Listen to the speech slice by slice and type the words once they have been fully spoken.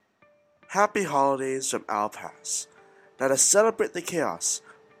Happy Holidays from Alpass. Let us celebrate the chaos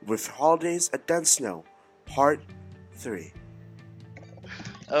with Holidays at Den Snow, Part 3.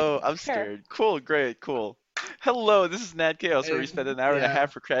 Oh, I'm Sure. scared. Cool, great, cool. Hello, this is Nat Chaos, where we Hey, spend an hour and a yeah.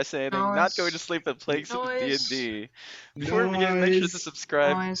 half procrastinating, not going to Noise. sleep, and playing some Noise. D&D. Before we begin, make sure to Noise.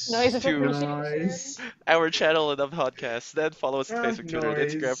 subscribe Noise of to appreciation. Nice. our channel and other podcasts. Then follow us on Facebook, Twitter,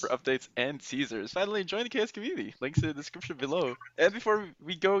 and Instagram for Noise. updates and teasers. Finally, join the Chaos community. Links in the description below. And before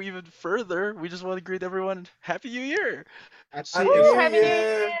we go even further, we just want to greet everyone Happy New Year! Actually, Woo, it's Happy New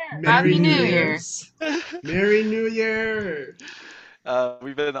Year! Merry Happy New New Year. Year's. Merry New Year.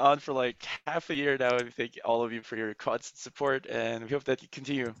 We've been on for like half a year now, and we thank all of you for your constant support, and we hope that you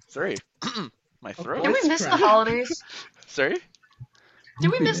continue. Sorry, my throat. Did we Voice miss the crack. holidays? Sorry?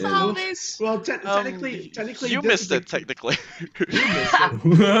 Did we miss the did. holidays? Well, technically, you this missed is it technically. You missed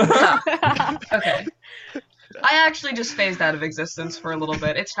it. Okay. I actually just phased out of existence for a little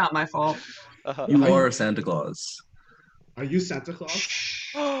bit. It's not my fault. You are Santa Claus. Are you Santa Claus?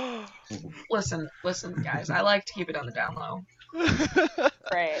 Listen, guys. I like to keep it on the down low.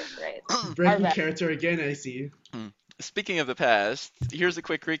 Great. Breaking bad. character again, I see. Speaking of the past, here's a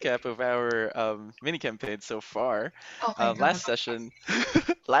quick recap of our mini campaign so far. Oh, thank God.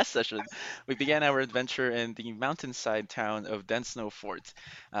 Last session, we began our adventure in the mountainside town of Densnow Fort.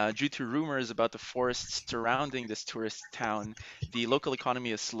 Due to rumors about the forests surrounding this tourist town, the local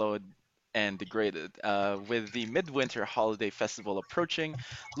economy is slowed and degraded. With the midwinter holiday festival approaching,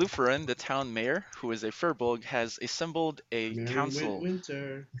 Luferin, the town mayor, who is a furbolg, has assembled a Merry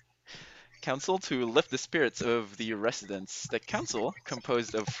winter. council to lift the spirits of the residents. The council,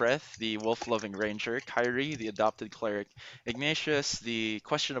 composed of Freth, the wolf-loving ranger, Kyrie, the adopted cleric, Ignatius, the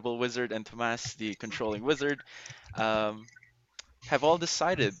questionable wizard, and Tomas, the controlling wizard, have all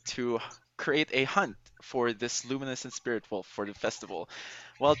decided to create a hunt for this luminescent spirit wolf for the festival.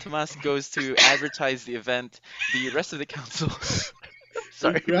 While Tomas goes to advertise the event, the rest of the council...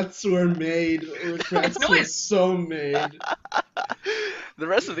 Sorry. Regrets were made. Regrets were Noise. so made. The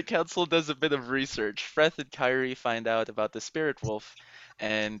rest of the council does a bit of research. Freth and Kyrie find out about the spirit wolf,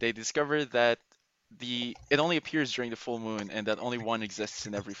 and they discover that it only appears during the full moon and that only one exists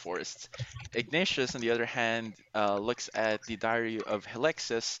in every forest. Ignatius, on the other hand, looks at the diary of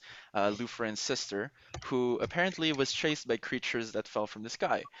Helexis, Lufrin's sister, who apparently was chased by creatures that fell from the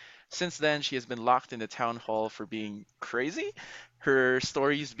sky. Since then, she has been locked in the town hall for being crazy, her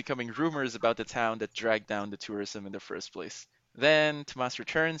stories becoming rumors about the town that dragged down the tourism in the first place. Then Tomas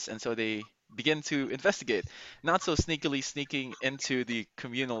returns, and so they begin to investigate, not so sneakily sneaking into the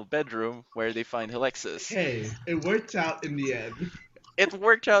communal bedroom where they find Helexis. Hey, it worked out in the end. It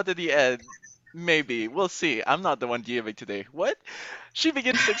worked out at the end. Maybe. We'll see. I'm not the one DMing today. What? She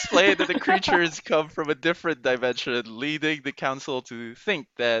begins to explain that the creatures come from a different dimension, leading the council to think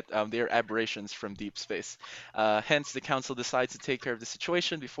that they are aberrations from deep space. Hence, the council decides to take care of the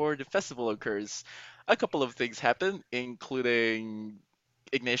situation before the festival occurs. A couple of things happen, including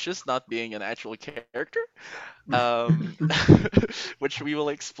Ignatius not being an actual character, which we will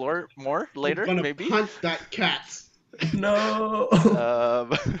explore more later, I'm gonna maybe. hunt that cat. No.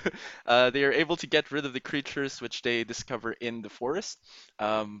 They are able to get rid of the creatures which they discover in the forest,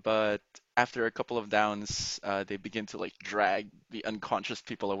 but after a couple of downs, they begin to like drag the unconscious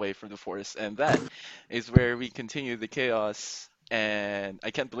people away from the forest, and that is where we continue the chaos. And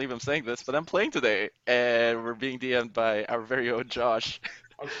I can't believe I'm saying this, but I'm playing today, and we're being DM'd by our very own Josh.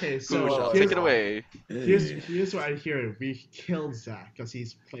 Okay, Who so shall here's, take it away? here's what I hear. We killed Zach because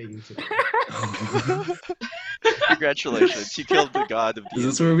he's playing today. Congratulations, you killed the god of Is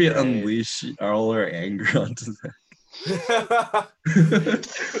this D&D. where we unleash all our anger onto that?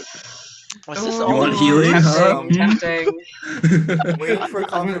 Was this Ooh, all want in- healing, huh? Tempting. Waiting for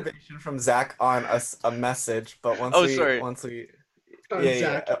confirmation from Zach on a message, but once Oh, we sorry.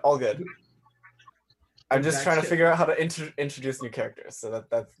 Zach, all good. I'm When just Zach's trying to hit- figure out how to introduce new characters, so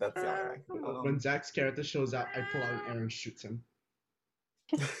that's the only thing. when Zach's character shows up, I pull out an arrow and shoots him.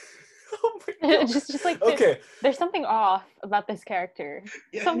 Oh my God. just like Okay, there's something off about this character.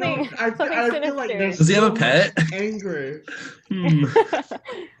 Yeah, Something- I something feel like sinister. there's Does he have so a pet? much anger. Hmm.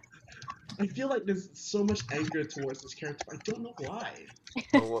 I feel like there's so much anger towards this character. I don't know why.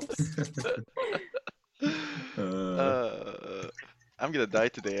 whoops. I'm gonna die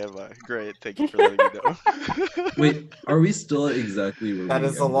today, am I? Great, thank you for letting me know. Wait, are we still exactly where That we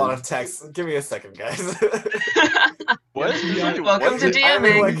is a lot ended? of text. Give me a second, guys. What? Yeah, Welcome to I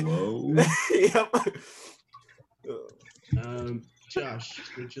mean, DMing. like, Whoa. yep. Josh,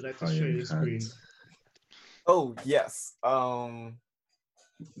 would you like to I share am your screen? hat. Oh yes.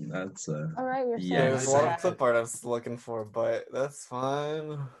 That's All right, we're Yeah, Yeah, there's a lot of back. clip art I was looking for, but that's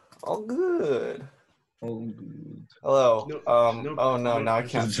fine. All good. Oh, Hello. No, Oh no, now I the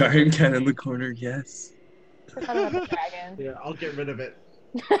can't. giant cat in the corner. Yes. Forgot about the dragon. Yeah, I'll get rid of it.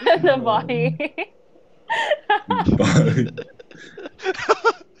 The body. But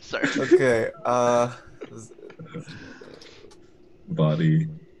Sorry. Okay. body.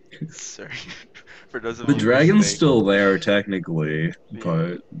 Sorry. For those of The you dragon's listening. still there technically, Yeah.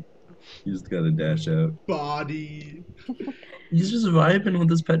 but you just gotta dash out. Body. He's just vibing with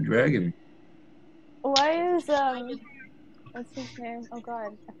his pet dragon. Why is what's his name? Oh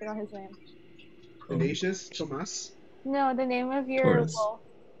god, I forgot his name. Ignatius, Tomas, No, the name of your Taurus. wolf.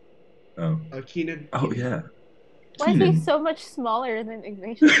 Oh. Keenan. Oh yeah. Why is he Keenan. so much smaller than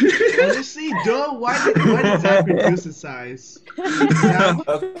Ignatius? Honestly, duh, why did Zach reduce his size? Zach,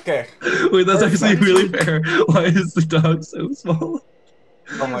 Okay. Wait, that's actually Perfect. really fair. Why is the dog so small?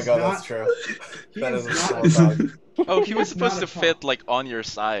 Oh my is god, not- that's true. he That is is a not small a dog. Oh, he was He's not supposed a to fit pup. like on your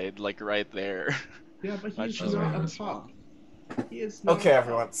side, like right there. Yeah, but Much he's Oh, not yeah, a that's pup. He is not Okay, a pup.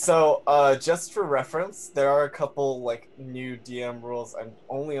 everyone. So, just for reference, there are a couple like new DM rules I'm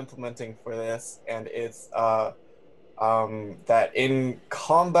only implementing for this, and it's that in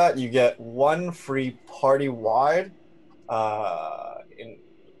combat you get one free party-wide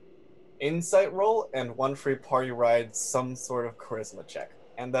insight roll and one free party ride, some sort of charisma check,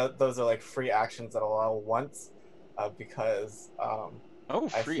 and those are like free actions that allow once, because Oh,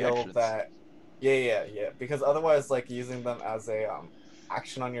 I free feel actions. that yeah, because otherwise like using them as a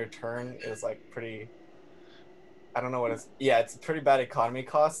action on your turn is like pretty, I don't know what it's, yeah, it's a pretty bad economy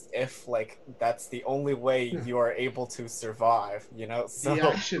cost if like that's the only way you are able to survive, you know? So The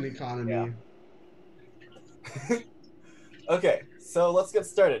action economy. yeah. Okay, so let's get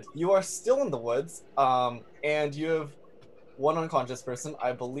started. You are still in the woods, and you have one unconscious person.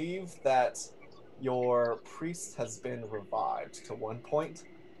 I believe that your priest has been revived to one point.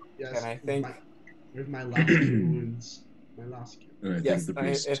 Yes. And I think- With my last wounds. My last. And I Yes, think the I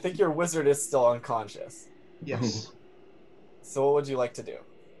priest. think your wizard is still unconscious. Yes. So what would you like to do?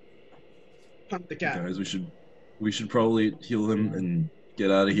 Hunt the cat. Guys, we should probably heal him and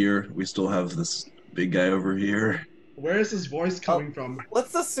get out of here. We still have this big guy over here. Where is his voice coming from?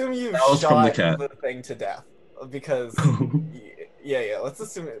 Let's assume you've That was from the shot cat. the thing to death, because yeah. Let's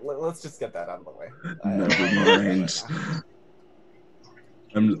assume it. Let's just get that out of the way. Never mind.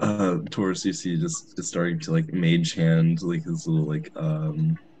 I'm Taurus CC just is starting to like mage hand like his little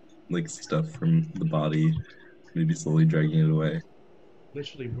like stuff from the body, maybe slowly dragging it away.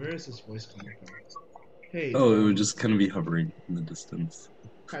 Literally, where is his voice coming from? Hey. Oh, it would just kind of be hovering in the distance.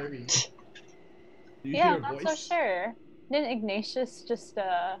 Kyrie. Do you Yeah, hear I'm a not voice? so sure. Didn't Ignatius just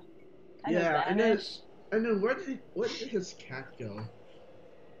kind Yeah, of and then- vanish? And then where did his cat go?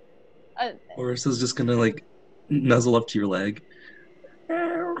 Taurus is just gonna like nuzzle up to your leg.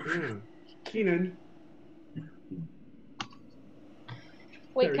 Yeah. Keenan.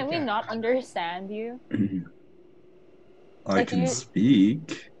 Wait, Very can we cat. not understand you? I Like can you-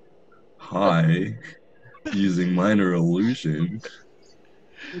 speak. Hi. Using minor illusion.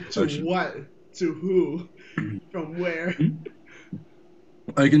 To Oh, shit. what? To who? From where?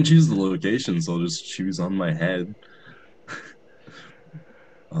 I can choose the location, so I'll just choose on my head.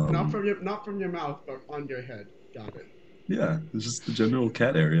 Not from your mouth, but on your head. Got it. Yeah, it's just the general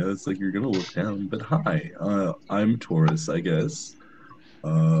cat area. It's like you're gonna look down. But hi, I'm Taurus, I guess.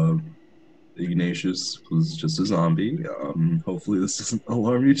 Ignatius was just a zombie. Hopefully this doesn't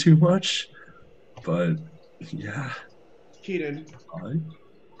alarm you too much. But yeah, Keenan, hi.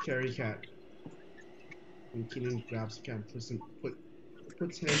 carry cat. And Keenan grabs the cat,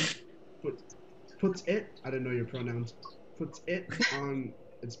 puts it. I don't know your pronouns. Puts it on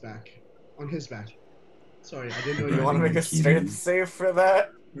its back, on his back. Sorry, I didn't know You want to make a Keenan. strength save for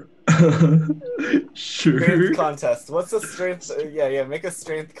that? Sure. Strength contest. What's the strength? Yeah. Make a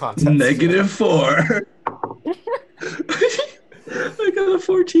strength contest. -4. I got a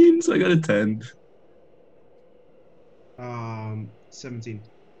 14, so I got a 10. 17.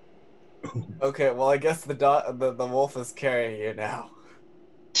 Okay, well I guess the wolf is carrying you now.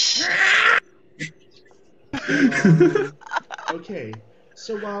 Okay,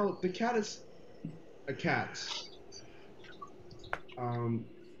 so while the cat is a cat,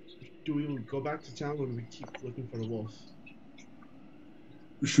 do we go back to town or do we keep looking for the wolf?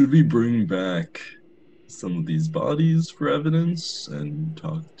 Should we bring back some of these bodies for evidence and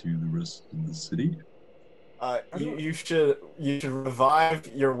talk to the rest of the city? You should revive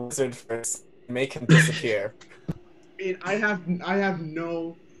your wizard first. Make him disappear. I mean, I have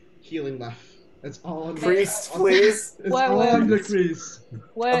no healing left. That's all I'm Priest, please. It's What- all what- on the priest.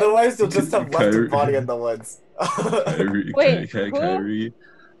 What? Otherwise, you'll just have left a Kyrie- body in the woods. Kyrie, Wait, who? Kyrie,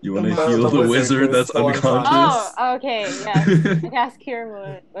 You want to The heal the wizard wizard who's that's still unconscious? Oh, okay, yes. I cast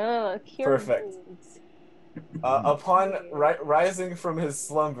Cure Wounds. Cure Perfect. Wounds. Upon rising from his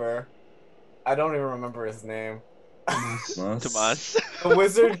slumber, I don't even remember his name. Tomas. Tomas. The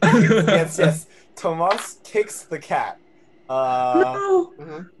wizard, yes. Tomas kicks the cat, No.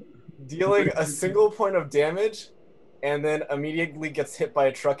 Uh-huh. dealing a single point of damage, and then immediately gets hit by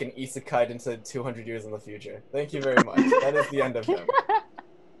a truck and isekai'd into 200 years in the future. Thank you very much. That is the end of him.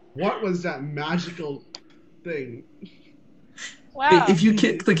 What was that magical thing? Wow. Wait, if you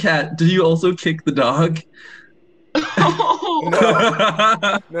kick the cat, do you also kick the dog? Oh,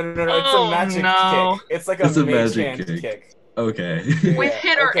 No. It's Oh, a magic no. kick. It's like It's a a mage magic hand kick. kick. Okay. we've Yeah,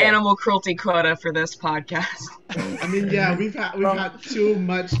 hit our okay. animal cruelty quota for this podcast. I mean, yeah, we've had too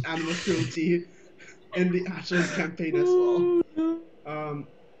much animal cruelty in the actual campaign as well.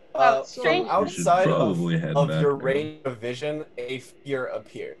 Oh, So- strange. From outside probably head of back your now. range of vision, a figure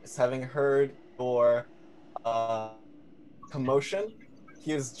appears. Having heard your commotion,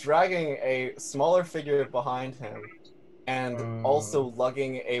 he is dragging a smaller figure behind him and also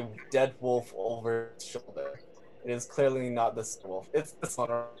lugging a dead wolf over his shoulder. It is clearly not this wolf. It's this one.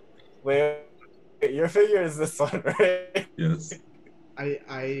 Wait, your figure is this one, right? Yes.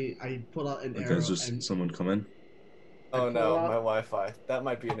 I pull out an Okay, arrow is just and someone come in? Oh pull no, out- my Wi-Fi. That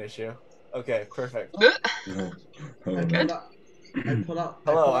might be an issue. Okay, perfect. No. I Oh, pull no. out. I pull out.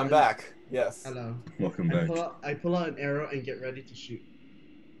 I Hello, pull out I'm an- back. Yes. Hello. Welcome I back. pull out an arrow and get ready to shoot.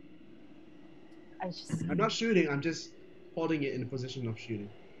 I just I'm not shooting. I'm just holding it in a position of shooting.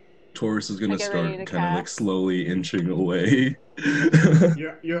 Taurus is gonna I get ready start to kind of like cast. slowly inching away.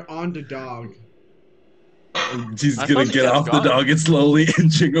 You're on the dog. He's I gonna thought get you guys off the got dog and slowly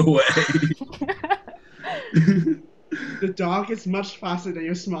inching away. The dog is much faster than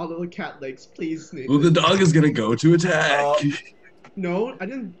your small little cat legs. Please, Nathan. Well, the dog is gonna go to attack. No, I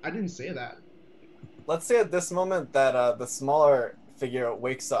didn't say that. Let's say at this moment that the smaller figure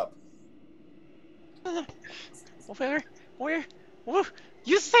wakes up. Where? Whoa,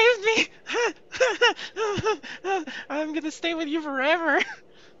 you saved me! I'm gonna stay with you forever.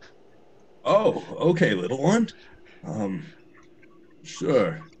 Oh, okay, little one.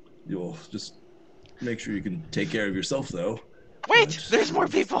 Sure. You'll just make sure you can take care of yourself, though. Wait, there's more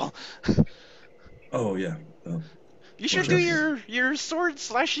people. Oh yeah. You should Watch do out. your sword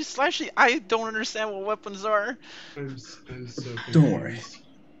slashy. I don't understand what weapons are. I'm so confused. Don't worry.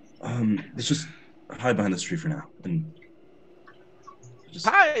 Let's just hide behind this tree for now, and just.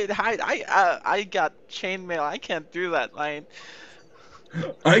 Hide. I got chainmail. I can't do that, man.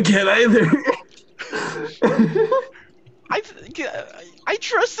 I can't either. I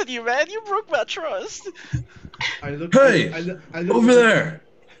trusted you, man. You broke my trust. I look. Hey, I look Over there.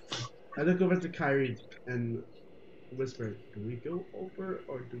 I look over to Kyrie and whisper, "Do we go over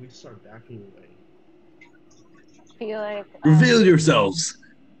or do we start backing away?" feel like Reveal yourselves.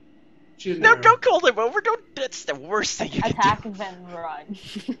 Shoot an No, arrow. don't call them over. Don't. That's the worst thing you can attack do. and then run.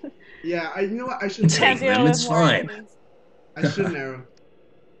 Yeah, you know what? I should. Take Can't deal them, with it's more fine. enemies. I shoot an arrow.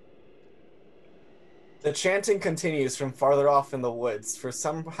 The chanting continues from farther off in the woods, for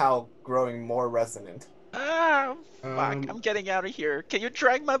somehow growing more resonant. Ah, fuck. Um, I'm getting out of here. Can you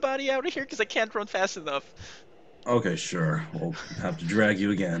drag my body out of here? Because I can't run fast enough. Okay, sure. We'll have to drag you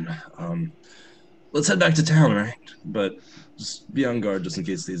again. Let's head back to town, right? But just be on guard just in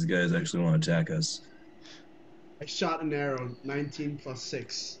case these guys actually want to attack us. I shot an arrow. 19 plus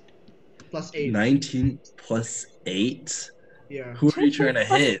 6. Plus 8. 19 plus 8? Yeah. Who are you trying to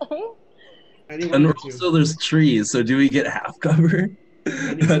hit? Anyone And but you. also there's trees, so do we get half cover?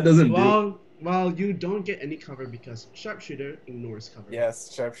 That doesn't do. Well, you don't get any cover because sharpshooter ignores cover.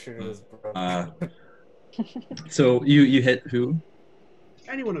 Yes, sharpshooter is broken. So you hit who?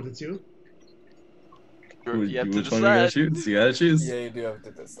 Any one of the two. You have to Which one are you gonna decide. shoot? So you gotta choose. Yeah, you do have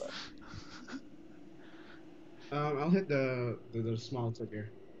to decide. I'll hit the small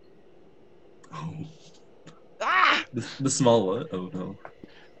trigger. Oh, Ah! the small one. Oh no.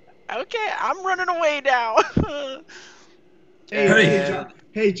 Okay, I'm running away now.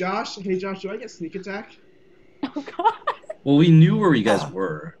 Hey Josh, do I get sneak attack? Oh god. Well, we knew where you guys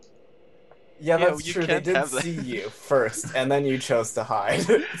were. Yeah, Yeah, that's you true. They can't did have that. see you first, and then you chose to hide.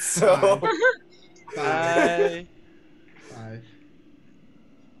 So, 5.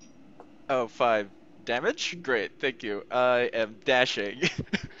 5 damage? Great, thank you. I am dashing.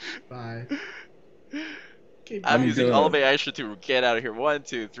 5. Okay, I'm I'm using gonna- all of my action to get out of here. 1,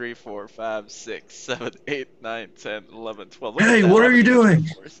 2, 3, 4, 5, 6, 7, 8, 9, 10, 11, 12. Look at Hey, that, what I'm are you getting doing?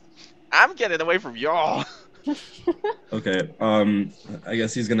 force. I'm getting away from y'all. Okay. I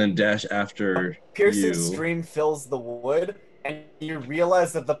guess he's gonna dash after piercing you. scream fills the wood, and you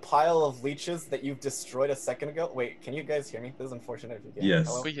realize that the pile of leeches that you've destroyed a second ago. Wait, can you guys hear me? This is unfortunate if you can. Yes.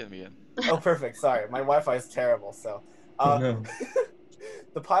 Hello? We can begin. Oh, perfect. Sorry, my Wi-Fi is terrible. So, Oh, no.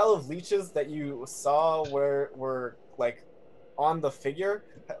 the pile of leeches that you saw were like on the figure,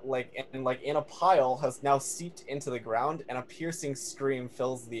 like in a pile, has now seeped into the ground, and a piercing scream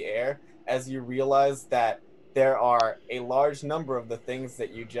fills the air as you realize that there are a large number of the things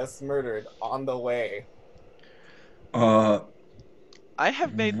that you just murdered on the way. I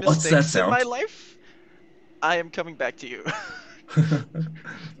have made What's that mistakes in my sound? life. I am coming back to you.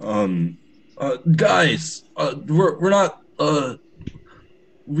 Guys, we're not,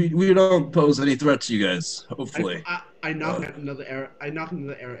 we don't pose any threat to you guys, hopefully. I knock at another arrow. I knock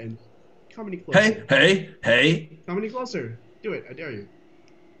another arrow in. Come any closer. Hey! Come any closer. Do it. I dare you.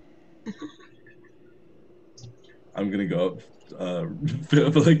 I'm gonna go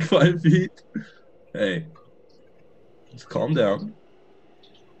up, like 5 feet. Hey, just calm down.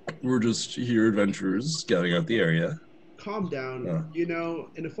 We're just here adventurers scouting out the area. Calm down. Yeah. You know,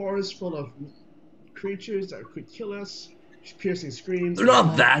 in a forest full of creatures that could kill us, piercing screams. They're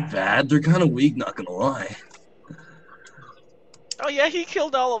not that bad. They're kind of weak, not gonna lie. Oh yeah, he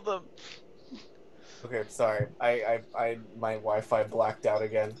killed all of them. Okay, sorry. My Wi-Fi blacked out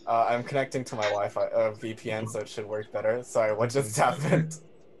again. I'm connecting to my Wi-Fi VPN, so it should work better. Sorry, what just happened?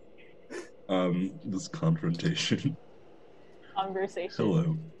 This confrontation. Conversation.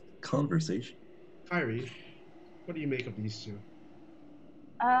 Hello. Conversation. Kyrie, what do you make of these two?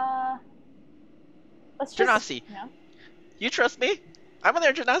 Let's just. Genasi. Yeah. You trust me? I'm in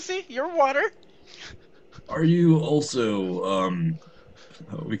there, Genasi. You're water. Are you also, oh,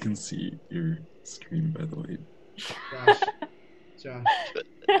 we can see your screen, by the way. Josh. Josh,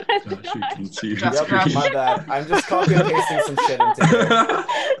 we can see your Josh, Yep, screen. my bad. I'm just copy and pasting some shit into here.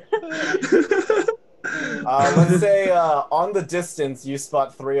 Let's say on the distance, you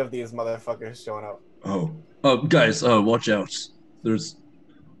spot 3 of these motherfuckers showing up. Guys, watch out. There's,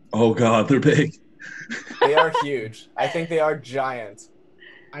 oh god, they're big. They are huge. I think they are giant.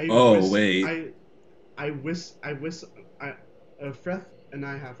 Wait. Freth and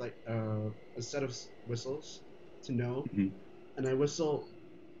I have like a set of whistles to know, Mhm. and I whistle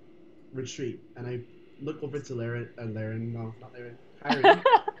retreat, and I look over to Laren, no, not Laren, Kyrie.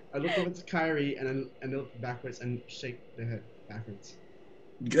 I look over to Kyrie and I look backwards and shake the head backwards.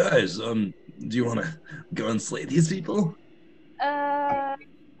 Guys, do you want to go and slay these people?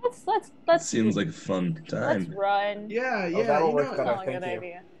 Let's Seems like a fun let's time. run. Yeah, Oh, that'll you work know, better. Not a Thank good you.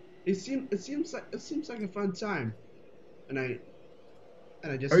 idea. it seems like a fun time, and I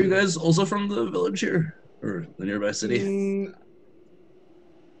just. Are you guys also from the village here? Or the nearby city?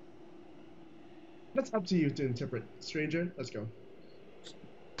 That's up to you to interpret, stranger. Let's go.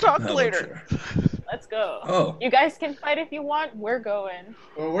 Talk How about later. sure? Let's go. Oh, You guys can fight if you want. We're going.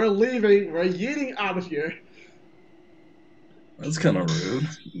 Well, we're leaving. We're yeeting out of here. that's kind of rude,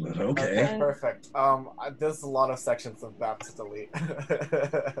 but okay. Okay, perfect. There's a lot of sections of map to delete.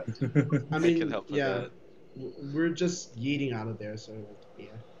 I I mean, can help with yeah, that. we're just yeeting out of there. So, like, yeah.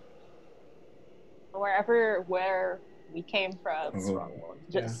 Where we came from. Oh.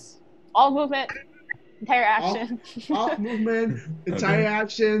 Just all movement, entire action. Off movement, entire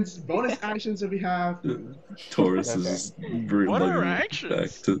actions, bonus actions that we have. Taurus Okay. is What are lugging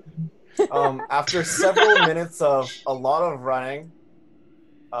actions? back to. After several minutes of a lot of running,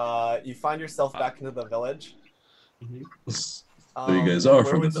 you find yourself back into the village. There you guys are Where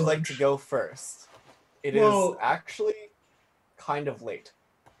from the would you like village. to go first? It is Well- actually kind of late.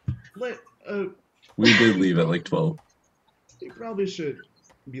 But We did leave at like 12. we probably should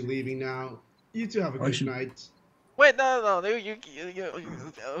be leaving now. You two have a Why good should- night. Wait, no,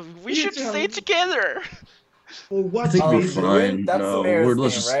 we should too. stay together. For what I think we're reason? fine. That's No, the mayor's we're- name,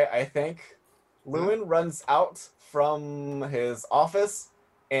 let's just- right? I think. Lewin runs out from his office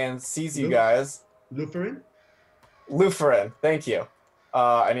and sees you Lu- guys. Lutheran? Lutheran, thank you.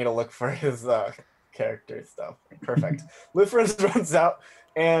 I need to look for his character stuff. Perfect. Lutheran runs out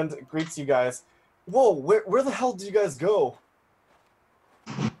and greets you guys. Whoa, where the hell did you guys go?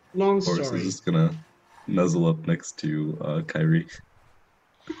 Long Taurus story. is just gonna nuzzle up next to Kyrie.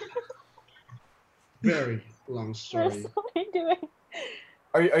 Very long What story. are you doing?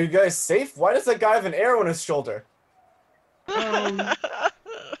 Are you guys safe? Why does that guy have an arrow in his shoulder?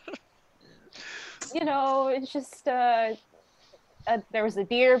 You know, it's just there was a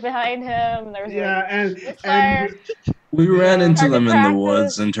deer behind him. There was Yeah, and fire. We ran into Target them in the practice.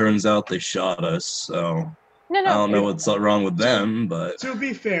 woods, and turns out they shot us. So no, I don't know no. what's wrong with them, but to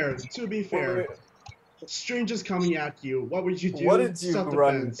be fair, strangers coming at you. What would you do? What did you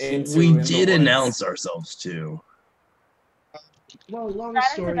run Self-defense. into we in the did woods? announce ourselves too. Well, That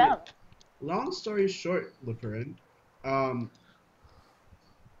is about. long story short, Luperin, um,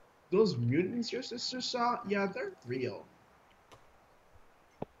 those mutants your sister saw, yeah, they're real.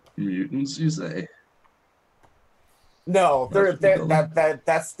 Mutants, you say? No, That's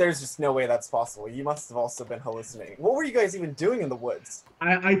ridiculous. there's just no way that's possible. You must have also been hallucinating. What were you guys even doing in the woods?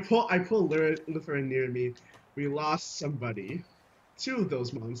 I pull Luperin near me. We lost somebody. 2 of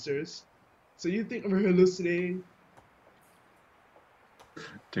those monsters. So you think we're hallucinating?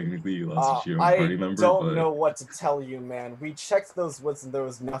 Technically, you lost a Shiro I party member, don't but know what to tell you, man. We checked those woods and there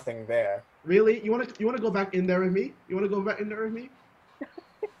was nothing there. Really? You wanna go back in there with me? You wanna go back in there with me?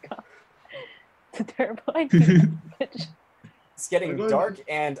 It's a terrible idea. It's getting I'm going- dark,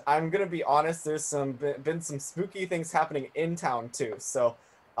 and I'm gonna be honest. There's been some spooky things happening in town too. So,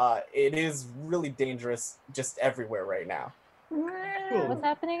 it is really dangerous just everywhere right now. What's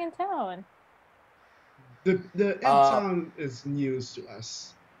happening in town? The in town is news to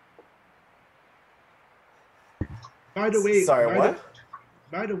us. By the way, Sorry, what?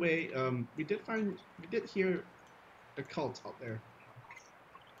 By the way, we did hear a cult out there.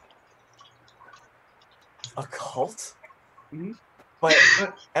 A cult? Mhm. But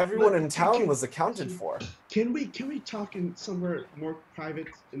But everyone but in town can- was accounted for. Can we talk in somewhere more private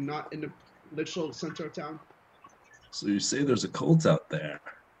and not in the literal center of town? so you say there's a cult out there.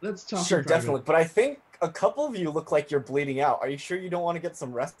 Let's talk. Sure, in private. definitely. But I think a couple of you look like you're bleeding out. Are you sure you don't want to get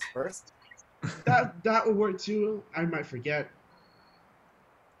some rest first? That would work too. I might forget.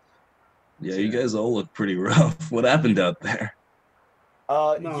 Yeah, you guys all look pretty rough. What happened out there?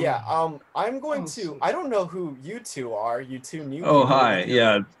 No. Yeah. I'm going Oh, to. so- I don't know who you two are. You two new. Oh, people hi. with your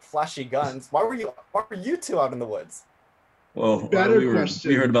Yeah. Flashy guns. Why were you two out in the woods? Well, Better we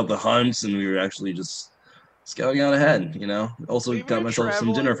question. heard about the hunts, and we were actually just scouting out ahead. You know. Also We got were myself some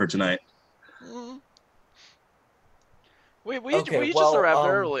traveling. dinner for tonight. Mm. We Okay, just well, arrived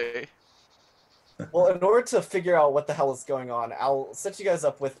early. Well, in order to figure out what the hell is going on, I'll set you guys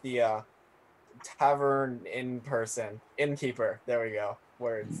up with the tavern innkeeper. There we go.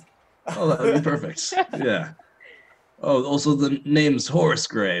 Words. Oh, that would be perfect. Yeah. Oh, also the name's Horace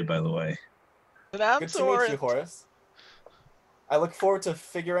Gray, by the way. And I'm Good to meet you, Soren. Horace. I look forward to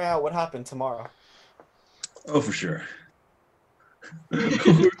figuring out what happened tomorrow. Oh, for sure.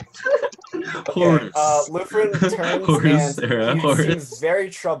 Okay, Horace. Lutheran turns Horace, and Sarah, he Horace. seems very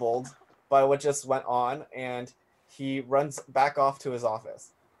troubled by what just went on, and he runs back off to his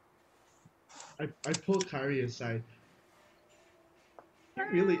office. I pulled Kyrie aside. It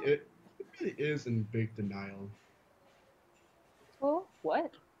really is in big denial. Oh,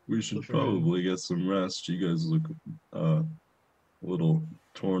 what? We should Look around. probably get some rest. You guys look a little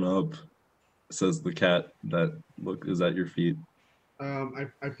torn up. Says the cat that is at your feet.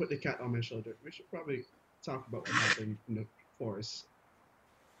 I put the cat on my shoulder. We should probably talk about what happened in the forest.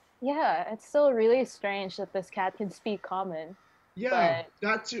 Yeah, it's still really strange that this cat can speak common. Yeah,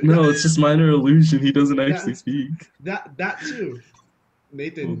 that too. No, it's just minor illusion. He doesn't actually speak. That too.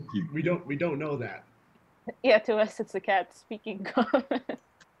 Nathan, Well, we don't know that. Yeah, to us it's the cat speaking common.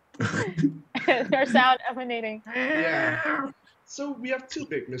 And their sound emanating. Yeah. So we have 2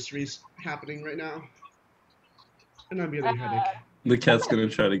 big mysteries happening right now. And I'm really headache. The cat's gonna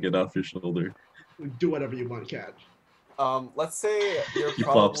try to get off your shoulder. Do whatever you want, cat. Let's say you're He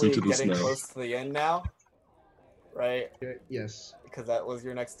plops probably into the getting snow. close to the end now, right? Yes. Because that was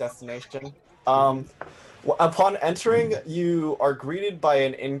your next destination. Upon entering, you are greeted by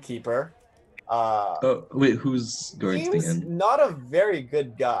an innkeeper. Oh wait, who's going to the Seems end? not a very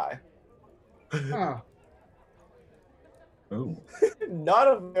good guy. Ah, Oh, Not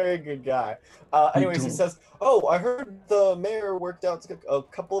a very good guy. Anyways, he don't- says, "Oh, I heard the mayor worked out a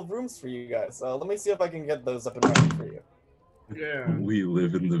couple of rooms for you guys. Let me see if I can get those up and running for you." yeah. we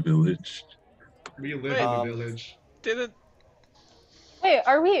live in the village. We live Wait. in the village. Didn't Wait,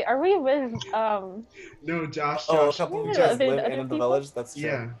 are we with No, Josh. Oh, a Josh. couple of you Yeah, guys the live other in the people? village. That's true.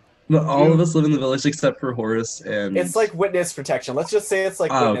 Yeah. No, all You- of us live in the village except for Horace and. It's like witness protection. Let's just say it's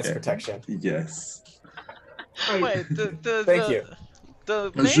like Ah, witness okay. protection. Yes. wait Thank you.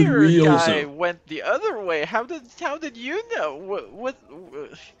 The Or should mayor we guy also- went the other way. How did you know? What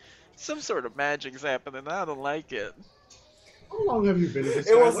some sort of magic's happening. I don't like it. How long have you been in this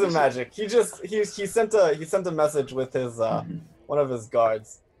It guy? wasn't What is magic. He sent a message with his one of his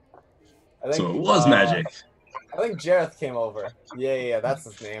guards. I think, So it was magic. I think Jareth came over. Yeah, that's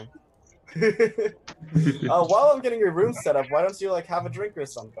his name. While I'm getting your room set up, why don't you like have a drink or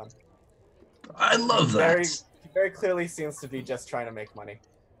something? I love that. He very clearly seems to be just trying to make money.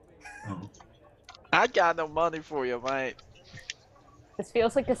 Oh. I got no money for you, mate. this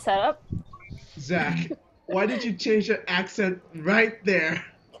feels like a setup? Zach, Why did you change your accent right there?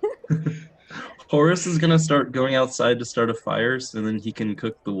 Horace is gonna start going outside to start a fire, so then he can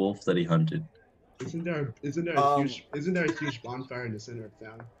cook the wolf that he hunted. Isn't there a huge bonfire in the center of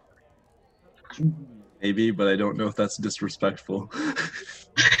town? Maybe, but I don't know if that's disrespectful.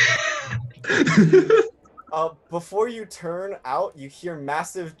 Before you turn out, you hear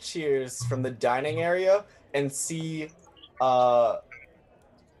massive cheers from the dining area and see, I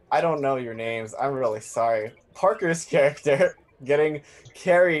don't know your names. I'm really sorry. Parker's character getting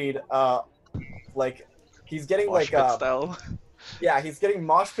carried, like he's getting Mosh pit style. Yeah, he's getting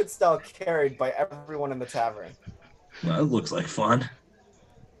mosh pit style carried by everyone in the tavern. That looks like fun.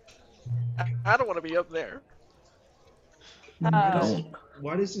 I don't want to be up there. Don't.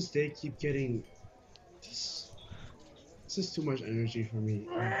 Why does this day keep getting? This is too much energy for me.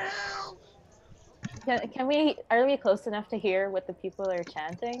 Can we? Are we close enough to hear what the people are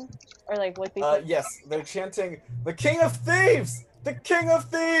chanting, or like what people? Yes, they're chanting, "The King of Thieves! The King of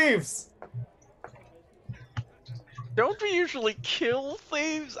Thieves!" Don't we usually kill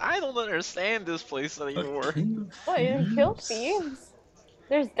thieves? I don't understand this place anymore. What? You didn't kill thieves?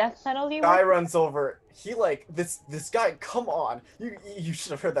 There's death penalty. Guy runs over. He this guy. Come on, you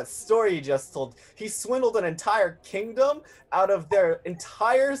should have heard that story he just told. He swindled an entire kingdom out of their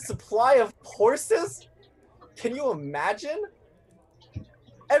entire supply of horses. Can you imagine?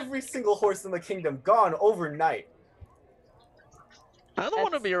 Every single horse in the kingdom gone overnight. I don't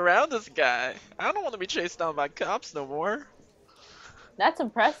want to be around this guy. I don't want to be chased down by cops no more. That's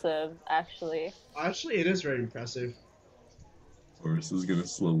impressive, actually. Actually, it is very impressive. Horace is gonna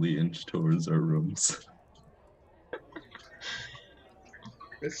slowly inch towards our rooms.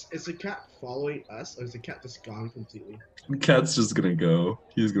 Is the cat following us, or is the cat just gone completely? Cat's just gonna go.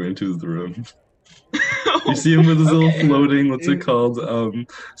 He's going to his room. You see him with his little floating, what's it called,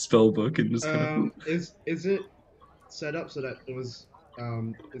 spell book, and just kind of... Is it set up so that it was,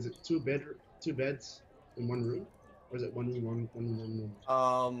 is it two beds in one room? Or is it one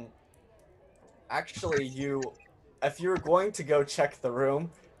room? Actually, if you're going to go check the room,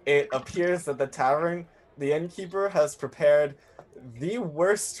 it appears that the tavern, the innkeeper, has prepared the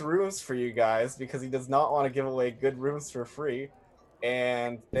worst rooms for you guys because he does not want to give away good rooms for free.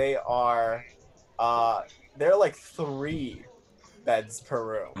 And they are, they're like 3 beds per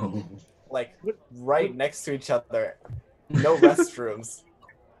room. Oh. Like, right next to each other. No restrooms.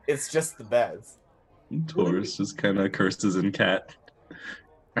 It's just the beds. Taurus just kind of curses in cat.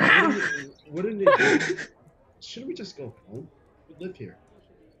 Wouldn't it be... Shouldn't we just go home? We live here.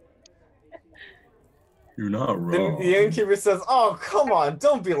 You're not Then wrong. the innkeeper says, "Oh, come on,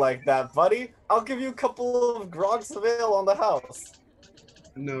 don't be like that, buddy. I'll give you a couple of grogs of ale on the house."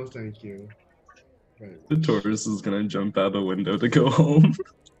 No, thank you. Right. The Taurus is gonna jump out a window to go home.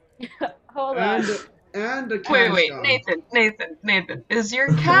 Hold on. And the cat Wait, is gone. Nathan. Is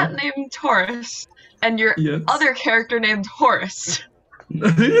your cat named Taurus and your Yes. other character named Horace?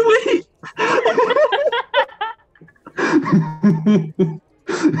 Wait!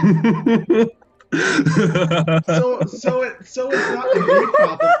 So it's not a me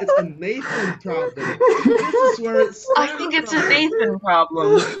problem, it's a Nathan problem. This is where it's I think it's a Nathan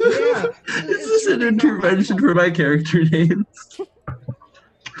problem. Yeah. This is an intervention for my character names.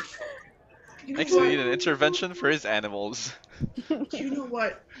 Next we need an intervention for his animals. You know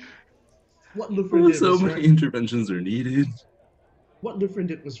what? What Lufrin did So was many interventions are needed. what Lufrin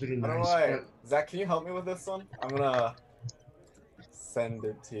did was really nice. But Zach, can you help me with this one? I'm gonna send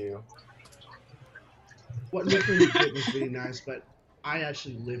it to you. what Lufrin did was really nice, but I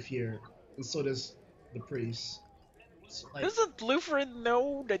actually live here, and so does the priest. So, like, Doesn't Lutheran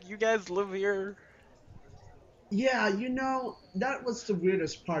know that you guys live here? yeah, you know, that was the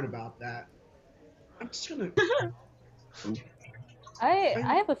weirdest part about that. I'm just gonna. I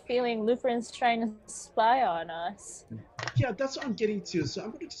have a feeling Lutherin's trying to spy on us. Yeah, that's what I'm getting to. So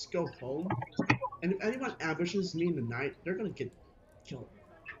I'm gonna just go home, and if anyone ambushes me in the night, they're gonna get killed.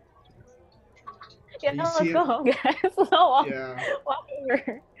 Yeah, You let's see go it? home, guys. Walk Yeah.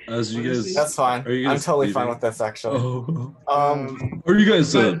 over. As you Honestly, guys, That's fine. Are you I'm guys totally fine leaving? with this, actually. Oh. Are you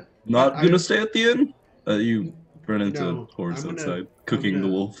guys but not I- gonna stay at the inn? You run into No, Horace I'm gonna- outside cooking I'm the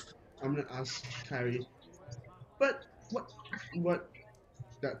gonna- wolf. I'm gonna ask Kyrie. But what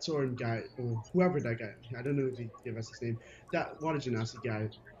that Soren guy, or whoever that guy, I don't know if he gave us his name, that water genasi guy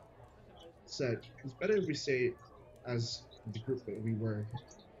said, it's better if we say as the group that we were.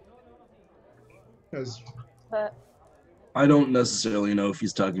 Because, But I don't necessarily know if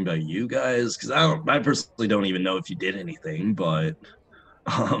he's talking about you guys, because I personally don't even know if you did anything, but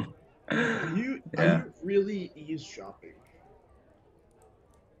are yeah. you really eavesdropping?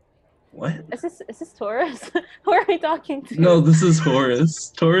 What? Is this Taurus? Who are we talking to? No, this is Horace.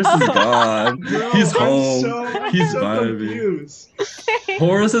 Taurus is gone. Bro, He's I'm home. so, He's so vibing. confused.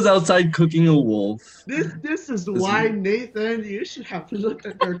 Horace is outside cooking a wolf. This is why, Nathan, you should have looked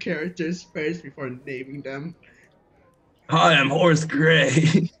at their characters first before naming them. Hi, I'm Horace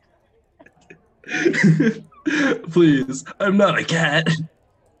Gray. Please, I'm not a cat.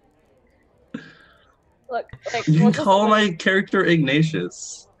 Look, like You we'll can just- call my character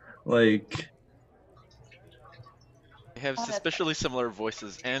Ignatius. Like, They have especially similar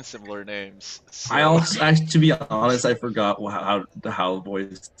voices and similar names. So I also, to be honest, I forgot how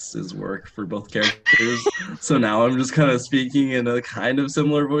voices work for both characters. So now I'm just kind of speaking in a kind of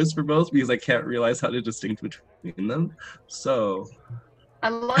similar voice for both because I can't realize how to distinguish between them. So, I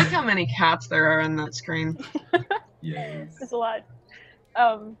like how many cats there are on that screen. yes. There's a lot.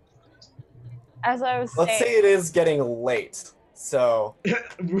 As I was Let's say saying, it is getting late. So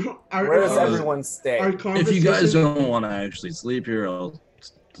where does everyone stay? Our If you guys conversation, don't want to actually sleep here, I'll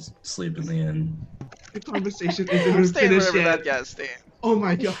just sleep in the inn. the conversation I'm isn't staying finished wherever yet. that guy's staying. Oh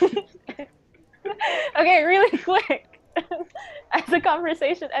my god. okay, really quick. As a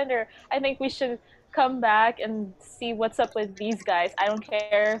conversation ender, I think we should come back and see what's up with these guys. I don't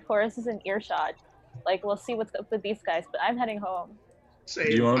care if Horace is in earshot. Like, we'll see what's up with these guys, but I'm heading home. Do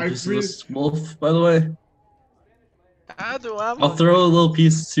you want a I piece of really- this wolf, by the way? I'm I'll throw a little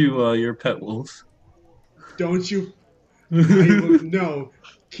piece to your pet wolf. Don't you? I will, no.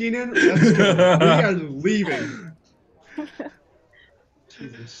 Keenan, let's go. We are leaving.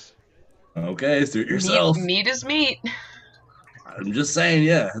 Jesus. Okay, suit yourself. Meat is meat. I'm just saying,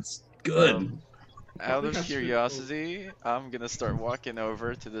 yeah, it's good. Out of That's pretty curiosity, I'm gonna start walking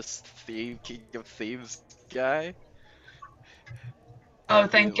over to this King of Thieves guy. Oh,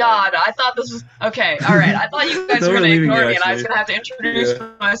 And thank be God. I thought this was... Okay, alright. I thought you guys No, were we're going to leaving ignore you, me and I was actually. going to have to introduce Yeah.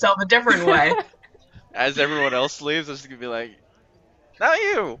 myself a different way. As everyone else leaves, I'm just gonna be like, not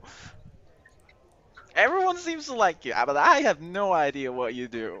you! Everyone seems to like you, but I have no idea what you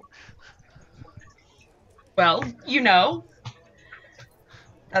do. Well, you know.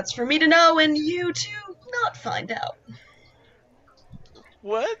 That's for me to know and you to not find out.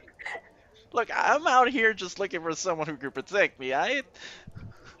 What? Look, I'm out here just looking for someone who can protect me.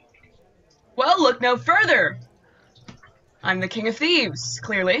 Well, look no further. I'm the King of Thieves,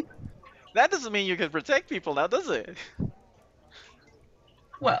 clearly. That doesn't mean you can protect people now, does it?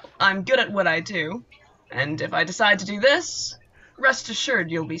 Well, I'm good at what I do. And if I decide to do this, rest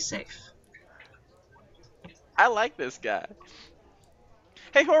assured you'll be safe. I like this guy.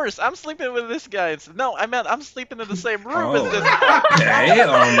 Hey Horace, I'm sleeping with this guy. No, I meant I'm sleeping in the same room as this guy. Okay,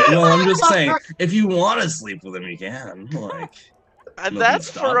 well, I'm just saying, if you want to sleep with him, you can. Like, And Nothing's that's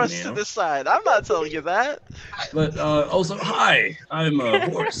for stopping us to you. decide. I'm not telling you that. but also, hi, I'm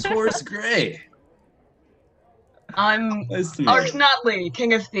Horace Gray. I'm Nice to meet Arch you. Notley,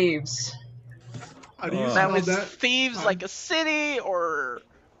 King of Thieves. How do you Now Now spell is that? thieves like a city or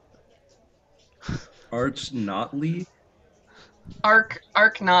Arch Notley? Ark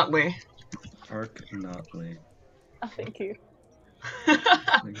Notley. Arc Notley. Oh, thank you.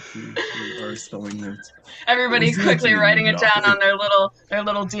 Thank you for our spelling notes. Everybody's What's quickly Notley? writing it down Notley. on their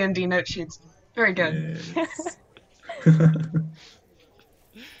little D&D note sheets. Very good. Yes.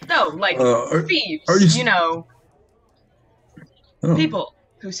 No, like are thieves, are you s- you know, Oh. people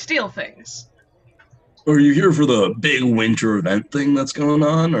who steal things. Are you here for the big winter event thing that's going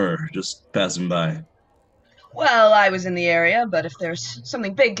on, or just passing by? Well, I was in the area, but if there's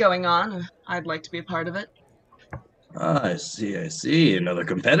something big going on, I'd like to be a part of it. Ah, I see. Another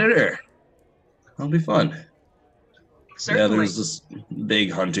competitor. That'll be fun. Certainly. Yeah, there's this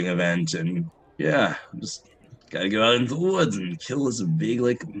big hunting event, and yeah, just gotta go out into the woods and kill this big,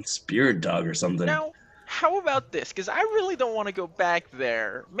 like, spirit dog or something. now? How about this? Because I really don't want to go back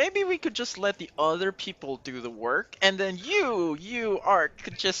there. Maybe we could just let the other people do the work, and then you, Art,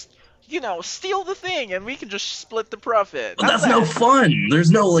 could just, steal the thing, and we can just split the profit. But How's that's no that? fun.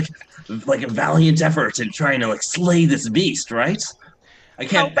 There's no like a valiant effort in trying to like slay this beast, right? I How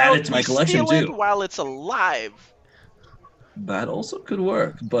can't add about it to my we collection steal it too. while it's alive? That also could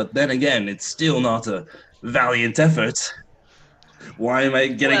work, but then again, it's still not a valiant effort. Why am I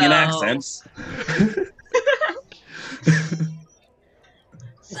getting an Well- accent?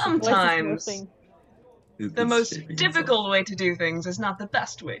 Sometimes Voice is the most difficult way to do things is not the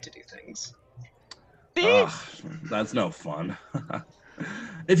best way to do things. Ugh, that's no fun.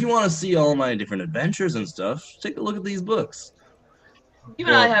 If you want to see all my different adventures and stuff, take a look at these books. You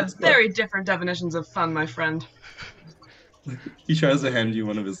and I Well, have let's go. very different definitions of fun, my friend. He tries to hand you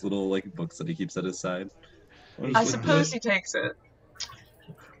one of his little like books that he keeps at his side. I'm just I like, suppose he takes it.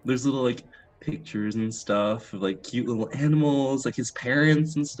 There's little like pictures and stuff of like cute little animals, like his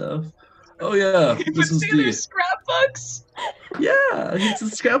parents and stuff. Oh yeah, You this put was together the scrapbooks. yeah. It's a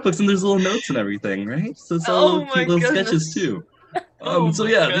scrapbooks and there's little notes and everything, right? So it's all Oh little my cute little sketches goodness. too. Oh So my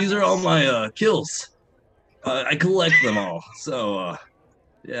yeah, these are all goodness. my kills. I collect them all. So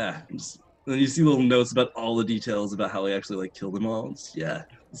yeah, then you see little notes about all the details about how I actually like killed them all. Yeah,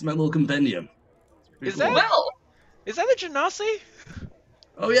 it's my little compendium. It's pretty Is that- Well, Is that a Genasi?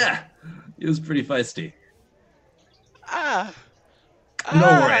 Oh yeah, it was pretty feisty. Ah. No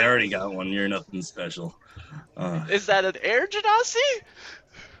Ah. worry, I already got one. You're nothing special. Is that an air Genasi?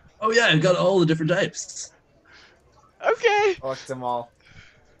 Oh yeah, I got all the different types. Okay. Collect them all.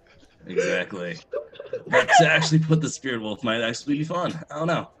 Exactly. But to actually put the spirit wolf might actually be fun. I don't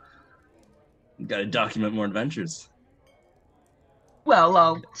know. Got to document more adventures. well,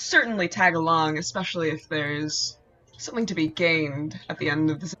 I'll certainly tag along, especially if there's something to be gained at the end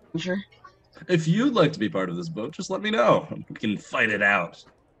of this adventure. If you'd like to be part of this boat, just let me know. We can fight it out.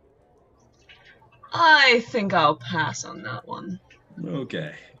 I think I'll pass on that one.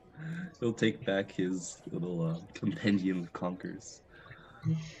 Okay. He'll take back his little compendium of conkers.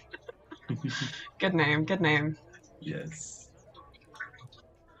 Good name, good name. Yes.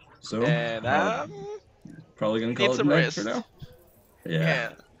 So, And probably gonna call need it some night rest. for now.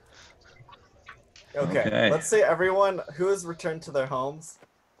 Yeah. Okay. Okay. Let's say everyone who has returned to their homes.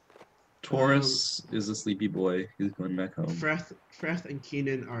 Taurus is a sleepy boy. He's going back home. Freth and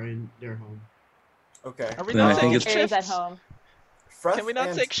Keenan are in their home. Okay. Are we Then not I think taking it's- Aries shifts? at home. Freth Can we not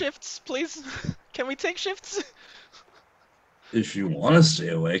and- take shifts, please? Can we take shifts? If you want to stay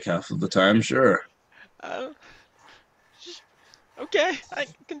awake half of the time, sure. Uh, okay, I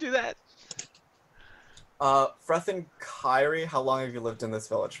can do that. Freth and Kyrie, how long have you lived in this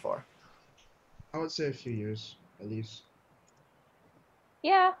village for? I would say a few years, at least.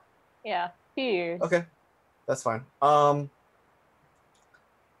 Yeah. Few years. Okay, that's fine.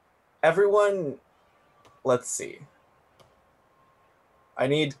 Everyone, let's see. I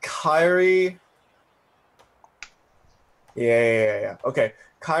need Kyrie. Yeah. Okay,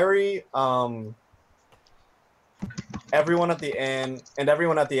 Kyrie. Everyone at the end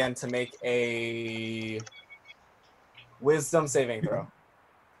to make a wisdom saving throw.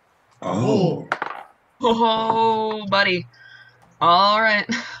 Oh, Oh, buddy. All right.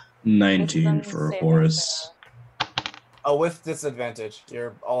 19 Wisdom for saving Horus. Oh, with disadvantage.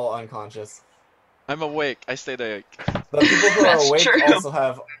 You're all unconscious. I'm awake. I stayed awake. The people who are That's awake true. also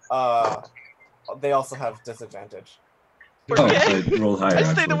have they also have disadvantage. Oh, Okay. I rolled higher I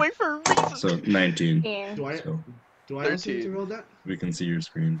stayed actually. awake for a reason. So 19. 15. Do I So do I also need to 13. roll that? we can see your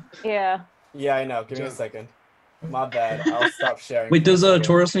screen. Yeah. Yeah, I know. Give me a Jump. second. My bad. I'll stop sharing. Wait, for a does second.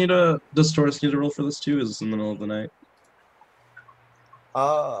 Taurus need a roll for this too? Is this in the middle of the night?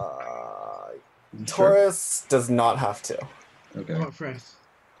 Sure. Taurus does not have to. Okay. How about Freth?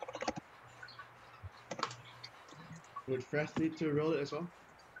 Would Freth need to roll it as well?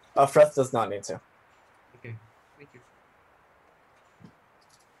 Freth does not need to. Okay, thank you.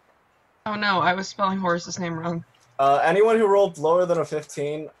 Oh no, I was spelling Horace's name wrong. Anyone who rolled lower than a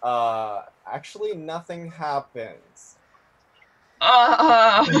 15, actually nothing happens.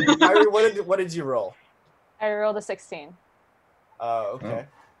 Kyrie, what did you roll? I rolled a 16. Okay.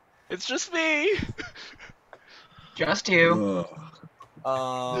 It's just me. Just you.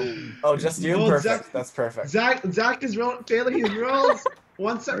 Ugh. Oh, just you? Oh, Perfect. Zach- That's perfect. Zach is failing his rolls.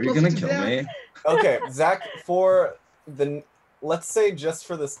 One step Are you closer gonna to kill death. me? Okay, Zach, let's say just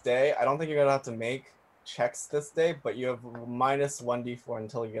for this day, I don't think you're gonna have to make checks this day, but you have minus 1d4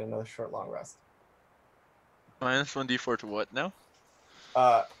 until you get another short long rest. Minus 1d4 to what now?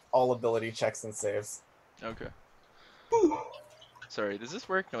 All ability checks and saves. Okay. Sorry, does this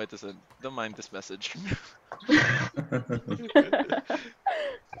work? No, it doesn't. Don't mind this message.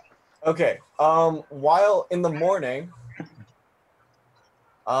 Okay. While in the morning.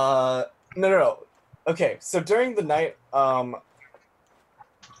 No. Okay, so during the night,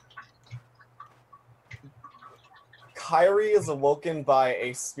 Kyrie is awoken by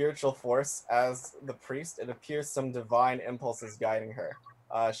a spiritual force. As the priest, it appears some divine impulse is guiding her.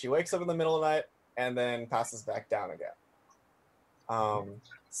 She wakes up in the middle of the night and then passes back down again.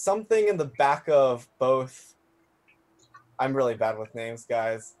 Something in the back of both. I'm really bad with names,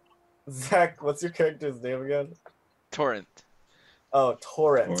 guys. Zach, what's your character's name again? Torrent. Oh,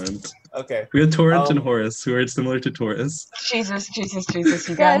 Torrent. Torrent. Okay. We had Torrent and Um, Horus, who are similar to Taurus. Jesus, you Yes,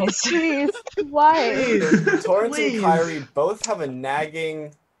 guys. please. Why? Please. Torrent and Please. Kyrie both have a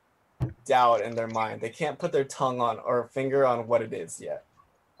nagging doubt in their mind. They can't put their tongue on or finger on what it is yet.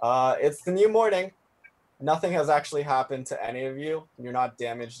 It's the new morning. nothing has actually happened to any of you. You're not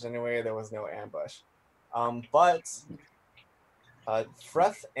damaged anyway. There was no ambush. But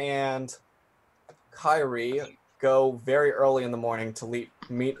Freth and Kyrie go very early in the morning to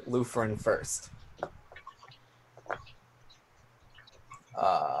meet Lufrin first.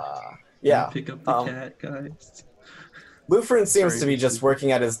 Yeah. Pick up the cat, guys. Lufrin seems Sorry, to be just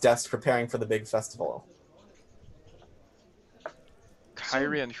working at his desk preparing for the big festival.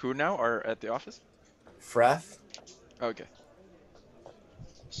 Kyrie and who now are at the office? Freth? Okay.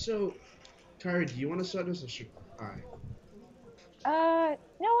 So, Kyrie, do you want to start this or should I? You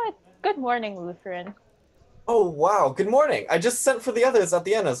know what? Good morning, Lutheran. Oh, wow. Good morning. I just sent for the others at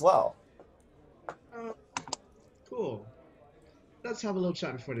the end as well. Cool. Let's have a little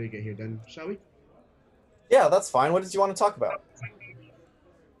chat before they get here then, shall we? Yeah, that's fine. What did you want to talk about?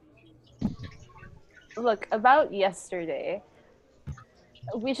 Look, about yesterday,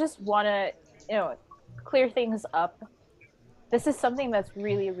 we just want to, clear things up. This is something that's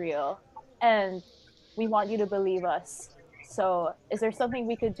really real, and we want you to believe us. So, is there something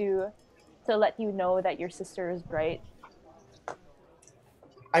we could do to let you know that your sister is right?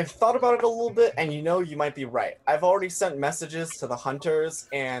 I've thought about it a little bit, and you might be right. I've already sent messages to the hunters,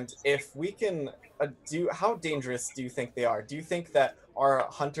 and if we can how dangerous do you think they are? Do you think that our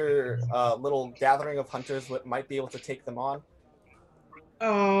hunter, little gathering of hunters might be able to take them on?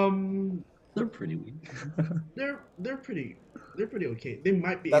 They're pretty weak. they're pretty okay. They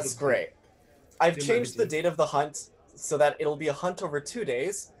might be. That's able to, great. I've they might changed be the able- date of the hunt so that it'll be a hunt over 2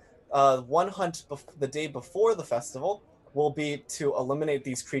 days. One hunt the day before the festival will be to eliminate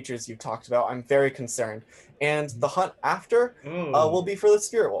these creatures you talked about. I'm very concerned. And the hunt after will be for the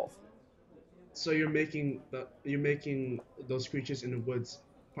spirit wolf. So you're making those creatures in the woods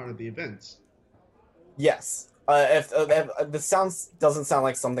part of the events. Yes. If this doesn't sound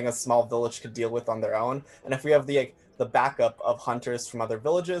like something a small village could deal with on their own, and if we have the backup of hunters from other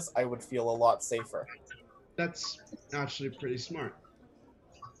villages, I would feel a lot safer. That's actually pretty smart.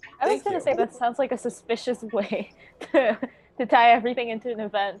 I was Thank gonna you. say that sounds like a suspicious way to tie everything into an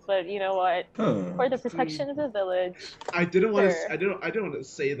event, but you know what? Huh. For the protection of the village. I didn't want to. Sure. I didn't want to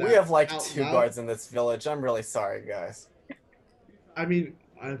say that. We have like out 2 loud. guards in this village. I'm really sorry, guys. I mean,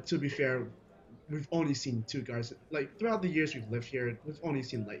 to be fair, we've only seen 2 guards. Like throughout the years we've lived here, we've only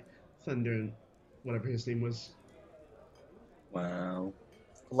seen like Thunder and whatever his name was. Wow.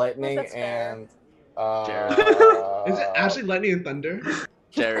 Lightning That's fair. and Jareth. Is it actually Lightning and Thunder?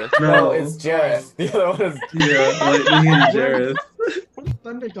 Jareth. No, it's Jareth. The other one is Yeah, Lightning and Jareth. Where did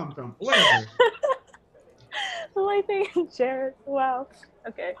Thunder come from? Whatever. Lightning and Jared. Wow.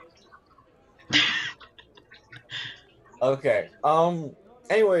 Okay. Okay.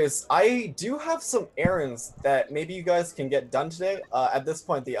 Anyways, I do have some errands that maybe you guys can get done today. At this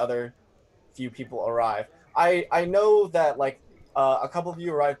point, the other few people arrive. I know that like a couple of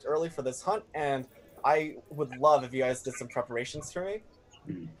you arrived early for this hunt, and I would love if you guys did some preparations for me.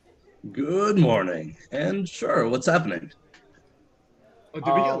 Good morning. And sure, what's happening? Oh,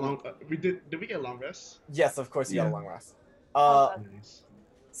 did we get a Um, long? Did we get a long rest? Yes, of course you got Yeah. a long rest. Nice.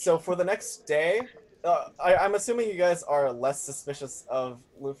 So for the next day, I'm assuming you guys are less suspicious of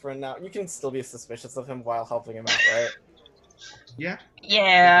Lutheran now. You can still be suspicious of him while helping him out, right? Yeah.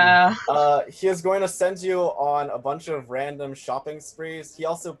 Yeah. He is going to send you on a bunch of random shopping sprees. He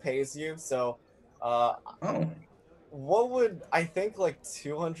also pays you, so Oh, what would I think like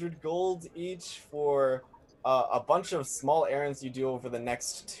 200 gold each for a bunch of small errands you do over the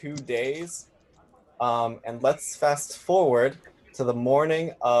next 2 days. And let's fast forward to the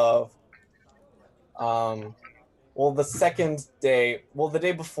morning of the second day, the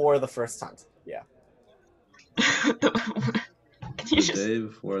day before the first hunt. Yeah. Can you the just... day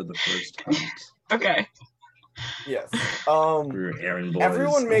before the first hunt. Okay. Yes. We're errand boys.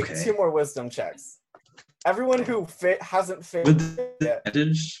 Everyone make okay. 2 more wisdom checks. Everyone who hasn't failed With yet,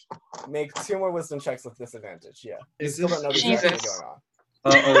 advantage? make 2 more wisdom checks with disadvantage. Yeah. You Is still this- don't know what's actually Jesus. going on.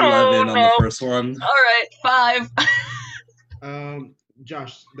 11 on no. the first one. All right. 5.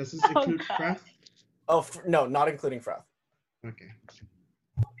 Josh, does this Oh, include God. craft? Oh, no, not including Freth. Okay.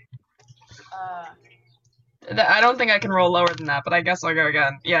 I don't think I can roll lower than that, but I guess I'll go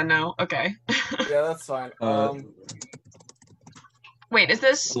again. Yeah. No. Okay. Yeah, that's fine. Wait. Is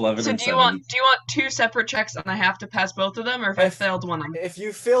this? 11 So and do you 7. want 2 separate checks and I have to pass both of them, or if I If- failed one? If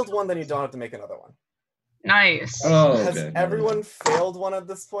you failed one, then you don't have to make another one. Nice. Oh, Has okay. everyone failed one at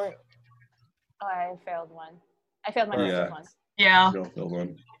this point? Oh, I failed one. I failed my Yeah. first one. Yeah. Don't feel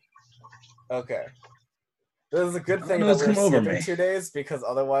one. Okay. This is a good I thing know that it's we're come over skipping me. 2 days, because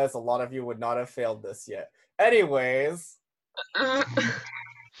otherwise a lot of you would not have failed this yet. Anyways,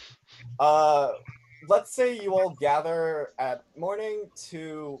 let's say you all gather at morning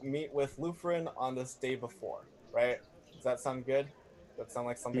to meet with Lutheran on this day before, right? Does that sound good? Does that sound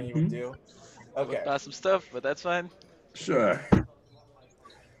like something you would do? I looked Okay. past some stuff, but that's fine. Sure.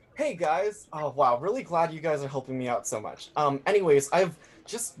 Hey guys. Oh wow, really glad you guys are helping me out so much. Anyways, I have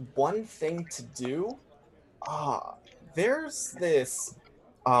just one thing to do. There's this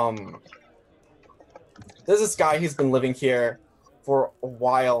there's this guy, he's been living here for a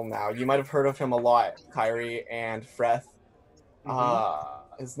while now. You might have heard of him a lot, Kyrie and Freth.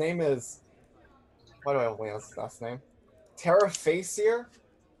 His name is, why do I only know his last name? Terrafacier?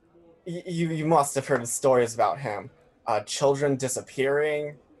 You must have heard stories about him. Children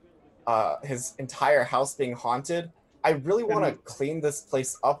disappearing, his entire house being haunted. I really want to clean this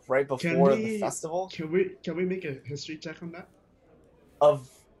place up right before the festival. Can we make a history check on that?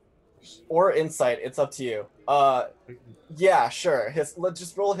 Or insight, it's up to you. Yeah, sure. Let's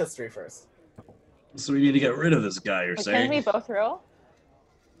just roll history first. So we need to get rid of this guy, you're Can saying? we both roll?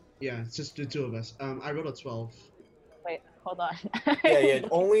 Yeah, it's just the two of us. I rolled a 12. Wait, hold on. Yeah.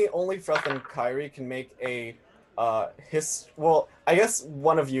 Only Freth and Kyrie can make a well, I guess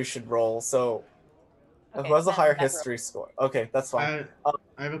one of you should roll. So Okay, who has a then higher that history score? Okay, that's fine.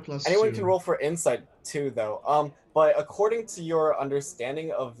 I have a plus Anyone 2. can roll for insight too, though. But according to your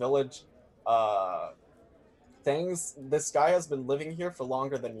understanding of village things, this guy has been living here for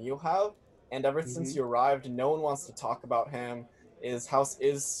longer than you have, and ever since you arrived, no one wants to talk about him. His house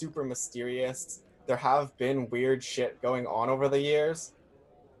is super mysterious. There have been weird shit going on over the years.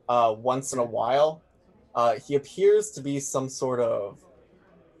 Once in a while, he appears to be some sort of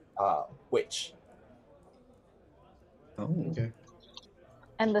witch. Oh. Okay.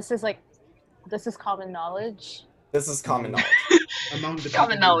 And this is common knowledge. This is common knowledge. Among the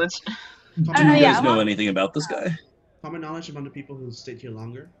Common people knowledge. Do you yeah, guys know well- anything about this guy? Common knowledge among the people who stayed here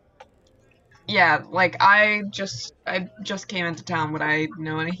longer. Yeah, like I just came into town. Would I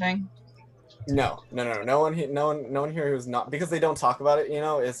know anything? No. No one here who's not, because they don't talk about it. You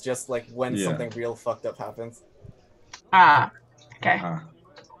know, it's just like when Yeah. something real fucked up happens. Ah, okay.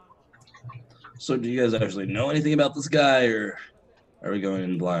 So do you guys actually know anything about this guy, or are we going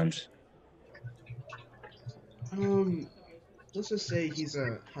in blind? Let's just say he's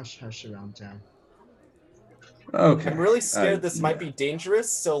a hush hush around town. Okay. I'm really scared this might yeah. be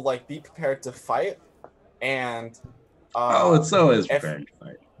dangerous, so like be prepared to fight. And It's always if- preparing to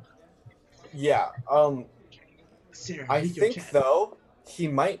fight. yeah. Sarah, I make your think cat. though he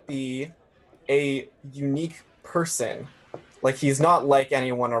might be a unique person. Like he's not like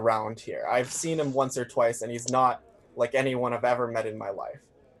anyone around here. I've seen him once or twice, and he's not like anyone I've ever met in my life.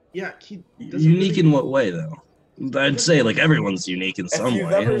 Yeah, he doesn't Unique really- in what way, though? I'd say like everyone's unique in some If you've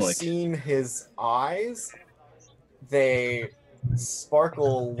way. ever Like, seen his eyes, they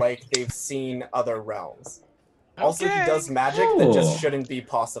sparkle like they've seen other realms. Also, he Okay. does magic that just Cool. shouldn't be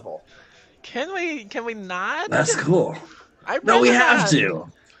possible. Can we not? that's cool. I'd No, we rather have not.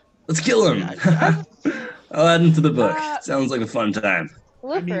 to. Let's kill him. I'll add him to the book. Uh, Sounds like a fun time.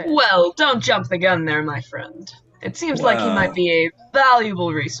 Lutheran. Well, don't jump the gun there, my friend. It seems like he Wow. might be a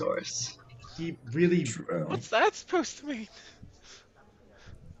valuable resource. He really. True. What's that supposed to mean?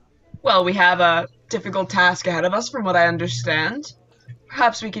 Well, we have a difficult task ahead of us, from what I understand.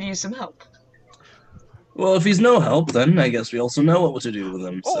 Perhaps we could use some help. Well, if he's no help, then I guess we also know what to do with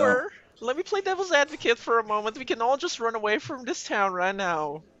him. So. Or let me play devil's advocate for a moment. We can all just run away from this town right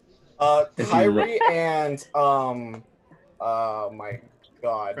now. If you- Kyrie and my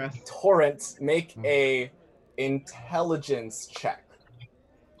god, Breath. Torrent, make a intelligence check.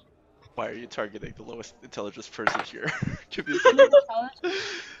 Why are you targeting the lowest intelligence person here? Give me a second.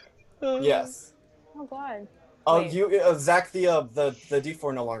 Yes. Oh god. Oh, Wait. you, Zach, the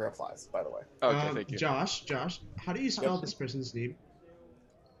D4 no longer applies, by the way. Okay, thank you. Josh, how do you spell this person's name?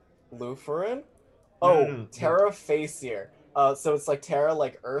 Lutheran? No, Oh, no, no. Terrafacier. So it's like Terra,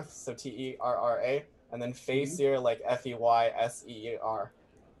 like Earth, so Terra, and then Facier, like Feyseer.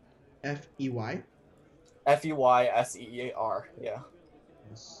 Fey. Feyseer, yeah.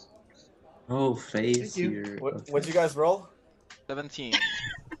 Oh, face you. here. What'd you guys roll? 17.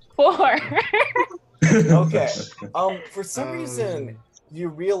 4. Okay. For some Um, reason, you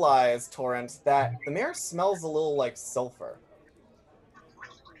realize, Torrent, that the mayor smells a little like sulfur.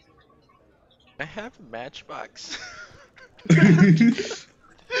 I have a matchbox. Do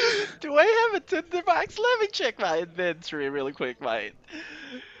I have a tinderbox? Let me check my inventory really quick, mate.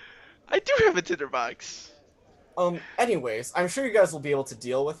 I do have a tinderbox. Anyways, I'm sure you guys will be able to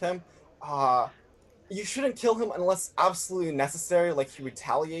deal with him. You shouldn't kill him unless absolutely necessary, like he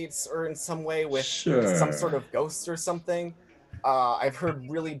retaliates or in some way with some Sure. sort of ghost or something. I've heard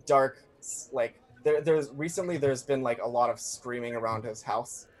really dark, like, there's been like a lot of screaming around his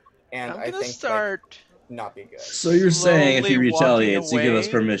house, and I'm I gonna think start. like, not be good. So you're saying if he Slowly walking retaliates, you give us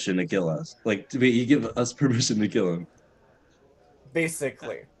away. permission to kill us? Like, you give us permission to kill him?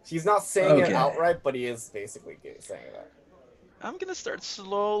 Basically, he's not saying it Okay. outright, but he is basically saying that. I'm gonna start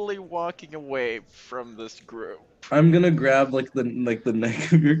slowly walking away from this group. I'm gonna grab like the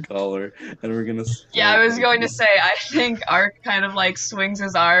neck of your collar, and we're gonna. Yeah, I was going to say, I think Ark kind of like swings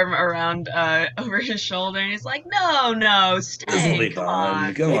his arm around over his shoulder and he's like, no, This'll stay, be come fun.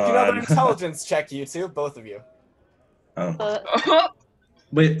 on. Come Make another on. intelligence check, you two, both of you. Oh.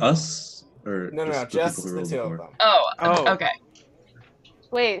 Wait, us or No, the just people who the rolled two of before? them. Oh, Oh. okay.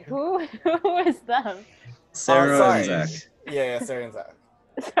 Wait, who is them? Sarah sorry. and Zach. Yeah, Sarah and Zach.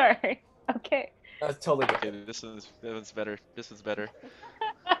 Sorry. Okay. That's totally good. Okay, this one's better. This one's better.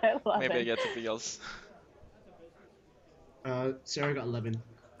 I love Maybe I it. get something else. Sarah got 11.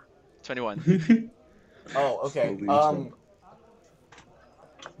 21. Oh, okay. Slowly,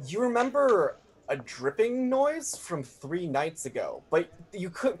 You remember a dripping noise from 3 nights ago, but you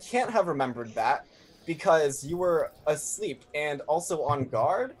can't have remembered that because you were asleep and also on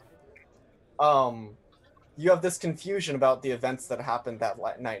guard. You have this confusion about the events that happened that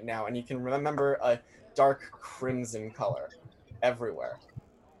night now, and you can remember a dark crimson color everywhere.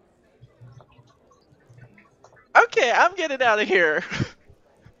 Okay, I'm getting out of here.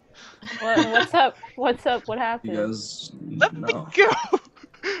 What's up? What's up? What happened? You guys, Let me no. go.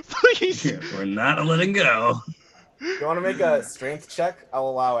 Please. Yeah, we're not letting go. You want to make a strength check? I'll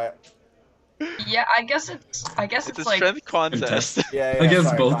allow it. Yeah, I guess It's a like strength contest. Yeah, Against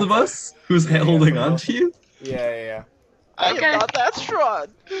sorry, both of contest. us? Who's Yeah, holding for on both. to you? Yeah. I Okay. am not that strong.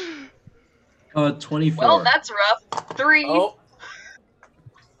 24. well, that's rough. 3. Oh,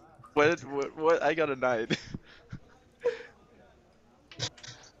 What? I got a 9.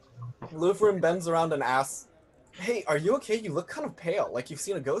 Lutheran bends around and asks, "Hey, are you okay? You look kind of pale, like you've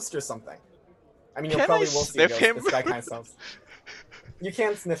seen a ghost or something." I mean, you Can probably I will see a sniff ghost. him? This guy kind of sounds. You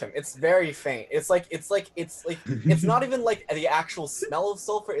can sniff him. It's very faint. It's like it's not even like the actual smell of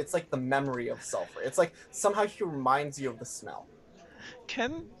sulfur. It's like the memory of sulfur. It's like somehow he reminds you of the smell.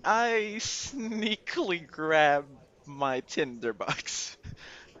 Can I sneakily grab my tinderbox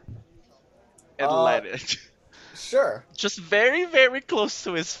and light it? Sure. Just very, very close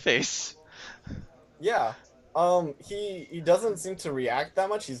to his face. Yeah. He doesn't seem to react that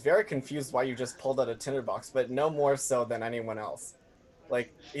much. He's very confused why you just pulled out a tinderbox, but no more so than anyone else.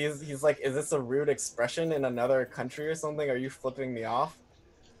 Like he's like, is this a rude expression in another country or something? Are you flipping me off?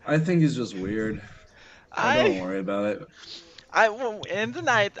 I think he's just weird. Don't worry about it. In the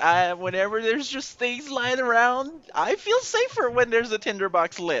night, whenever there's just things lying around, I feel safer when there's a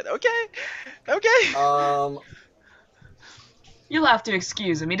tinderbox lit. Okay. You'll have to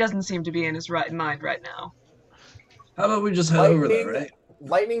excuse him. He doesn't seem to be in his right mind right now. How about we just head over there, right?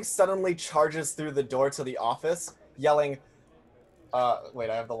 Lightning suddenly charges through the door to the office, yelling, wait,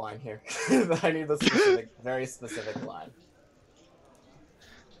 I have the line here. I need the specific, very specific line.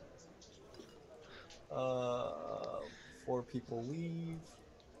 4 people leave.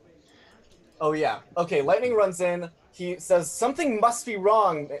 Oh yeah. Okay, Lightning runs in. He says, "Something must be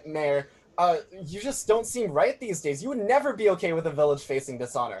wrong, Mayor. You just don't seem right these days. You would never be okay with a village facing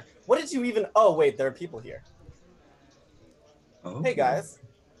dishonor. What did you even... Oh, wait, there are people here. Oh. Hey, guys.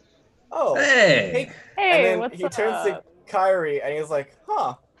 Oh. Hey. Hey, And then what's he up? turns to Kyrie and he's like,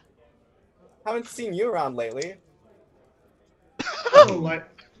 "Huh. Haven't seen you around lately.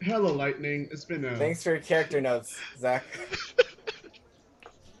 Hello, Lightning. It's been a... Thanks for your character notes, Zach."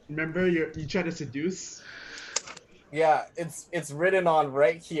 Remember you tried to seduce? Yeah, it's written on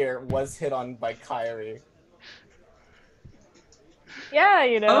right here, was hit on by Kyrie. Yeah,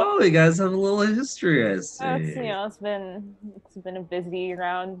 you know. Oh, you guys have a little history, I see. It's been a busy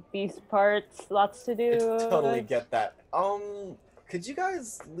around these parts. Lots to do. Totally get that. Could you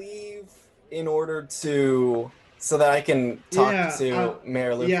guys leave in order to... so that I can talk to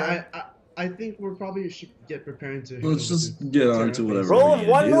Mayor Lutheran? Yeah, I think we're probably should get preparing to... Let's just get on to whatever. Roll we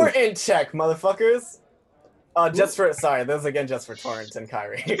one do. more int check, motherfuckers! This is again just for Torrent and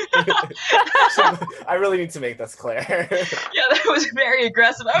Kyrie. I really need to make this clear. Yeah, that was very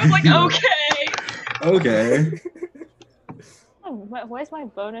aggressive. I was like, okay. Okay. Oh, why is my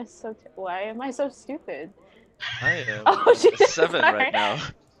bonus so... why am I so stupid? I am Oh, shit, 7 sorry. right now.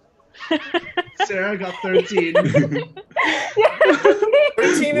 Sarah got 13. 13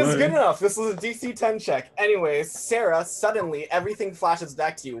 is What? good enough. This was a DC 10 check. Anyways, Sarah, suddenly everything flashes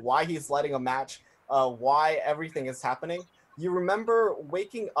back to you. Why he's lighting a match, why everything is happening. You remember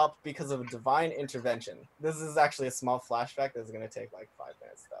waking up because of a divine intervention. This is actually a small flashback. This is going to take like 5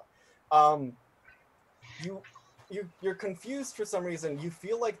 minutes though. you're confused for some reason. You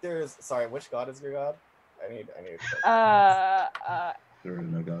feel like there's sorry, which god is your god? I need to check. There are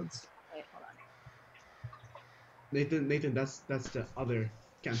no gods. Wait, hold on. Nathan, that's the other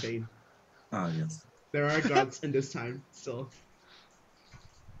campaign. Ah, yes. There are gods in this time still.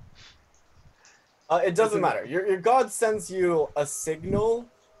 It doesn't matter. Your god sends you a signal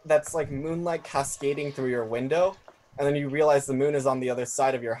that's like moonlight cascading through your window, and then you realize the moon is on the other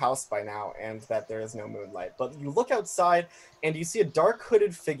side of your house by now, and that there is no moonlight. But you look outside, and you see a dark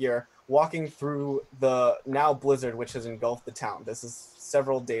hooded figure walking through the now blizzard which has engulfed the town. This is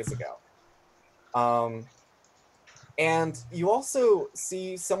several days ago. And you also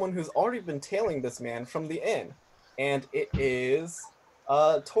see someone who's already been tailing this man from the inn, and it is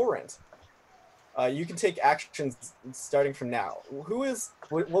Torrent. You can take actions starting from now.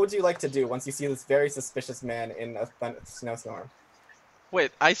 What would you like to do once you see this very suspicious man in a snowstorm?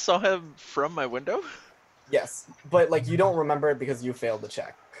 Wait, I saw him from my window? Yes, but like you don't remember it because you failed the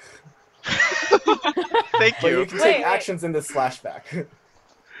check. Thank But you you. can Wait, take actions in this flashback.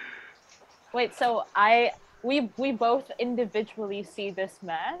 Wait, so we both individually see this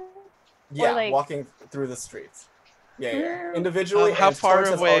man? Yeah, like- walking through the streets. Yeah. Where- Individually, How and far Torrance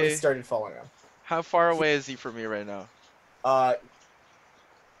has already away- started following him. How far away is he from me right now?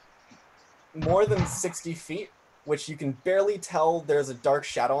 More than 60 feet, which you can barely tell there's a dark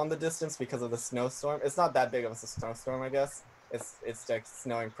shadow in the distance because of the snowstorm. It's not that big of a snowstorm, I guess. It's like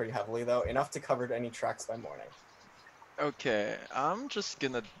snowing pretty heavily though, enough to cover any tracks by morning. Okay, I'm just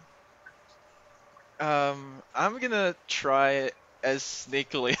gonna I'm gonna try as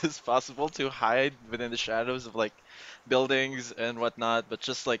sneakily as possible to hide within the shadows of like buildings and whatnot, but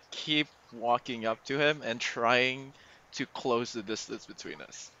just like keep walking up to him and trying to close the distance between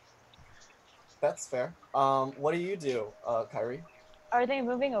us. That's fair. What do you do, Kyrie? Are they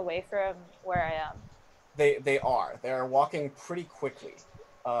moving away from where I am? They are. They're walking pretty quickly.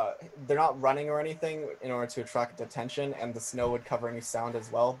 They're not running or anything in order to attract attention, and the snow would cover any sound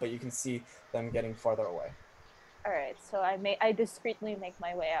as well, but you can see them getting farther away. All right, so I discreetly make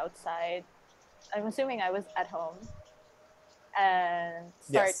my way outside. I'm assuming I was at home, and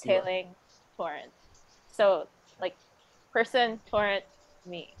start Yes, you were. tailing Torrent. So like, person, Torrent,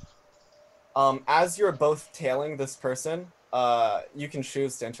 me. As you're both tailing this person, you can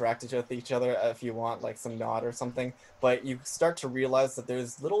choose to interact with each other if you want, like some nod or something, but you start to realize that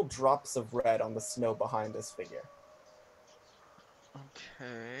there's little drops of red on the snow behind this figure.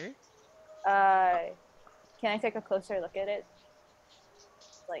 Okay. Can I take a closer look at it?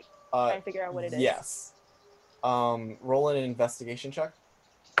 Like, try and figure out what it is. Yes. Roll an investigation check.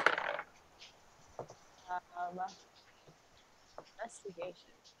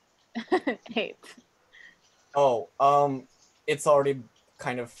 Investigation. 8. Oh, it's already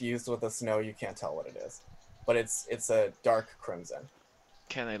kind of fused with the snow. You can't tell what it is, but it's a dark crimson.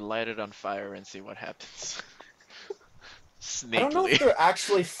 Can I light it on fire and see what happens? I don't know if Sneakily. they're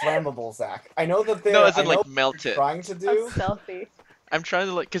actually flammable, Zach. I know that they're. No, as in I know like what you're melt it. Trying to do. That's stealthy. I'm trying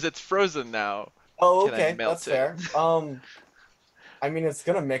to like, cause it's frozen now. Oh, Can I okay, melt that's it? fair. I mean, it's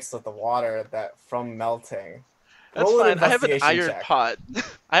gonna mix with the water that from melting. That's Roll an fine. I have an investigation iron check. pot.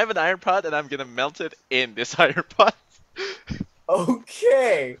 I have an iron pot, and I'm gonna melt it in this iron pot.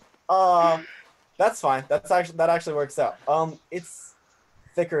 Okay. That's fine. That actually works out. It's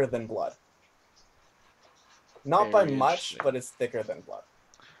thicker than blood. Not by Very much, interesting. but it's thicker than blood.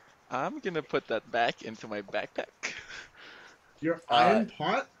 I'm gonna put that back into my backpack. Your iron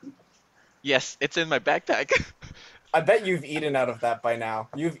pot? Yes, it's in my backpack. I bet you've eaten out of that by now.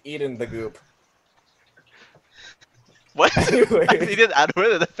 You've eaten the goop. What? Anyway. I needed out of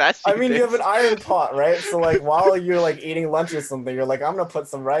it in the past few I mean, you have days. an iron pot, right? So, like, while you're, like, eating lunch or something, you're like, I'm gonna put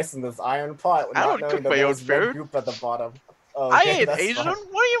some rice in this iron pot, I not don't knowing cook that my there's own red food. goop at the bottom. Oh, I okay, ain't that's Asian. fine.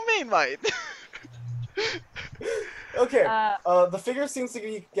 What do you mean, mate? Okay, Uh, the figure seems to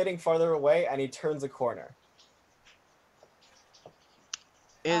be getting farther away, and he turns a corner.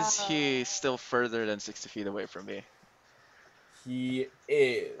 Is he still further than 60 feet away from me? He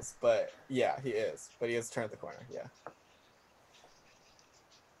is, but yeah, he is. But he has turned the corner, yeah.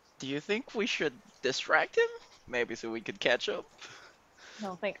 Do you think we should distract him? Maybe so we could catch up?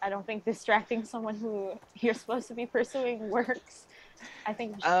 I don't think distracting someone who you're supposed to be pursuing works. I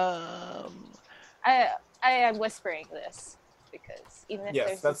think we should, I am whispering this because even if Yes,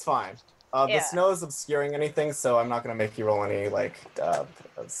 there's that's fine. The Yeah. snow is obscuring anything, so I'm not gonna make you roll any, like,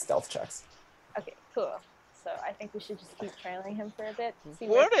 stealth checks. okay, cool. So I think we should just keep trailing him for a bit. See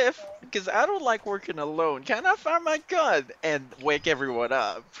What where- if, because I don't like working alone, can I find my gun and wake everyone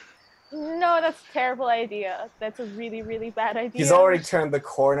up? No, that's a terrible idea. That's a really, really bad idea. He's already turned the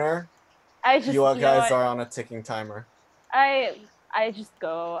corner, I just, You you know guys what? are on a ticking timer. I just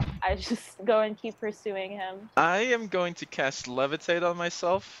go. I just go and keep pursuing him. I am going to cast Levitate on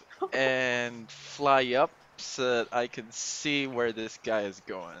myself and fly up so that I can see where this guy is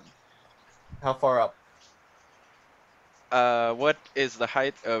going. How far up? What is the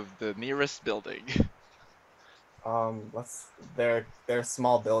height of the nearest building? They're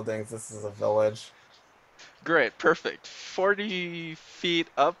small buildings. This is a village. Great, perfect. 40 feet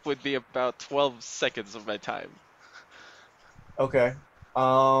up would be about 12 seconds of my time. Okay.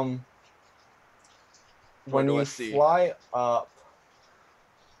 What When do I you see? fly up,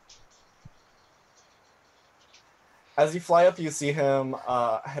 as you fly up, you see him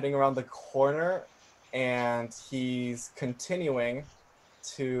heading around the corner, and he's continuing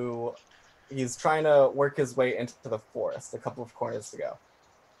to. He's trying to work his way into the forest. A couple of corners to go.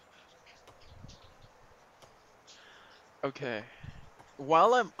 Okay.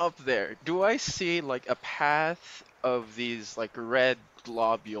 While I'm up there, do I see like a path of these like red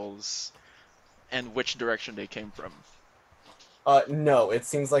globules and which direction they came from? No, it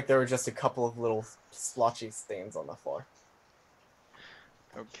seems like there were just a couple of little splotchy stains on the floor.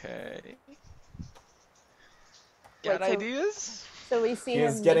 Okay. Wait, Got ideas? So we see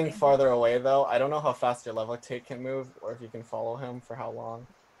He's him getting making- farther away, though. I don't know how fast your levitate can move, or if you can follow him for how long.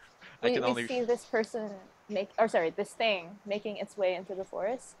 I We, can we only. see this person this thing making its way into the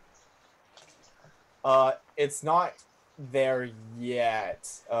forest. It's not there yet.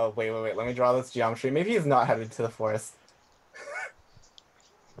 Wait. Let me draw this geometry. Maybe he's not headed to the forest.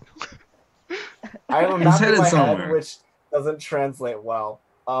 I have a map in headed my somewhere. head which doesn't translate well.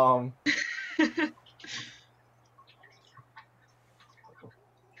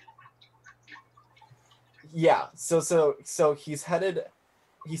 Yeah. So he's headed.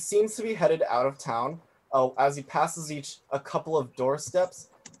 He seems to be headed out of town. As he passes a couple of doorsteps,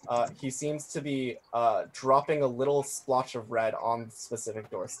 he seems to be dropping a little splotch of red on specific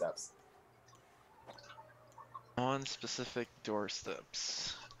doorsteps. On specific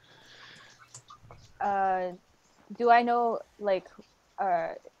doorsteps. Do I know, like,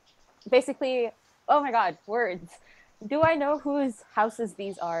 basically, oh my god, words. Do I know whose houses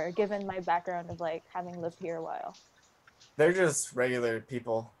these are, given my background of, like, having lived here a while? They're just regular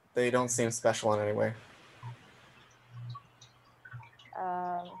people. They don't seem special in any way.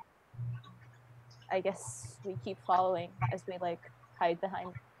 I guess we keep following as we, like, hide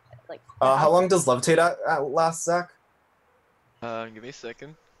behind, like... How long does levitate last, Zach? Give me a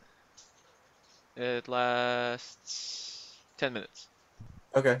second. It lasts 10 minutes.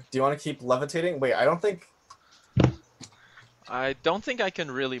 Okay. Do you want to keep levitating? Wait, I don't think. I don't think I can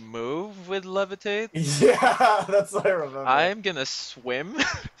really move with levitate. Yeah, that's what I remember. I'm gonna swim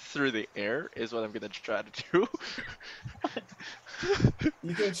through the air, is what I'm gonna try to do.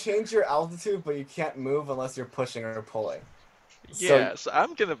 You can change your altitude, but you can't move unless you're pushing or pulling. Yeah, so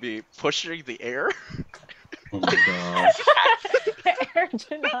I'm gonna be pushing the air. Oh my gosh. Air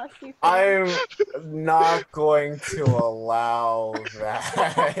genasi. I'm not going to allow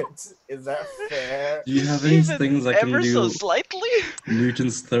that. Is that fair? Do you have any Even things that can ever so do slightly?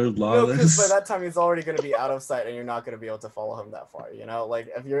 Newton's third law No, of because by this? that time he's already going to be out of sight, and you're not going to be able to follow him that far. You know, like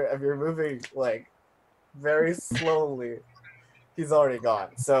if you're moving like very slowly, he's already gone.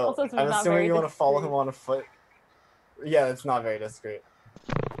 So Also, it's I'm not assuming very you want to follow discreet. him on a foot. Yeah, it's not very discreet.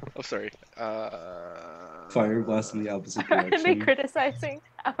 Oh, sorry. Fire blast in the opposite Are they direction. criticizing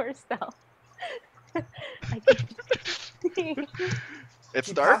our stealth? It's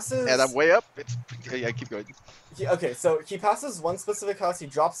He dark, passes- and I'm way up. It's yeah. Keep going. Okay, so he passes one specific house, he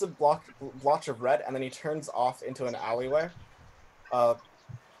drops a blotch of red, and then he turns off into an alleyway.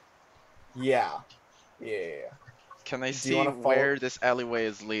 Yeah. Can I you see wanna follow- where this alleyway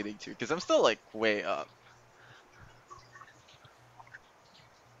is leading to? Because I'm still like way up.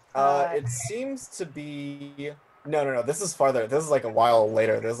 It seems to be. No. This is farther. This is like a while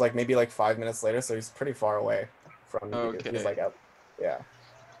later. This is like maybe like 5 minutes later, so he's pretty far away from you. He's Okay. like up. Yeah.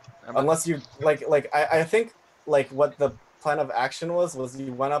 I'm Unless you I think like what the plan of action was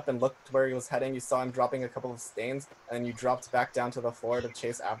you went up and looked where he was heading. You saw him dropping a couple of stains, and you dropped back down to the floor to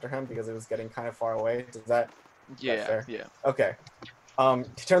chase after him because it was getting kind of far away. Does that? yeah, fair? yeah. Okay.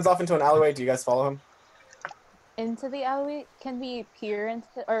 He turns off into an alleyway. Do you guys follow him? Into the alleyway? Can we peer into,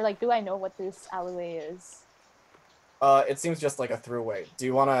 or like, do I know what this alleyway is? It seems just like a throughway. Do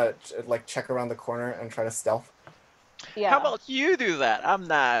you want to like check around the corner and try to stealth? Yeah. How about you do that? I'm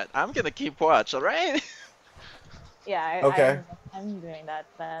not. I'm gonna keep watch. All right. Yeah. Okay. I'm doing that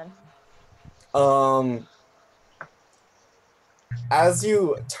then. As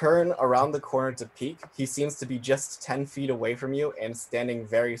you turn around the corner to peek, he seems to be just 10 feet away from you and standing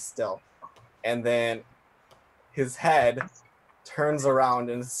very still. and then his head turns around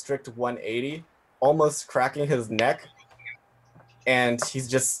in a strict 180, almost cracking his neck, and he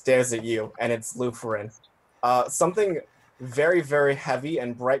just stares at you, and it's Lutheran. Something very, very heavy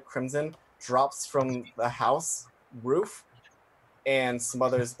and bright crimson drops from the house roof and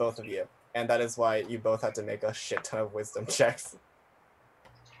smothers both of you. And that is why you both had to make a shit ton of wisdom checks.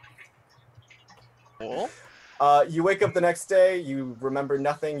 Cool. You wake up the next day, you remember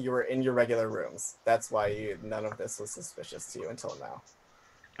nothing, you were in your regular rooms. That's why none of this was suspicious to you until now.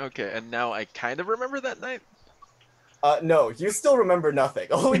 Okay, and now I kind of remember that night. No, you still remember nothing.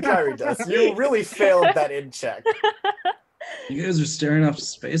 Only Kyrie does. You really failed that in check. You guys are staring off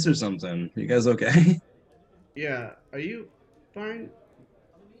space or something. You guys okay? Yeah, are you fine?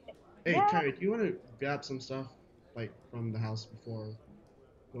 Hey, Yeah. Kyrie, do you want to grab some stuff, like, from the house before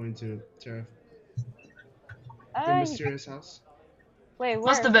going to the mysterious house? Wait, where?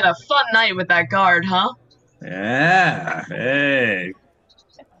 Must have been a fun night with that guard, huh? Yeah. Hey.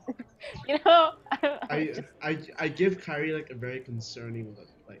 You know, I give Kyrie like a very concerning look,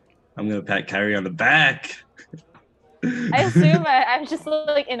 like. I'm gonna pat Kyrie on the back. I assume I'm just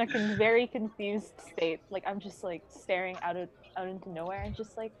like in a very confused state. Like I'm just like staring out into nowhere and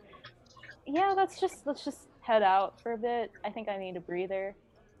just like, yeah, let's just head out for a bit. I think I need a breather.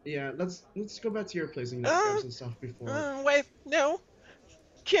 Yeah, let's go back to your place and grab some stuff before. Wait, no.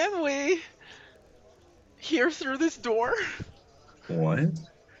 Can we hear through this door? What?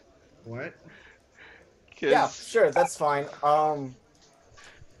 What? Yeah, sure, that's fine.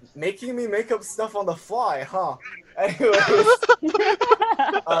 Making me make up stuff on the fly, huh? Anyways,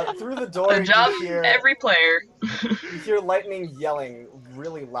 through the door, Good job, you hear every player. you hear Lightning yelling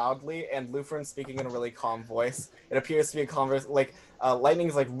really loudly, and Lutheran speaking in a really calm voice. It appears to be a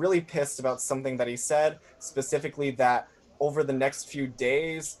Lightning's like really pissed about something that he said, specifically that over the next few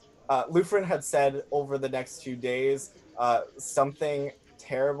days, Lutheran had said over the next few days, something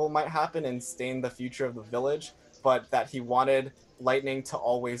terrible might happen and stain the future of the village, but that he wanted Lightning to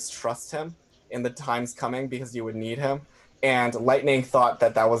always trust him in the times coming because you would need him. And Lightning thought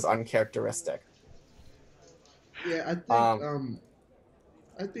that that was uncharacteristic. Yeah,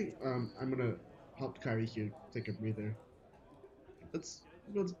 I think I'm gonna help Kyrie here take a breather. Let's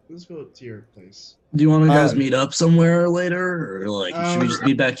go to your place. Do you want to guys meet up somewhere later, or like should we just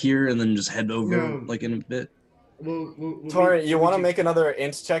be back here and then just head over No. like in a bit? We'll Torrent, you want to meet make another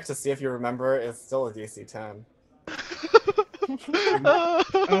int check to see if you remember? It's still a DC 10.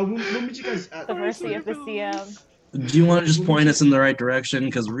 we'll meet you guys at The mercy of the CM. Do you want to just point us in the right direction?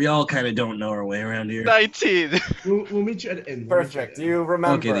 Because we all kind of don't know our way around here. 19. We'll meet you at the end. Perfect. You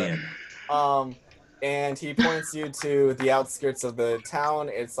remember. Okay, the end. And he points you to the outskirts of the town.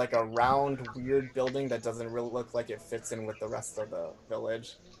 It's like a round, weird building that doesn't really look like it fits in with the rest of the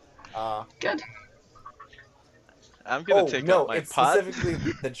village. Good. I'm gonna take out my it's pot.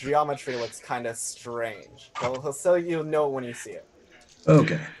 specifically the geometry looks kind of strange. He'll so you'll know when you see it.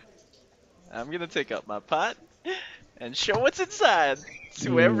 Okay. I'm gonna take out my pot and show what's inside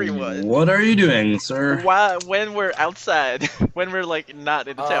to everyone. What are you doing, sir? When we're outside, when we're like not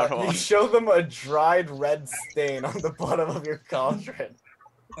in the town hall. You show them a dried red stain on the bottom of your cauldron.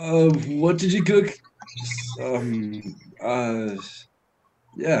 What did you cook?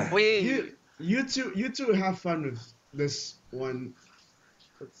 Yeah. You two have fun with this one.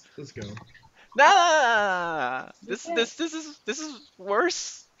 Let's go. Nah. This is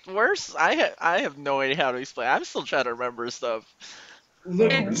worse. Worse. I have no idea how to explain. I'm still trying to remember stuff.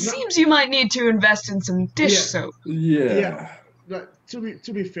 Look, It seems you might need to invest in some dish soap. Yeah. But to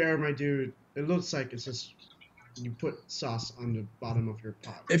be fair, my dude, it looks like it's just you put sauce on the bottom of your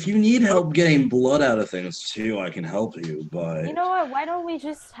pot. If you need help getting blood out of things too, I can help you, but You know what? Why don't we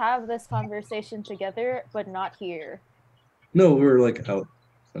just have this conversation together, but not here? no, we're like out.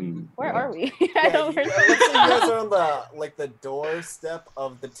 And, Where are we? Yeah, looks like you guys are on the doorstep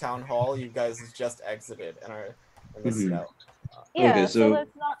of the town hall. You guys just exited and are in the snow. Yeah. Okay, so so-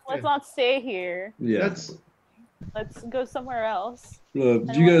 let's not stay here. Yeah. Let's go somewhere else. You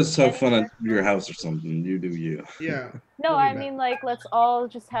guys have fun at your house or something. You do you. Yeah. No, we'll be I back. mean like let's all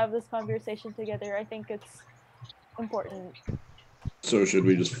just have this conversation together. I think it's important. So should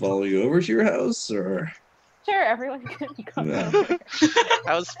we just follow you over to your house, or? Sure, everyone can come Yeah. over.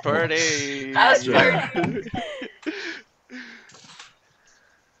 House party. House Yeah. party.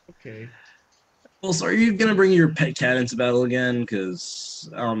 Okay. Well, so are you gonna bring your pet cat into battle again? Because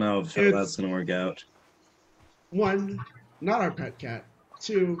I don't know if It's- that's gonna work out. One, not our pet cat.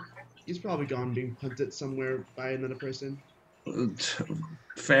 Two, he's probably gone being hunted somewhere by another person.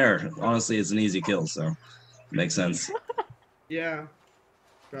 Fair. Honestly, it's an easy kill, so makes sense. Yeah.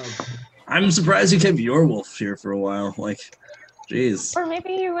 Probably. I'm surprised you kept your wolf here for a while. Like, jeez. Or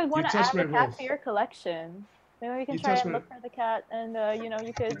maybe you would want to touched add my the cat wolf. to your collection. Maybe we can You try touched and my- look for the cat, and you know,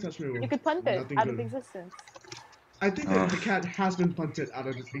 you could Touch my wolf. you could punt it Nothing out of good. existence. I think that the cat has been punted out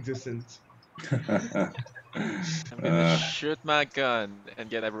of existence. I'm gonna shoot my gun and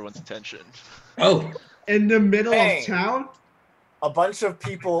get everyone's attention. Oh, In the middle Bang. of town? A bunch of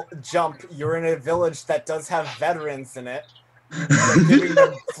people jump. You're in a village that does have veterans in it. You're giving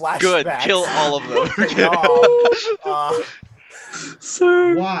them flashbacks. Good, kill all of them. Uh,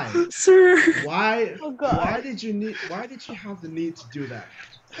 sir. Why? Sir. Why? Oh, God. Why did you have the need to do that?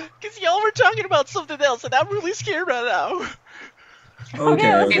 Because y'all were talking about something else, and I'm really scared right now.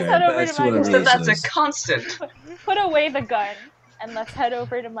 Okay, let's okay. just head over Back to to my whatever So place. this that's a is. constant. Put away the gun, and let's head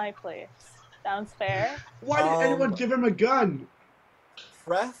over to my place. Sounds fair? Why did anyone give him a gun?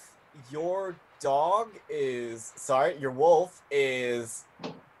 Freth, your wolf is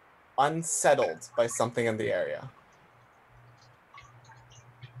unsettled by something in the area.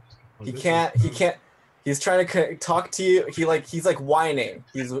 He can't. He's trying to talk to you. He's like whining.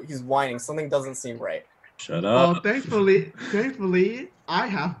 He's whining. Something doesn't seem right. Shut Oh, up. thankfully, I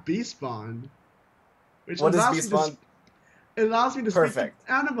have bee spawn, which What is allows bee me spawn? it allows me to Perfect. speak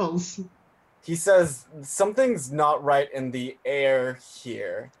to animals. He says something's not right in the air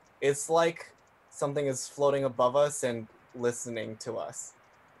here. It's like something is floating above us and listening to us.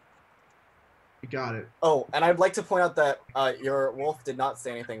 You got it. Oh, and I'd like to point out that your wolf did not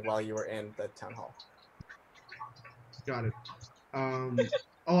say anything while you were in the town hall. Got it.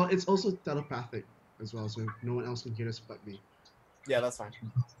 Oh, it's also telepathic as well, so no one else can hear us but me. Yeah, that's fine.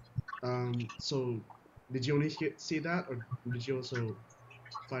 So did you only see that, or did you also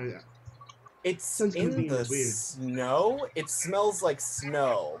find that? It's Sounds in completely the weird. snow. It smells like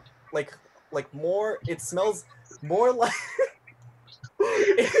snow. Like more. It smells more like.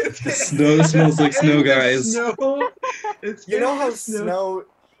 Snow smells like snow, guys. Snow. It's You know in how the snow.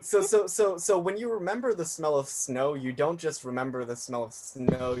 So when you remember the smell of snow, you don't just remember the smell of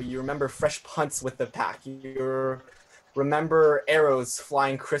snow. You remember fresh punts with the pack. You remember arrows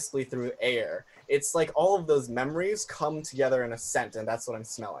flying crisply through air. It's like all of those memories come together in a scent, and that's what I'm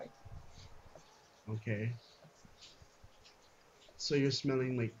smelling. Okay. So you're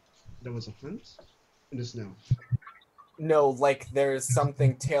smelling like there was a hunt in the snow. No, like there's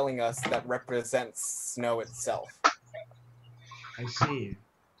something tailing us that represents snow itself. I see.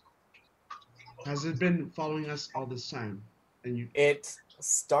 Has it been following us all this time? And you It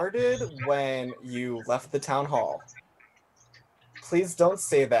started when you left the town hall. Please don't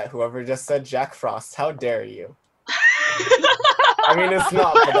say that, whoever just said Jack Frost. How dare you? I mean, it's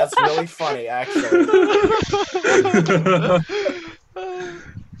not, but that's really funny, actually.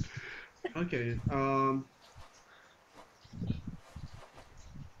 okay?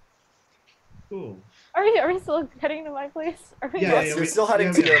 Cool. Are we still heading to my place? Are we Yeah, going? Yes, yeah, you're we- still heading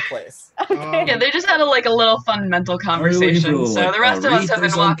yeah, to we- your place. Yeah, they just had a little fun mental conversation. So the rest of us have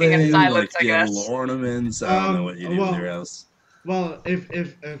been walking in silence, I guess. Little ornaments. I don't know what you do with your house. Well, if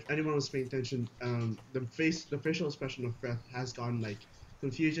anyone was paying attention, the facial expression of Freth has gone like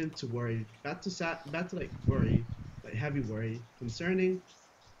confusion to worry, back to like worry, like heavy worry, concerning,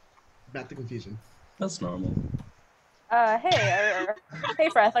 back to confusion. That's normal. Hey, hey,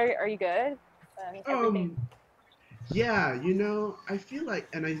 Freth, are you good? Everything. Yeah, you know, I feel like,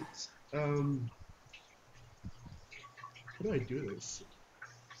 and how do I do this?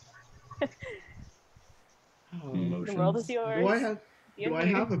 The world is yours. Do I have You-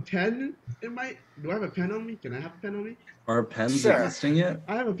 a pen in my? Do I have a pen on me? Can I have a pen on me? Are pens Sure. existing yet?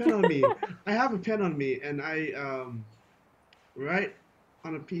 I have a pen on me. I have a pen on me, and I write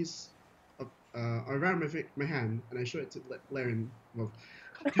on a piece of I write my hand, and I show it to Laren. Well,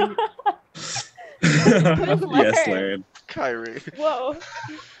 Yes, Laren. Kyrie. Whoa.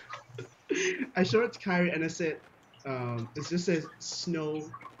 I show it to Kyrie, and I said, it just says snow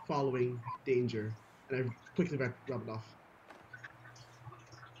following danger, and I quickly rub it off.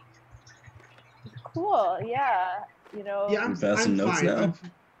 Cool. Yeah. You know. Yeah, You pass some notes fine. now? I'm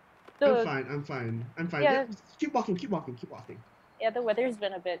the, fine. I'm fine. Yeah. Keep walking. yeah, the weather's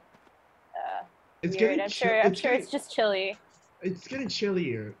been a bit It's weird. getting I'm chill- sure. I'm it's sure getting- it's just chilly. It's getting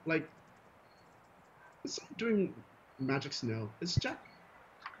chillier. Like, it's not doing magic snow. It's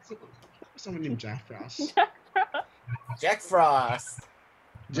someone named Jack Frost. Jack Frost.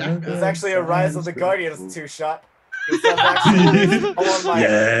 Jack There's actually a Rise of the Guardians two-shot. This is actually all my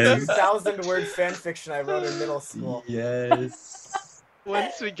Yes. 2,000-word fan fiction I wrote in middle school. Yes.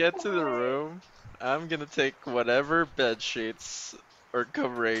 Once we get to the room, I'm gonna take whatever bed sheets or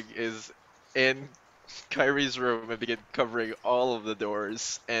covering is in Kyrie's room and begin covering all of the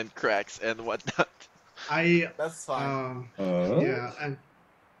doors and cracks and whatnot. That's fine. Yeah,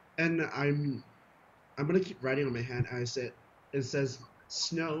 and I'm gonna keep writing on my hand. It says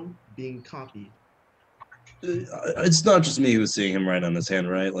snow being copied. It's not just me who's seeing him write on his hand,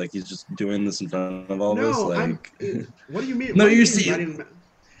 right? Like he's just doing this in front of all of us. No, Like, what do you mean? No, what do you mean see- writing?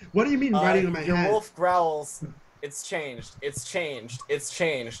 What do you mean writing on my Your hand? wolf growls. It's changed. It's changed. It's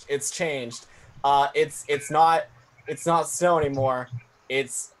changed. It's changed. It's not snow anymore.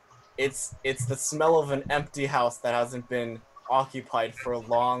 It's the smell of an empty house that hasn't been occupied for a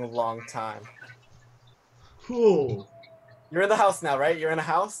long, long time. Cool. You're in the house now, right? You're in a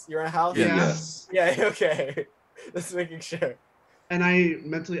house? You're in a house? Yeah. yes. Yeah, okay. Just making sure. And I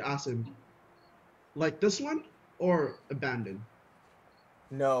mentally asked him, like this one or abandoned?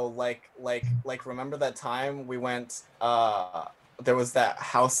 No, like remember that time we went there was that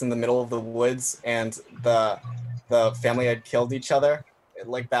house in the middle of the woods and the family had killed each other?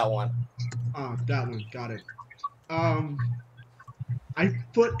 Like that one. Oh, that one. Got it. I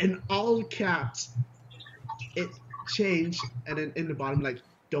put in all caps. It changed, and then in the bottom, like,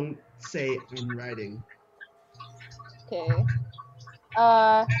 don't say I'm writing. Okay.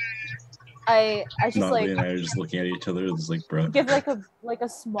 I just Notley like and I are just looking at each other. It's like, bro. give like a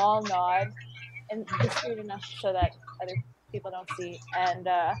small nod, and discreet enough so that other people don't see, and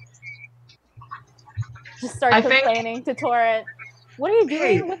just start I think- complaining to Torrent. What are you doing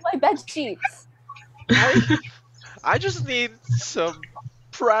Hey. with my bed sheets? I just need some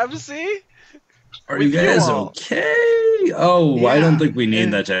privacy. Are with you guys all. okay? Oh, I don't Yeah, think we need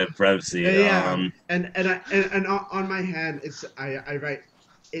and- that type of privacy. Yeah. And on my hand, it's I write.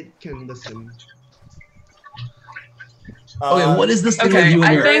 It can listen. Okay, what is this thing with Okay, you and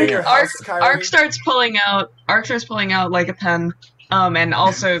I your think your Ark, house, Kyrie? Ark starts pulling out like a pen, and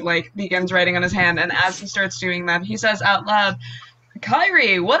also like begins writing on his hand. And as he starts doing that, he says out loud,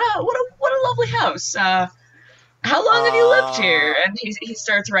 "Kyrie, what a lovely house. How long have you lived here?" And he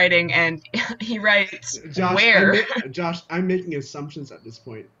starts writing, and he writes where. Josh, I'm making assumptions at this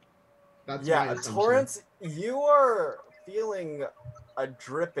point. That's my Yeah, assumption. Torrance, you are feeling a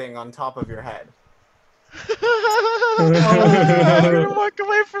dripping on top of your head. I'm gonna walk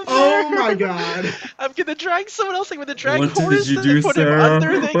away from there. Oh my god. I'm gonna drag someone else. I'm gonna drag What Horace did you and do, put him Sarah?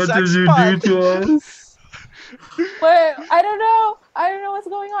 under the What exact did you spot. do to us? But I don't know. I don't know what's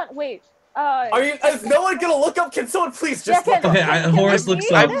going on. Wait. Is no one gonna look up? Can someone please just Yeah, look up? Okay, Can Horace we looks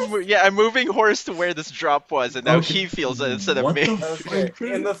see up. this? I'm moving Horace to where this drop was, and now Okay. he feels it instead of What me. the Okay, fuck?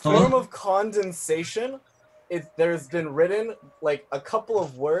 in the form of condensation, there's been written like a couple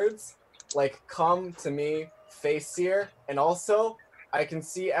of words, like "come to me, face here," and also I can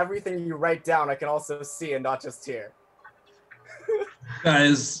see everything you write down. I can also see and not just hear.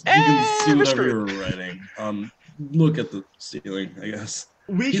 Guys, you can see And whatever screwed. you're writing. Look at the ceiling, I guess.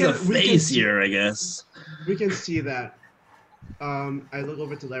 We He's can a face see, here, I guess. we can see that. I look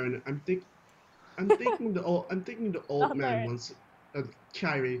over to Laren. I'm thinking the old Oh, man Laren. wants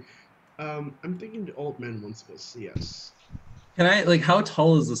Kyrie. I'm thinking the old man wants to see us. Can I, like, how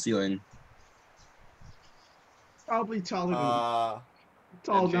tall is the ceiling? Probably taller than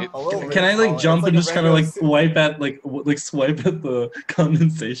tall Okay. enough. A little bit Can I, like, taller. jump It's and a just kind of, like, regular wipe at, like, swipe at the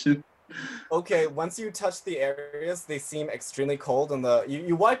condensation? Okay, once you touch the areas, they seem extremely cold, and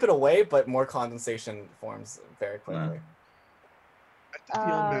you wipe it away, but more condensation forms very quickly. I think the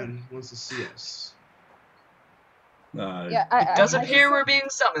old man wants to see us. Yeah, It does I appear just- we're being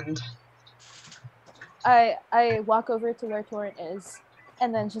summoned. I walk over to where Torrent is,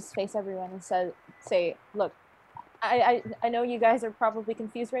 and then just face everyone and say, look, I know you guys are probably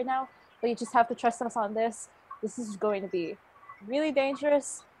confused right now, but you just have to trust us on this. This is going to be really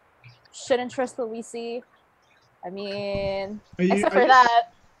dangerous. Shouldn't trust what we see. I mean, except for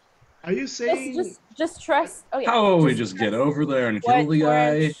that, Are you saying? just trust. Oh yeah. How about we just get over there and kill the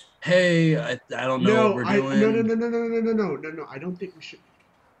guy? Hey, I don't know what we're doing. No. I don't think we should.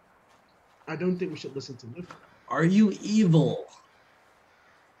 I don't think we should listen to Liv. Are you evil?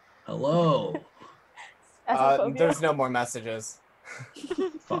 Hello. There's no more messages.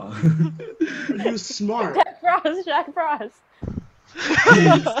 Fuck. Are you smart? Jack Frost.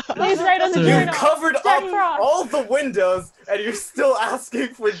 He's right on the So- You journal. covered Jack up Frost. all the windows, and you're still asking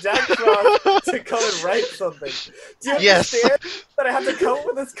for Jack Frost to come and write something. Do you Yes. understand that I have to come up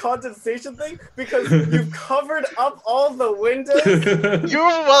with this condensation thing? Because you've covered up all the windows? You're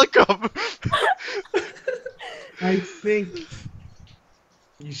welcome. I think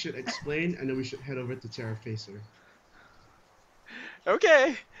you should explain, and then we should head over to Terra Facer.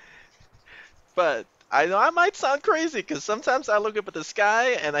 Okay. But I know I might sound crazy because sometimes I look up at the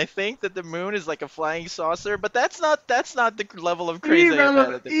sky and I think that the moon is like a flying saucer, but that's not the level of crazy I'm at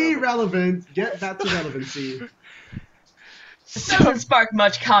Irrelevant. the moment. Irrelevant. Get back to relevancy. This So, doesn't spark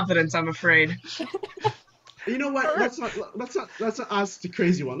much confidence, I'm afraid. You know what? Let's not ask the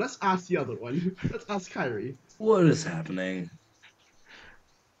crazy one. Let's ask the other one. Let's ask Kyrie. What is happening?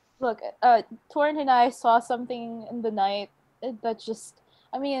 Look, Torrent and I saw something in the night that just,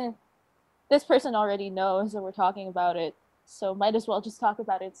 I mean, this person already knows that we're talking about it, so might as well just talk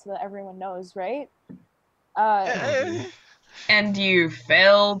about it so that everyone knows, right? eh, And you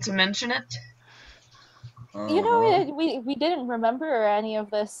failed to mention it? You know, we didn't remember any of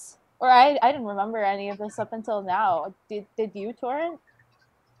this, or I didn't remember any of this up until now. Did you, Torrent?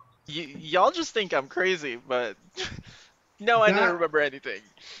 y'all just think I'm crazy, but no, I That- don't remember anything.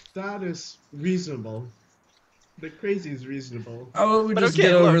 That is reasonable. The crazy is reasonable. How about we But just okay,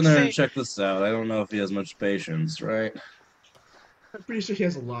 get over look, there see- and check this out? I don't know if he has much patience, right? I'm pretty sure he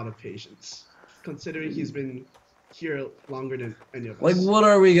has a lot of patience, considering he's been here longer than any of us. Like, what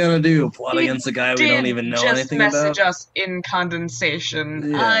are we gonna do? Plot He against a guy we don't Did even know just anything message about? us in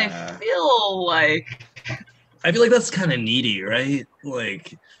condensation. Yeah. I feel like I feel like that's kind of needy, right?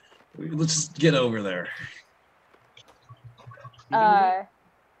 Like, let's just get over there.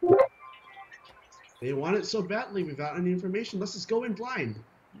 They want it so badly without any information. Let's just go in blind.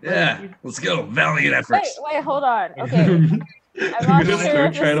 Yeah, let's go. Valiant efforts. Wait, hold on. Okay, I'm not Just sure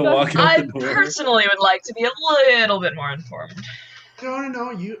if try this to goes- walk out I the door. personally would like to be a little bit more informed.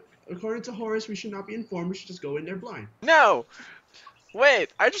 No. According to Horace, we should not be informed. We should just go in there blind. No, wait,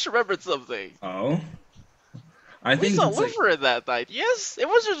 I just remembered something. Oh, I We think saw it's like, Lutheran that night. Yes, it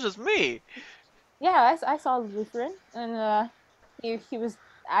wasn't just me. Yeah, I saw Lutheran, and he was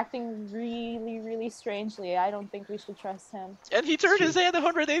acting really strangely. I don't think we should trust him. And he turned his head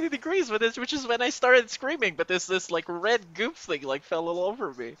 180 degrees with this, which is when I started screaming. But this like red goop thing like fell all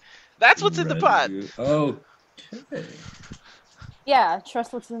over me. That's what's in the red pot. goo- Okay. Yeah,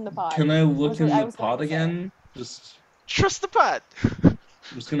 trust what's in the pot. Can I look was in what I the was going pot to say. again? Trust the pot. I'm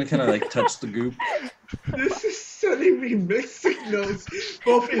just gonna kind of like touch the goop. This is sending me mixed signals,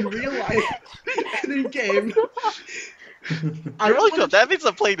 both in real life and in game. I You're don't welcome. wanna- That means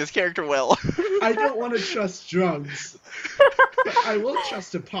I'm playing this character well. I don't want to trust drugs, but I will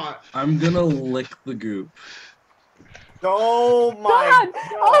trust a pot. I'm gonna lick the goop. Oh my God! god!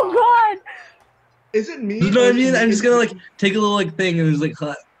 Oh God! Is it me? You know or what I is mean? I'm just gonna like Nathan- take a little like thing and just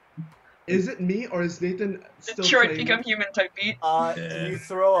like. Is it me or is Nathan still Detroit playing? become human type beat. Yeah. You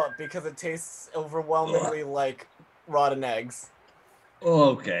throw up because it tastes overwhelmingly like rotten eggs.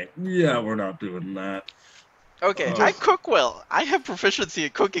 Okay, yeah, we're not doing that. Okay, Oh. I cook well. I have proficiency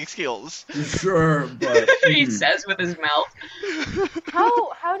in cooking skills. Sure, but He says with his mouth.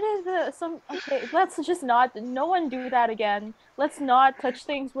 How did okay, let's just not, no one do that again. Let's not touch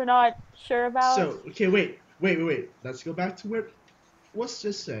things we're not sure about. So, okay, wait. Let's go back to what's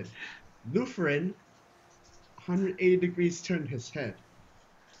just said. Lutheran, 180 degrees turned his head.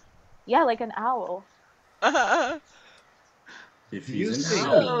 Yeah, like an owl. if You he's think-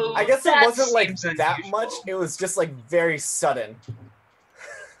 an owl. Oh, I guess it that wasn't like seems that unusual. much. It was just like very sudden.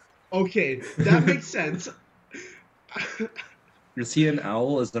 Okay, that makes sense. Is he an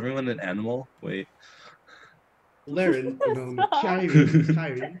owl? Is everyone an animal? Wait. Laren, Stop. Kyrie,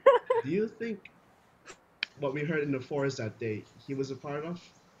 do you think what we heard in the forest that day, he was a part of?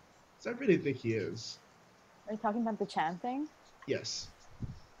 'Cause I really think he is. Are you talking about the chanting? Yes.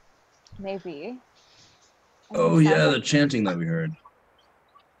 Maybe. I mean, Oh it yeah, sounds the like- chanting that we heard.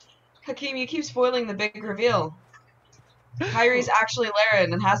 Hakeem, you keep spoiling the big reveal. Kyrie's actually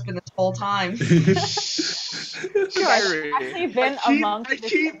Laren and has been this whole time. Kyrie. actually been amongst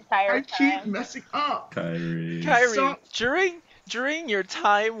this entire I keep time. messing up. Kyrie. Kyrie, So- during your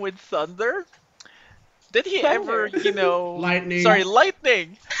time with Thunder, did he Thunder. ever, Lightning. sorry,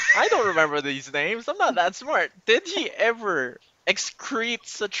 Lightning. I don't remember these names. I'm not that smart. Did he ever excrete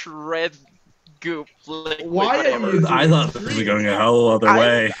such red goop liquid? Why are whatever? you- I thought this was going a whole other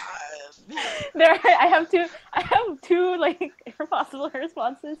way. There, I have two like possible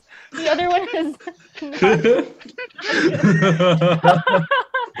responses. The other one is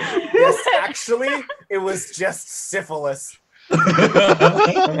Yes, actually, it was just syphilis.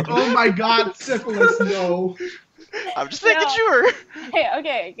 Oh my god, syphilis, no. I'm just making No. sure.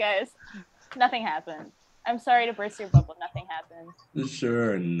 okay, guys. Nothing happened. I'm sorry to burst your bubble. Nothing happened.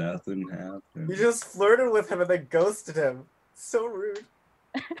 Sure, nothing You happened. just flirted with him and then ghosted him. So rude.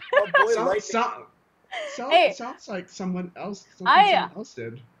 Oh boy, Lightning. Hey. Sounds like someone else. I- Someone else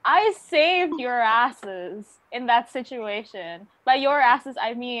did. I saved your asses in that situation. By your asses,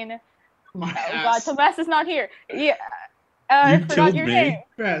 I mean My Oh God, ass. Tomas is not here. Yeah. I You forgot killed your me. name.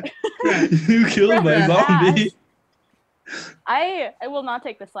 Fred, Fred, You killed my Fred zombie. I will not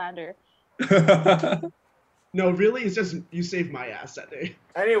take the slander. no, really, it's just you saved my ass that day.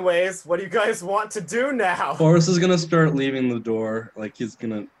 Anyways, what do you guys want to do now? Forrest is gonna start leaving the door, like he's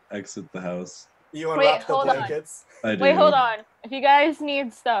gonna exit the house. You Wait, unwrap the hold on. blankets. I do. Wait, hold on. If you guys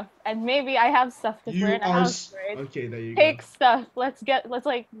need stuff, and maybe I have stuff because we're You in a are house, right? okay. There you Take go. stuff. Let's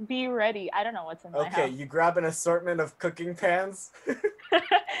like be ready. I don't know what's in my Okay, house. you grab an assortment of cooking pans.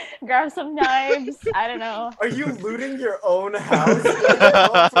 Grab some knives. I don't know. Are you looting your own house? Your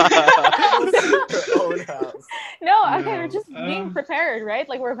own house. No, okay, we're No, just being prepared, right?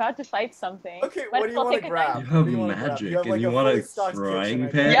 Like we're about to fight something. Okay, Might what as do you well want take to a grab? You knife. have What do you wanna grab? magic You have, and like, you a want a fully stocked frying kitchen,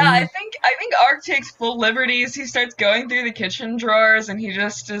 I pan? guess. Yeah, I think Ark takes full liberties. He starts going through the kitchen drawers and he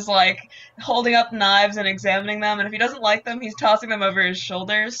just is like holding up knives and examining them. And if he doesn't like them, he's tossing them over his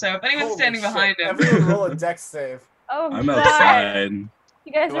shoulders. So if anyone's Holy standing shit. behind him, Everyone roll a dex save. Oh I'm God. outside.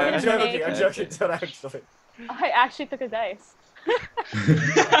 You guys Do are I I'm have gonna to- make. joking, I'm joking, don't actually. I actually took a dice.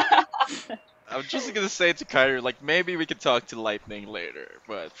 I'm just gonna say to Kyrie, like, maybe we could talk to Lightning later,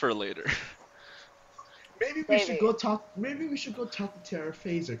 but for later. Maybe we should go talk. Maybe we should go talk to Terra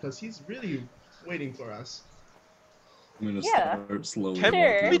Phaser because he's really waiting for us. I'm gonna Yeah. start slowly Can Sure.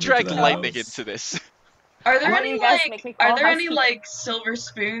 walking we over drag to the Lightning house. into this? are there Why any don't you guys like make me call are there any housekeeping? like silver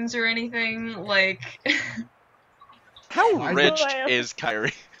spoons or anything like? How I rich don't- is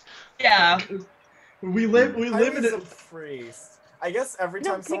Kyrie? Yeah. We live in Kyrie's a it. priest. I guess every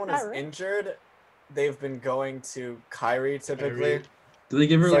No, time take someone that, is right? injured, they've been going to Kyrie typically. Kyrie. Do they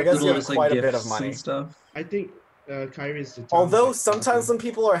give her So I like guess little you have just, quite like a bit of gifts money. and stuff? I think Kyrie is the. town Although like, sometimes something.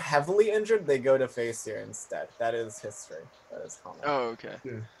 when people are heavily injured, they go to Facer instead. That is history. That is common. Oh, okay.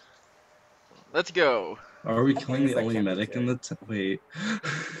 Yeah. Let's go. Are we Okay. killing the Things that only can't be medic in the wait?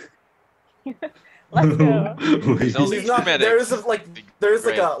 Let's go. Wait. No, He's leave not. medic. There's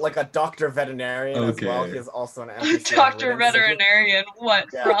Great. a doctor veterinarian as well. Okay. He is also an NPC. Doctor on Riddance. Veterinarian, what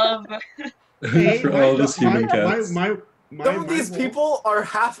Yeah. from? Hey, For all this human cats. my Some of these wolf- people are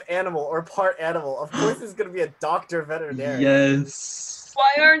half animal or part animal. Of course, he's gonna be a doctor veterinarian. Yes.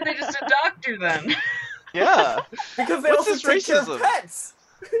 Why aren't they just a doctor then? Yeah. Because they What's also this take care racism? of pets.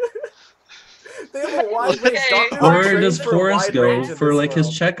 They have a wide range. Okay. Doctors are Where trained does for a Forrest wide go range in for this like his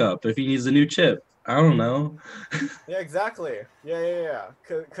world. checkup if he needs a new chip? I don't know. Yeah, exactly. Yeah.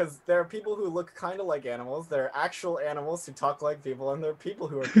 Because there are people who look kind of like animals. There are actual animals who talk like people, and there are people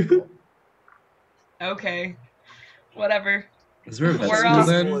who are people. Okay. Whatever. Is there a vet We're school off.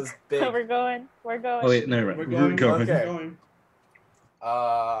 School then? is big. We're going. We're going. Oh wait, never mind. We're We're going. going. Okay. Going.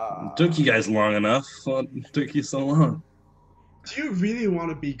 Took you guys long enough. What took you so long? Do you really want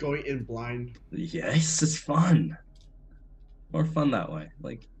to be going in blind? Yes, it's fun. More fun that way.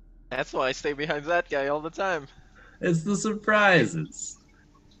 Like That's why I stay behind that guy all the time. it's the surprises.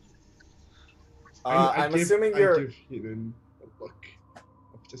 I'm assuming I you're give Hayden a look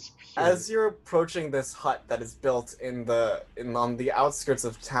of just pure- as you're approaching this hut that is built on the outskirts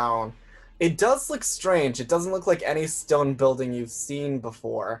of town. It does look strange. It doesn't look like any stone building you've seen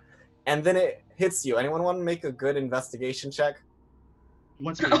before. And then it hits you. Anyone want to make a good investigation check?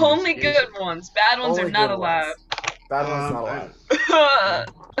 What's my Only investigation? good ones. Bad ones Only are not good allowed. ones. Bad one's not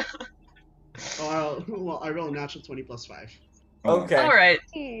allowed. I roll a natural 20 plus 5. Okay. Alright,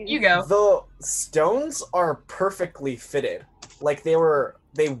 Jeez. you go. The stones are perfectly fitted. Like they were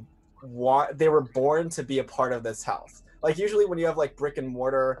born to be a part of this house. Like usually when you have like brick and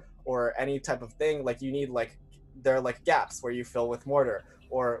mortar or any type of thing, like you need like there are like gaps where you fill with mortar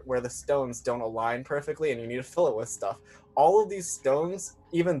or where the stones don't align perfectly and you need to fill it with stuff. All of these stones,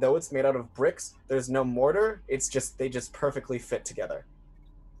 even though it's made out of bricks, there's no mortar. It's just they just perfectly fit together.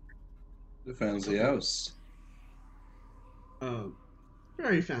 The fancy house.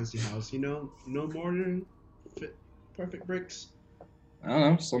 Very fancy house, you know? No mortar, perfect bricks. I don't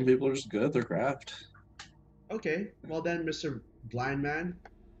know. Some people are just good at their craft. Okay, well then, Mr. Blind Man,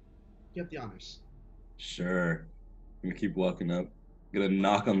 you have the honors. Sure. I'm gonna keep walking up. Gonna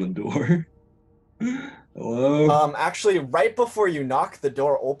knock on the door. Hello? Actually, right before you knock, the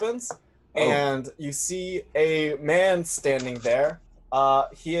door opens, Oh. and you see a man standing there.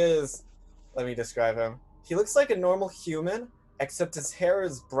 He is, let me describe him. He looks like a normal human, except his hair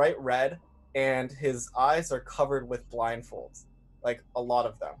is bright red, and his eyes are covered with blindfolds. Like, a lot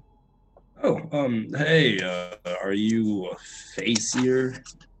of them. Hey, are you a facier?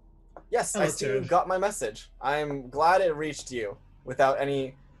 Yes, I Hello, see sir. you got my message. I'm glad it reached you without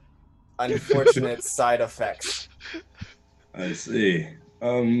any unfortunate side effects. I see.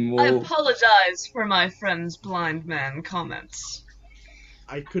 I Well, apologize for my friend's blind man comments.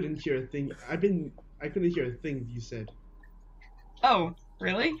 I couldn't hear a thing. I couldn't hear a thing you said. Oh,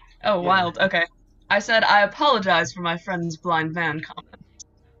 really? Oh, Yeah. wild. Okay. I said I apologize for my friend's blind man comment.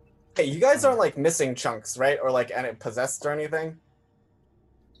 Hey, you guys aren't like missing chunks, right? Or like possessed or anything?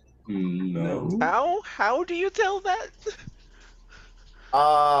 No. How do you tell that?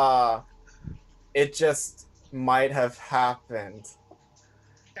 It just might have happened.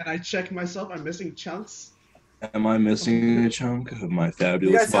 Can I check myself? I'm missing chunks. Am I missing a chunk of my You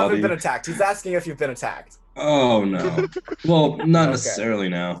fabulous guys haven't body? been attacked. He's asking if you've been attacked. Oh no. Well, not Okay. necessarily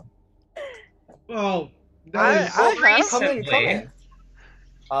now. Well, I that have- Come in, come Recently. in.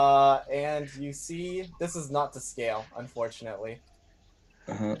 And you see, this is not to scale, unfortunately.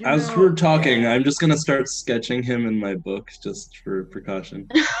 You As know- we're talking, I'm just gonna start sketching him in my book just for precaution.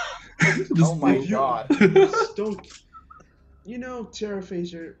 Oh my You- god. just don't. You know, Terra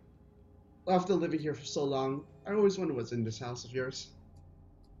Phaser, after living here for so long, I always wonder what's in this house of yours.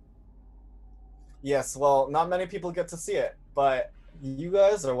 Yes, well, not many people get to see it, but you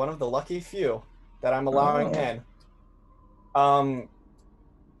guys are one of the lucky few that I'm allowing Oh. in.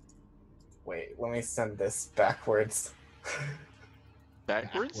 Wait, let me send this backwards.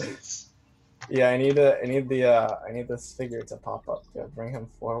 Backwards? Wait. Yeah, I need this figure to pop up. Yeah, bring him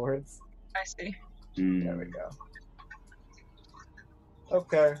forwards. I see. There we go.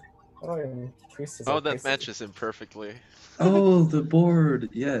 Okay. How do I increase his Oh, that opacity? matches him perfectly. Oh, the board.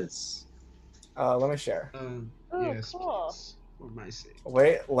 Yes. Let me share. Oh, Yes, cool. please. For my sake.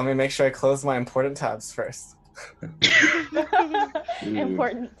 Wait, let me make sure I close my important tabs first.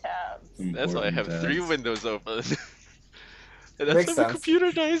 Important tabs. That's why I have Important 3 tabs. windows open. And that's Makes how my sense.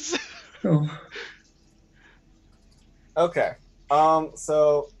 computer dies. Oh. Okay.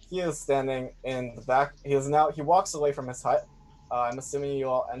 So he is standing in the back. He walks away from his hut. I'm assuming you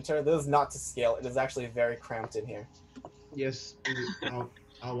all enter. This is not to scale. It is actually very cramped in here. Yes,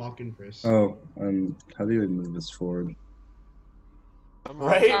 I'll walk in first. Oh, how do you move this forward? I'm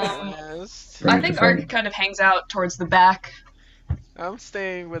Right? last. Bring I it think to front. Ark kind of hangs out towards the back. I'm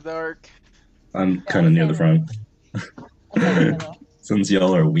staying with Ark. I'm kind of near the front. It's in the middle. Since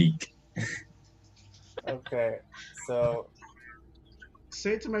y'all are weak. Okay. So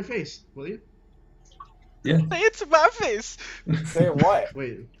Say it to my face, will you? Yeah. Say it to my face say what?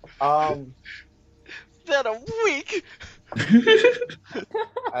 Wait. that I'm weak.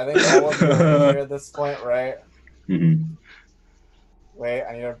 I think all of you are here at this point, right? Mhm. Wait,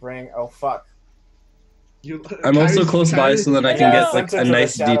 I need to bring. Oh fuck. I'm also close by so that I can Yeah, get like sent it a to the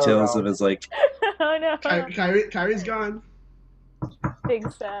nice shadow details realm. of his like. Oh no. Kyrie's gone.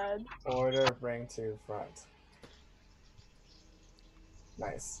 Big sad. Order, bring to front.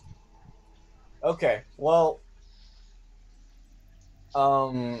 Nice. Okay, well.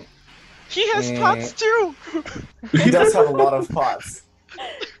 He has Mm. pots too. He does have a lot of pots.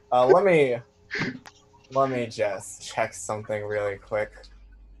 Let me just check something really quick.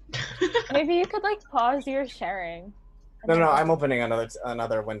 Maybe you could like pause your sharing. No, I'm opening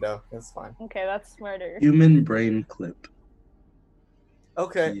another window. It's fine. Okay, that's smarter. Human brain clip.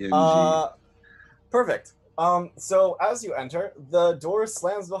 Okay. PNG. Perfect. So as you enter, the door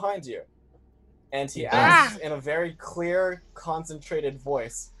slams behind you, and he Ah! asks in a very clear, concentrated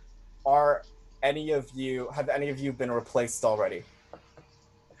voice, have any of you been replaced already?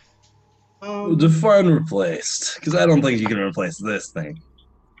 Define replaced, because I don't think you can replace this thing.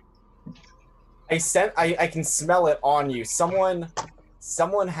 I can smell it on you. Someone's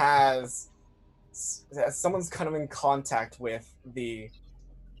come in contact with the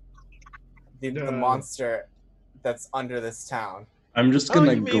No. monster that's under this town. I'm just Oh,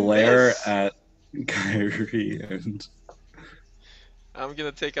 gonna you mean glare this? at Kyrie and I'm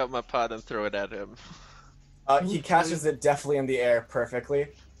gonna take out my pot and throw it at him. He catches it deftly in the air perfectly.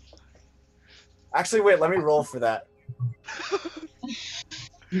 Actually, wait, let me roll for that.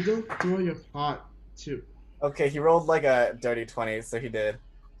 You don't throw your pot to. Okay, he rolled like a dirty 20, so he did.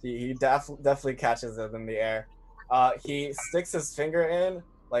 He definitely catches it in the air. He sticks his finger in,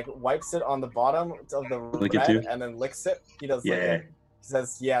 like wipes it on the bottom of the Lick it red, too? and then licks it. He does lick Yeah. it. He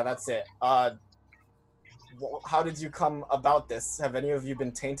says, "Yeah, that's it." How did you come about this? Have any of you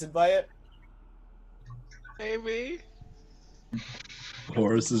been tainted by it? Maybe.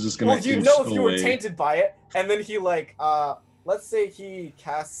 Horace is just gonna. Well, you inch know if you were away. tainted by it, and then he like, let's say he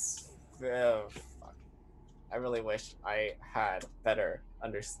casts. Fuck. I really wish I had better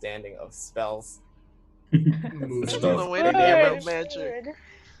understanding of spells. Move There's Stuff. no way to name out magic.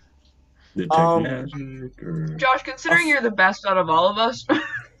 Detect Um, magic or... Josh, considering you're the best out of all of us,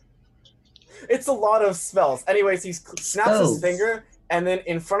 It's a lot of spells. Anyways, he snaps his Spells. finger, and then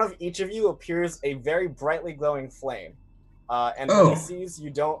in front of each of you appears a very brightly glowing flame. And when he Oh. sees you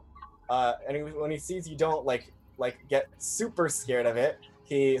don't, when he sees you don't like get super scared of it,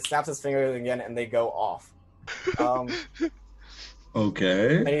 he snaps his fingers again, and they go off. And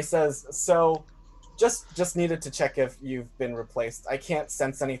Okay. he says, "So, just needed to check if you've been replaced. I can't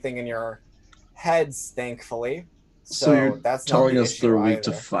sense anything in your heads, thankfully. So you're that's not telling the us issue they're weak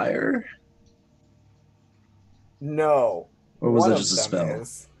to either." fire? No, Or was one that of just a them spell?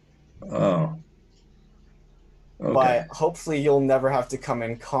 is. Oh. Okay. But hopefully you'll never have to come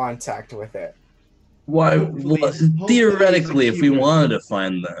in contact with it. Why? Hopefully- Well, hopefully theoretically, it's a if we keyword. wanted to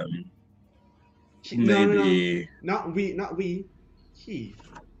find them, No, maybe not we. He.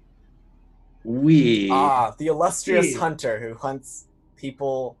 we. The illustrious He. hunter who hunts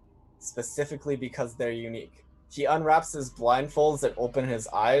people specifically because they're unique. He unwraps his blindfolds and opens his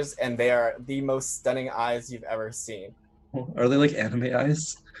eyes, and they are the most stunning eyes you've ever seen. Are they like anime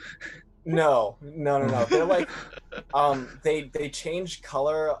eyes? No. They're like, they change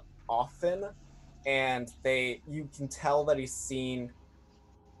color often, and you can tell that he's seen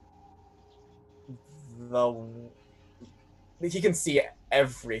he can see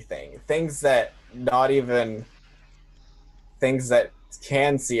everything. Things that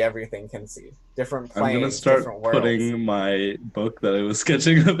can see everything can see. Different planes, I'm gonna start different worlds. putting my book that I was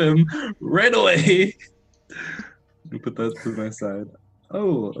sketching of him right away. Put that to my side.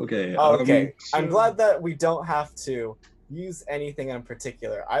 Oh, okay. Okay, I'm so- glad that we don't have to use anything in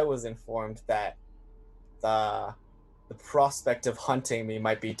particular. I was informed that the prospect of hunting me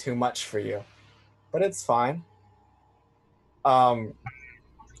might be too much for you, but it's fine. And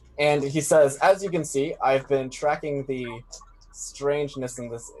he says, as you can see, I've been tracking the strangeness in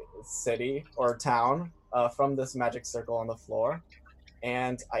this city or town from this magic circle on the floor,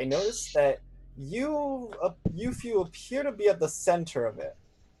 and I noticed that you few appear to be at the center of it.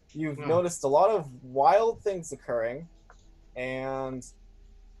 You've Wow. noticed a lot of wild things occurring, and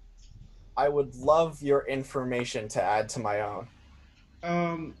I would love your information to add to my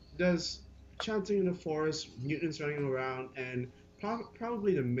own. There's chanting in the forest, mutants running around, and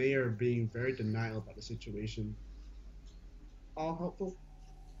probably the mayor being very denial about the situation. All helpful?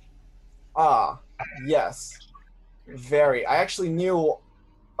 Yes. Very. I actually knew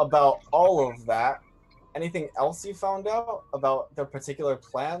about all of that. Anything else you found out about their particular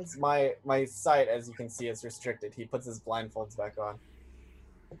plans? My sight, as you can see, is restricted. He puts his blindfolds back on.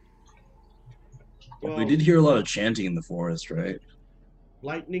 Well, We did hear a lot of chanting in the forest, right?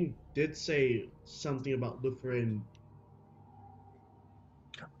 Lightning did say something about Lutheran.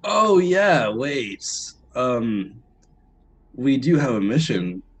 Oh yeah, wait. We do have a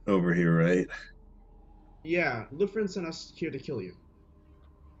mission over here, right? Yeah, Lutheran sent us here to kill you.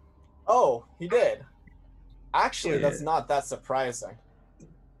 Oh, he did. Actually, Yeah. that's not that surprising.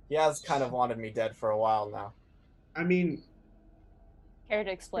 He has kind of wanted me dead for a while now. I mean, Care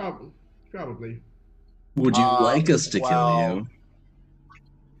to explain? probably. Would you like us to well, kill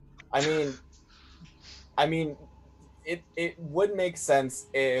you? I mean, it would make sense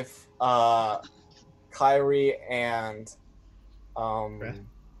if Kyrie and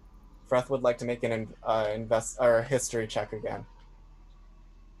Freth would like to make an history check again.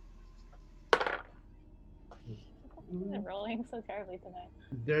 I'm rolling so terribly tonight.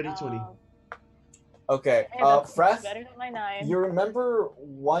 Dirty 20. Okay, Hey, that's Freth, better than my 9. you remember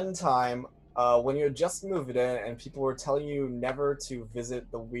one time when you had just moved in and people were telling you never to visit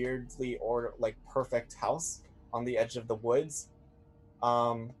the weirdly or like perfect house on the edge of the woods?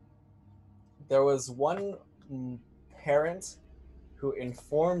 There was one parent who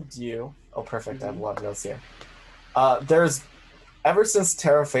informed you. Oh, perfect! I have a lot of notes here. There's ever since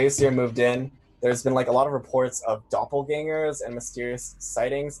Terrafacia moved in, there's been like a lot of reports of doppelgangers and mysterious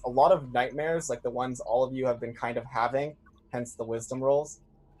sightings. A lot of nightmares, like the ones all of you have been kind of having, hence the wisdom rolls.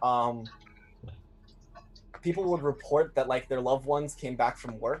 People would report that like their loved ones came back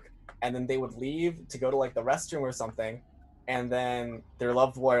from work and then they would leave to go to like the restroom or something, and then their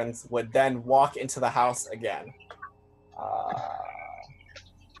loved ones would then walk into the house again.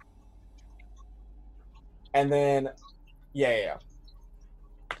 And then, yeah.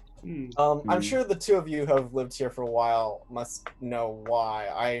 I'm sure the two of you who have lived here for a while must know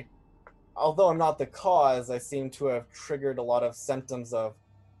why. Although I'm not the cause, I seem to have triggered a lot of symptoms of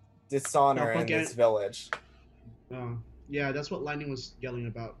dishonor in this village. Yeah, that's what Lightning was yelling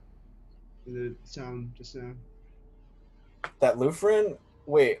about in the sound just now. That Lutheran?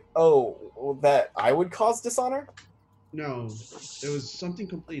 Wait, that I would cause dishonor? No, it was something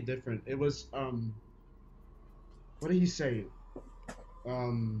completely different. It was, what did he say?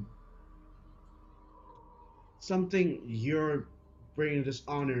 Something you're bringing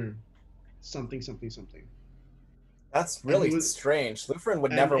dishonor, something. That's really he was- strange. Lutheran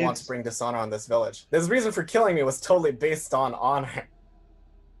would and never want it's- to bring dishonor on this village. His reason for killing me was totally based on honor.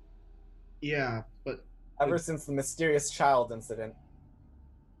 Yeah, but Ever since the mysterious child incident.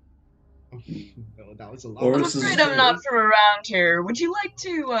 no, that was a lot. Or I'm this is- afraid I'm not from around here. Would you like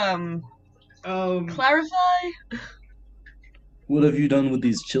to clarify? What have you done with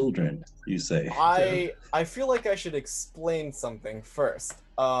these children? You say. I feel like I should explain something first.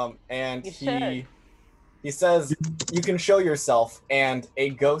 And You should. he says you can show yourself, and a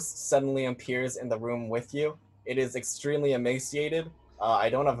ghost suddenly appears in the room with you. It is extremely emaciated. I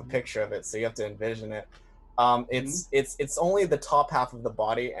don't have a picture of it, so you have to envision it. It's only the top half of the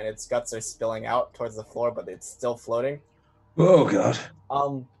body, and its guts are spilling out towards the floor, but it's still floating. Oh God.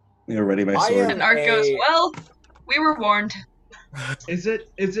 You're ready, my I sword. am- And Art goes, well, we were warned. Is it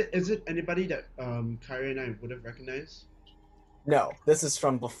anybody that Kyrie and I would have recognized? No, this is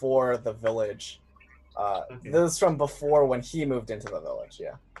from before the village. Okay. This is from before when he moved into the village.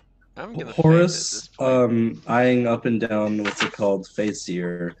 Yeah. I'm gonna faint at Horace, this point. eyeing up and down what's it called, face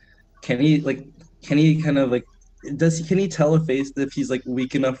here. Can he kind of like can he tell a face if he's like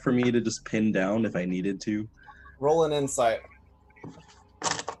weak enough for me to just pin down if I needed to? Roll an insight.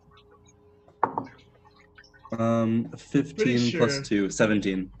 15 plus sure. 2,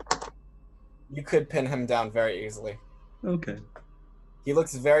 17. You could pin him down very easily. Okay. He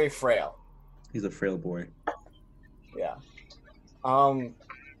looks very frail. He's a frail boy. Yeah.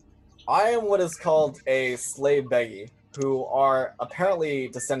 I am what is called a slave beggy, who are apparently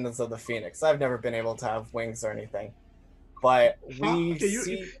descendants of the phoenix. I've never been able to have wings or anything, but we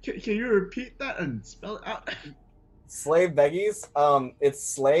see Can you repeat that and spell it out? slave beggies. It's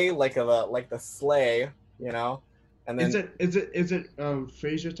slay like the sleigh, you know, and then Is it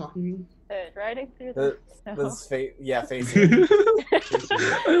Fraser talking? Riding through The- the this snow. facing.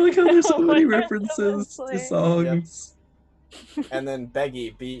 I like how there's so Oh my many God, references to honestly. songs. And then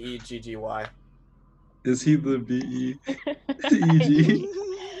beggy, Beggy. Is he the B-E?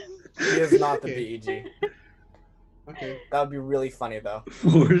 He is not the Okay. Beg. Okay. That would be really funny though.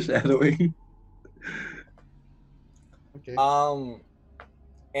 Foreshadowing. Okay.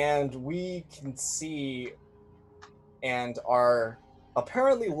 And we can see and are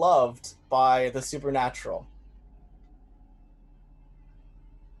apparently loved by the supernatural.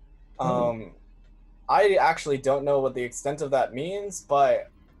 I actually don't know what the extent of that means, but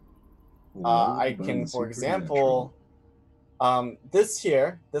I can, for example, this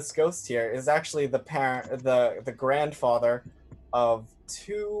ghost here is actually the grandfather of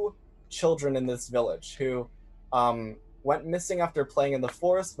 2 children in this village who went missing after playing in the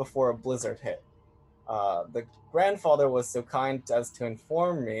forest before a blizzard hit. The grandfather was so kind as to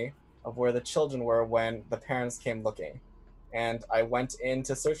inform me of where the children were when the parents came looking, and I went in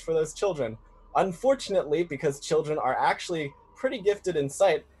to search for those children. Unfortunately, because children are actually pretty gifted in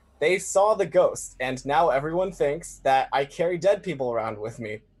sight, they saw the ghost, and now everyone thinks that I carry dead people around with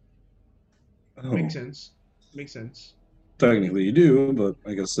me. Oh, Makes sense. Makes sense. technically you do, but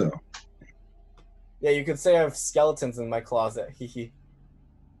I guess so. Yeah, you could say I have skeletons in my closet. Hee hee.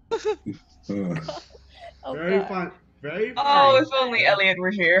 Oh, Very God. fun. Very Oh, funny. if only Elliot were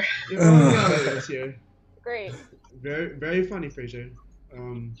here. If only Elliot was here. Great. Very funny, Fraser.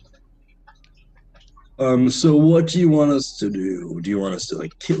 So what do you want us to do? Do you want us to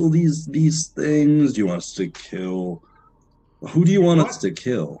like kill these things? Do you want us to kill? Who do you want us What? to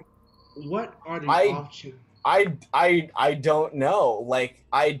kill? What are the I- options? I don't know. Like,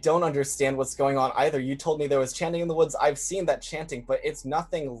 I don't understand what's going on either. You told me there was chanting in the woods. I've seen that chanting, but it's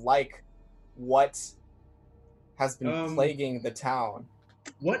nothing like what has been plaguing the town.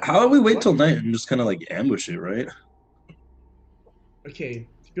 What? How about we wait what- till night and just kind of like ambush it, right? Okay,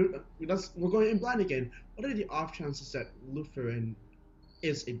 we're going in blind again. What are the off chances that Lutheran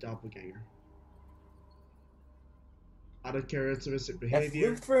is a doppelganger? Out of characteristic If behavior.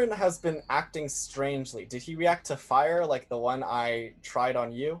 Lutheran has been acting strangely, did he react to fire like the one I tried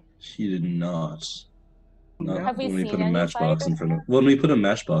on you? He did not. Not Have we when we seen put a any matchbox in fire front of when we put a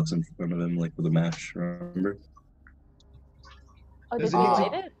matchbox in front of him, like with a match. Remember? Oh, did Does we it need to-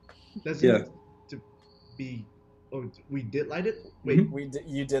 light it? Does Yeah. it need to be? Oh, we did light it. Wait,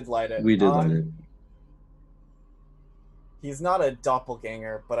 You did light it. We did light it. He's not a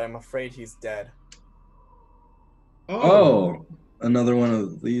doppelganger, but I'm afraid he's dead. Oh, another one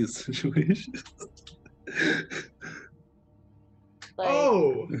of these situations. Like,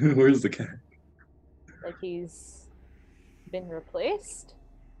 Oh, Where's the cat? like he's been replaced?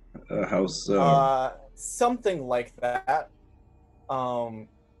 How so? Something like that.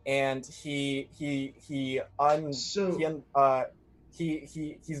 And he's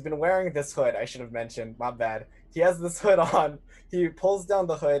been wearing this hood. I should have mentioned. My bad. he has this hood on. He pulls down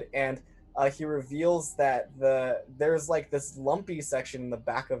the hood and he reveals that there's like this lumpy section in the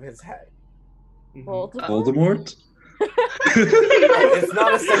back of his head. Voldemort? It's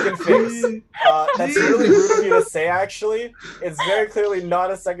not a second face. That's really rude of you to say, actually. It's very clearly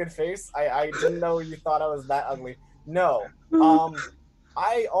not a second face. I didn't know you thought I was that ugly. No.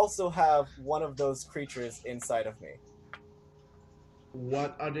 I also have one of those creatures inside of me.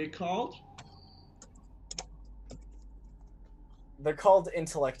 What are they called? They're called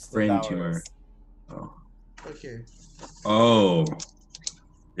intellect Brain devourers. tumor. Oh. Okay. Oh.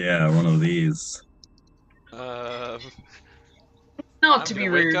 Yeah, one of these. I'm Not to be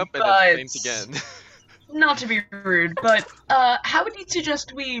gonna wake rude, up and but then faint again. not to be rude, but how would you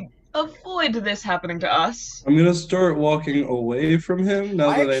suggest we avoid this happening to us? I'm gonna start walking away from him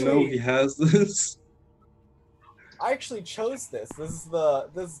now that I know he has this. I actually chose this. This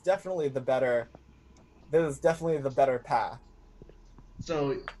is definitely the better path.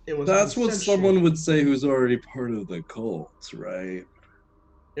 So it was. That's what consensual. someone would say who's already part of the cult, right?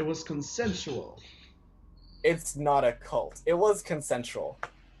 It was consensual. It's not a cult. It was consensual.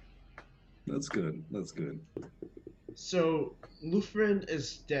 That's good. That's good. So Lutheran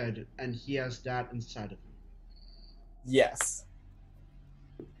is dead, and he has that inside of him. Yes.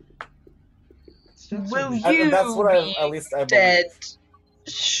 Will I- you that's what I be at least I dead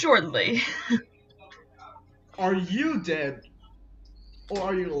believe. shortly? Are you dead, or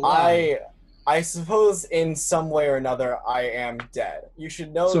are you alive? I suppose in some way or another I am dead. You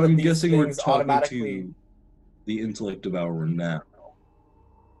should know So that I'm these guessing we're things talking automatically. to the intellect devourer now.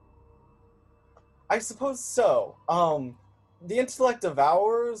 I suppose so. The intellect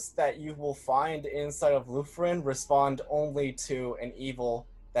devourers that you will find inside of Lutheran respond only to an evil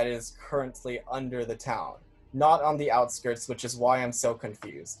that is currently under the town, not on the outskirts, which is why I'm so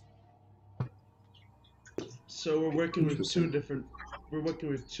confused. So we're working with two Interesting. different. We're working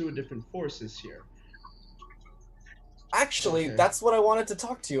with two different forces here. Actually, Okay. that's what I wanted to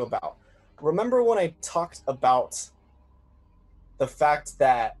talk to you about. Remember when I talked about the fact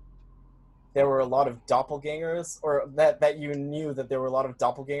that there were a lot of doppelgangers, or that you knew that there were a lot of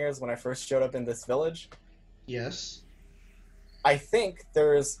doppelgangers when I first showed up in this village? Yes. I think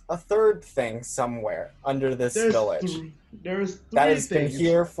there's a third thing somewhere under this village There's three that has been things.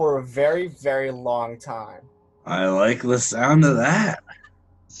 here for a very, very long time. I like the sound of that.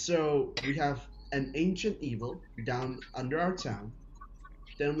 So we have an ancient evil down under our town.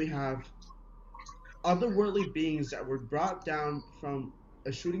 Then we have otherworldly beings that were brought down from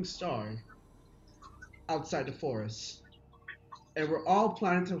a shooting star outside the forest. And we're all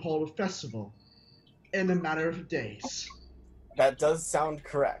planning to hold a festival in a matter of days. That does sound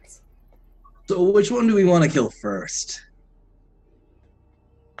correct. So which one do we want to kill first?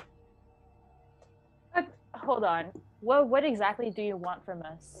 But hold on. What exactly do you want from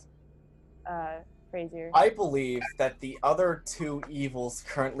us, Frazier? I believe that the other two evils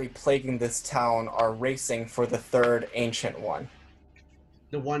currently plaguing this town are racing for the third ancient one.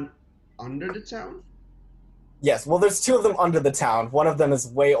 The one under the town? Yes, well, there's two of them under the town. One of them is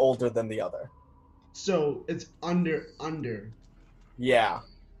way older than the other. So it's under. Yeah.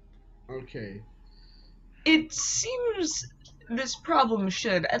 Okay. It seems this problem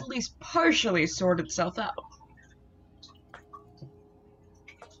should at least partially sort itself out.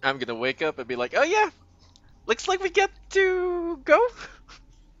 I'm gonna wake up and be like, oh yeah, looks like we get to go.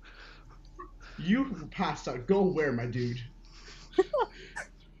 You passed out. Go where, my dude?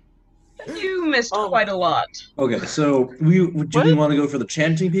 You missed quite a lot. Okay, so do we want to go for the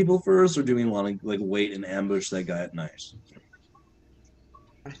chanting people first, or do we want to like wait and ambush that guy at night?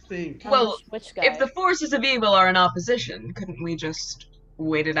 I think. Well, Which guy? if the forces of evil are in opposition, couldn't we just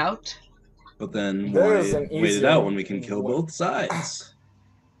wait it out? But then There's why an wait it easier out when we can kill way. both sides?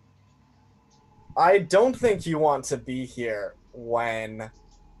 I don't think you want to be here when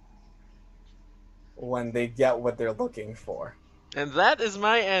they get what they're looking for. And that is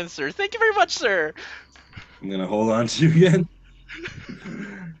my answer. Thank you very much, sir. I'm gonna hold on to you again.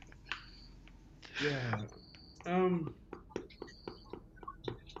 Yeah.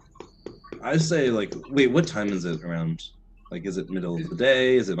 I say like, wait, what time is it around? Like, is it middle of the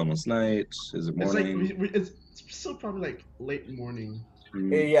day? Is it almost night? Is it It's like morning? it's still probably like late morning.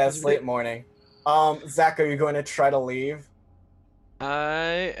 Yeah, it's late morning. Zach, are you going to try to leave?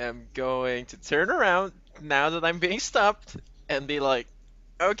 I am going to turn around now that I'm being stopped and be like,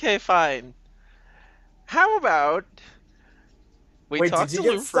 okay, fine. How about we Wait, talk did you to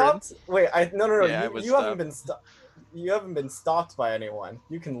get Lufrin? stopped? Wait, no. Yeah, I was You haven't stopped. been stopped. You haven't been stopped by anyone.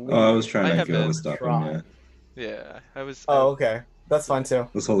 You can leave. Oh, I was trying I to have kill been the stop him. trying. Yeah, Yeah, I was. Oh, okay. That's fine too.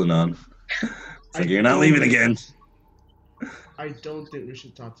 let's hold it on. It's like, you're not leaving again. I don't think we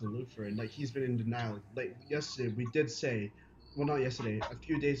should talk to Lutheran. Like, he's been in denial. Like, yesterday, we did say, well, not yesterday, a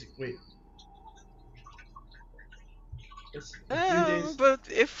few days, wait. It's a few days. But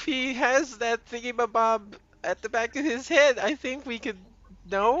if he has that thingy-mabob at the back of his head, I think we could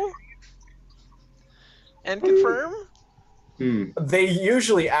know and confirm. They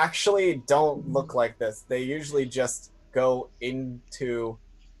usually actually don't look like this. They usually just go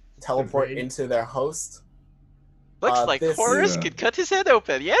teleport brain? into their host. Looks like this- Horus Yeah. could cut his head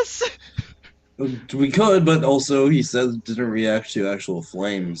open, yes? We could, but also he said it didn't react to actual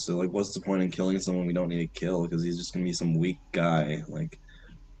flames. So, like, what's the point in killing someone we don't need to kill? Because he's just gonna be some weak guy. Like,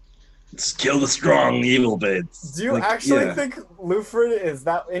 let's kill the strong evil bits. Do you Like, actually yeah. think Lutheran is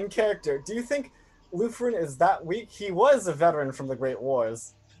that in character? Do you think Lutheran is that weak? He was a veteran from the Great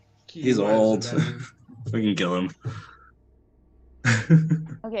Wars. He's was old. a veteran. We can kill him.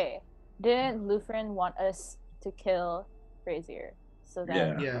 Okay, didn't Lutheran want us to kill Brazier? So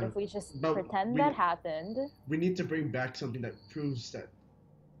then, Yeah. Yeah. what if we just But pretend we- that happened? We need to bring back something that proves that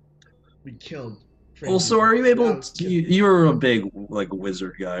we killed. Fraser. Also, are you able? Now, You're a big like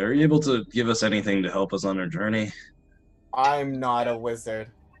wizard guy. Are you able to give us anything to help us on our journey? I'm not a wizard.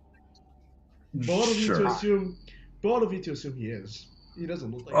 bold of you to Sure. assume. Bold of you to assume he is. He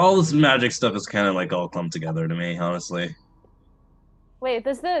doesn't look like. All a this wizard. magic stuff is kind of like all clumped together to me, honestly. Wait,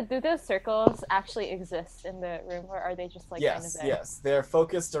 do the circles actually exist in the room, or are they just like Yes, kind of there? yes. They're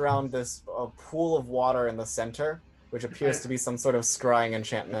focused around this pool of water in the center, which appears to be some sort of scrying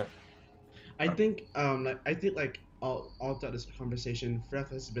enchantment. I think all throughout this conversation, Freth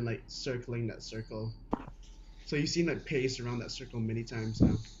has been like circling that circle. So you've seen like pace around that circle many times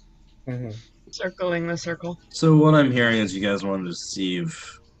now. Circling the circle. So what I'm hearing is you guys want to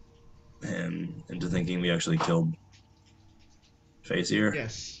deceive him into thinking we actually killed Facier.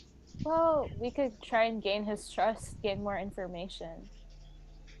 Yes. Well, we could try and gain his trust, gain more information.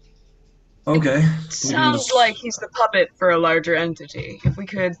 Okay. Sounds like he's the puppet for a larger entity. If we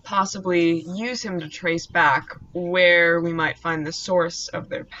could possibly use him to trace back where we might find the source of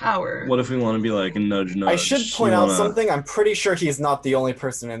their power. What if we want to be like a nudge nudge? I should point You out wanna- something. I'm pretty sure he's not the only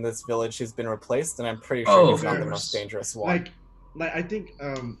person in this village who's been replaced, and I'm pretty sure Oh, he's of not the course. most dangerous one. Like I think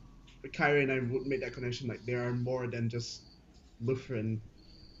Kyrie and I would make that connection. Like there are more than just Lutheran.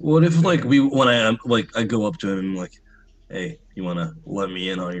 What if like I go up to him and like, hey, you want to let me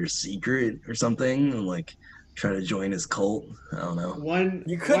in on your secret or something, and like try to join his cult? I don't know.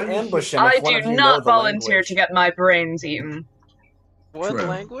 You could ambush him. I if one of do you know not the volunteer language. to get my brains eaten. What True.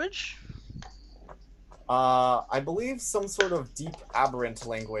 language? I believe some sort of deep aberrant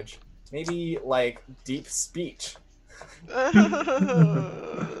language. Maybe like deep speech.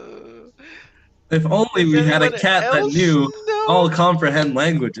 If only we had a Anyone cat that else knew know? all comprehend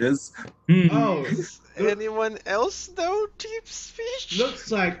languages. Oh, Anyone else know deep speech?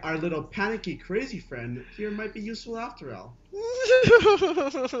 looks like our little panicky crazy friend here might be useful after all.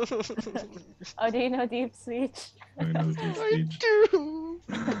 Oh, do you know deep speech? I know deep I speech. do.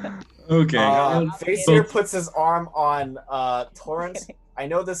 Okay. Facier puts his arm on Torrent. I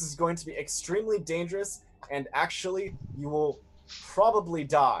know this is going to be extremely dangerous, and actually, you will probably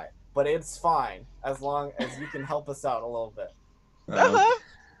die, but it's fine as long as you can help us out a little bit. Uh-huh.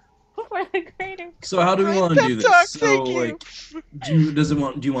 For the greater. So how do we Great want to pep do this? talk, So thank you. like,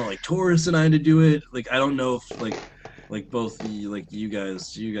 do you want like Taurus and I to do it? Like I don't know if like both the like you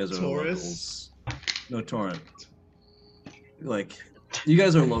guys are Taurus? locals. No Torrent. Like you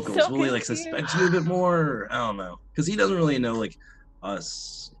guys are locals. So Will he like confused. suspect you a bit more? Or, I don't know, because he doesn't really know like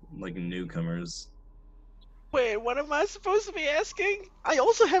us like newcomers. Wait, what am I supposed to be asking? I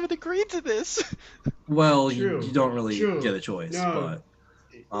also haven't agreed to this. Well, True. you don't really True. get a choice, No.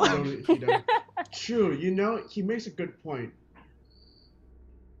 He don't. True, you know, he makes a good point.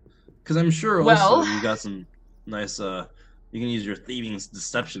 because I'm sure Well- also you got some nice you can use your thieving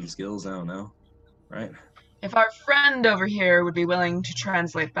deception skills. I don't know, right? If our friend over here would be willing to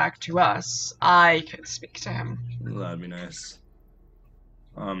translate back to us, I could speak to him. That'd be nice.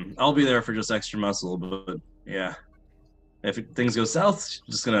 I'll be there for just extra muscle, but yeah. If things go south,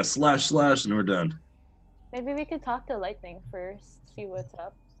 just gonna slash and we're done. Maybe we could talk to Lightning first, see what's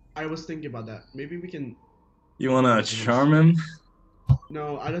up. I was thinking about that. Maybe we can. You wanna charm him?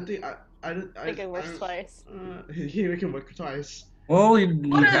 No, I don't think. I don't. I think it works twice. He can work twice. Well, he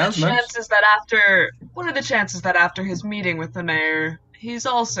What are has the chances that after his meeting with the mayor, he's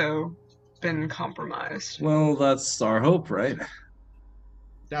also been compromised? Well, that's our hope, right?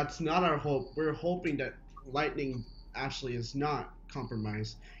 That's not our hope. We're hoping that Lightning actually is not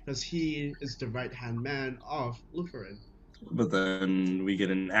compromised because he is the right hand man of Lutheran. but then we get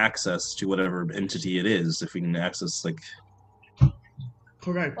an access to whatever entity it is. If we can access like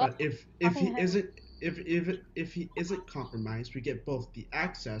Correct, Well, but if he talking isn't if he isn't compromised, we get both the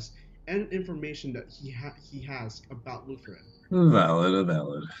access and information that he has about Lutheran.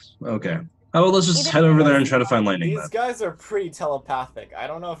 valid. Okay. How about let's just Even head over there and Guys, try to find lightning. These guys are pretty telepathic. I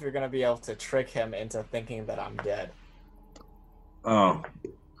don't know if you're gonna be able to trick him into thinking that I'm dead. Oh.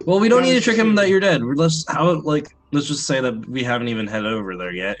 Well, we don't That need to is trick him true. that you're dead. Let's let's just say that we haven't even headed over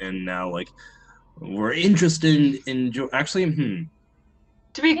there yet, and now like we're interested in actually.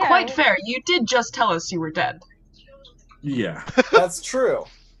 To be Yeah, quite well- fair, you did just tell us you were dead. Yeah. That's true.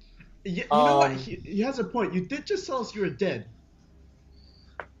 You know what? Um, He has a point. You did just tell us you were dead.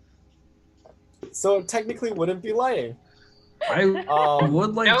 So it technically wouldn't be lying. I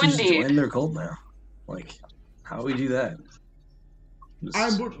would like No, to just indeed. join their cult now. Like, how do we do that? Just- I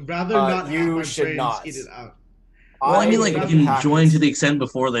would rather Uh, not you have my should brains not. eat it out. well, I mean, like, made we a can pact- join to the extent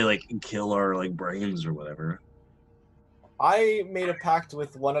before they like kill our like brains or whatever. I made a pact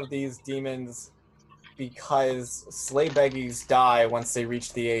with one of these demons because sleigh beggies die once they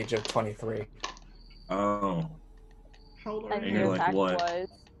reach the age of 23. Oh. How old are And And you? you're your like, attack what?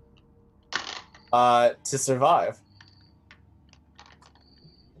 was. To survive.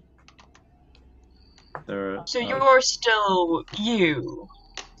 They're So you're still you.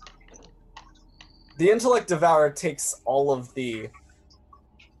 The intellect devourer takes all of the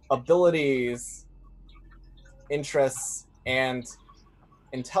abilities, interests, and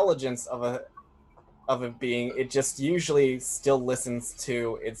intelligence of a being. It just usually still listens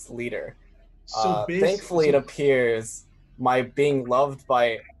to its leader. Thankfully, it appears my being loved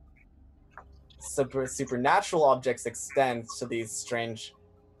by supernatural objects extends to these strange,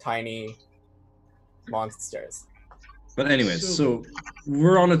 tiny monsters. But anyways, So- so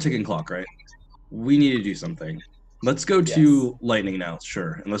we're on a ticking clock, right? We need to do something. Let's go to lightning now,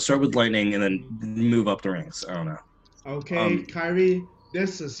 sure. And let's start with lightning and then move up the ranks. I don't know. Okay, Kyrie,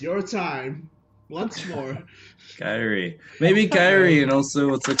 this is your time. Once more. Kyrie. Maybe Kyrie and also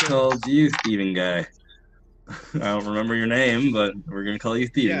what's it called? You thieving guy. I don't remember your name, but we're gonna call you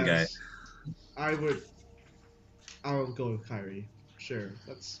thieving guy. Yes. I'll go with Kyrie. Sure.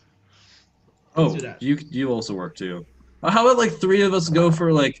 Let's Oh, do that. you also work too. How about like three of us go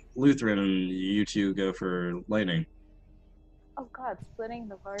for like Lutheran and you two go for lightning? Oh god, splitting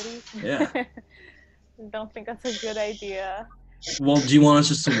the party? Yeah. Don't think that's a good idea. Well, do you want us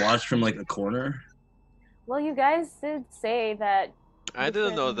just to watch from like a corner? Well, you guys did say that. I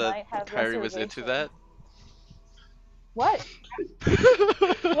didn't know Lutheran might that have Kyrie was into reservation. that. What?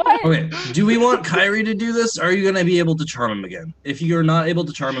 What? Okay, do we want Kyrie to do this? Or are you gonna be able to charm him again? If you're not able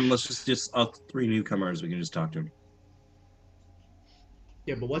to charm him, let's just up three newcomers. We can just talk to him.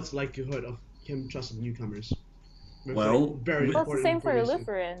 Yeah, but what's the likelihood of him trusting newcomers? With, Well, very well, Well, it's important the same for information.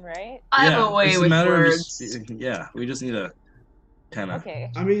 Lutheran, right? I have a way it's with matter of words. just- yeah, we just need to kind of.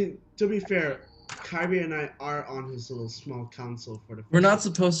 Okay. I mean, to be fair, Kyrie and I are on his little small council for the. We're not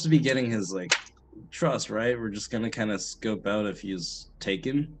supposed to be getting his like trust, right? We're just gonna kind of scope out if he's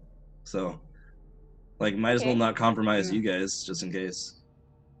taken. So, like, might as well Okay. not compromise Yeah. you guys just in case,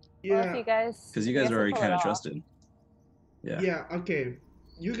 Well, if Yeah. you guys. because you guys can are already pull it kind of off. trusted. Yeah. Yeah. Okay.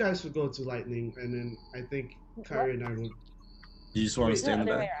 You guys will go to lightning, and then I think Kyrie and I will. You just want to Wait, stay in the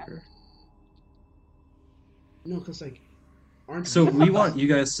no, back. they're or- No, cause like, aren't. So we want you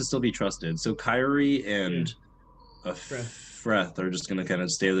guys to still be trusted. So Kyrie and Freth. Freth are just gonna kind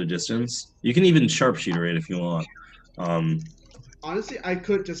of stay their distance. You can even sharpshooter it if you want. Honestly, I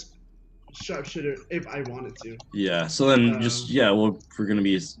could just sharpshooter if I wanted to. Yeah. So then just Um, we're gonna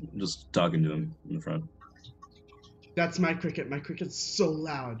be just talking to him in the front. That's my cricket. My cricket's so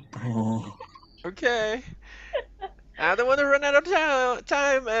loud. Oh. Okay. I don't want to run out of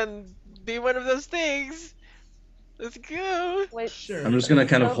time and be one of those things. Let's go. Wait. Sure. I'm just gonna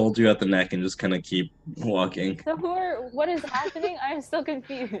kind of So- hold you at the neck and just kind of keep walking. So what is happening? I'm still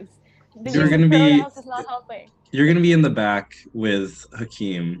confused. The You're use of gonna be- pronouns is not helping. You're gonna be in the back with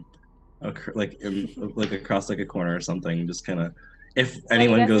Hakeem, like across like a corner or something. Just kind of, if So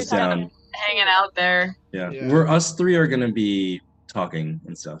anyone you guys goes are talking- down, Hanging out there. yeah, Yeah. we're us three are gonna be talking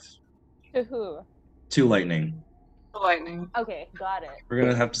and stuff To who? to Lightning. Lightning. Okay, got it. We're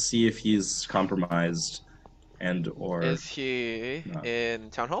gonna have to see if he's compromised, and or Is he No. in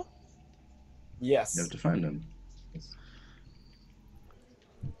town hall? Yes. you have to find him.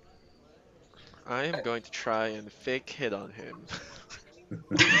 I am going to try and fake hit on him.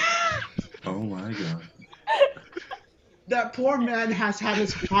 Oh my god. That poor man has had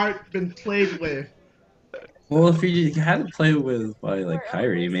his heart been played with. Well, if he had to play with by like Or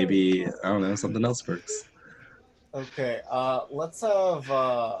Kyrie, also- maybe I don't know, something else works. Okay, let's have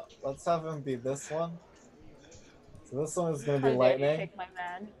him be this one. So this one is gonna How be dare you lightning. pick my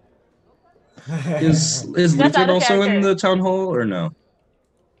man? Is That's out Lutheran of also in character. the town hall or no?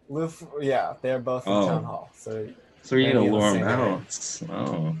 Yeah, they're both in Oh. town hall. So So we need to Maybe in the lure him same area. out.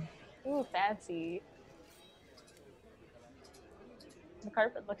 Oh. Ooh, fancy. The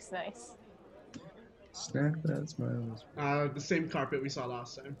carpet looks nice. Snack that smiles. The same carpet we saw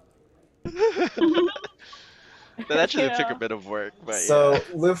last time. That actually took Yeah. a bit of work, but so yeah.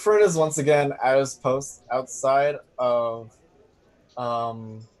 Lufrin is once again at his post outside of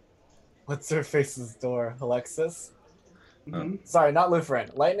what's her face's door? Alexis? Mhm. Sorry, not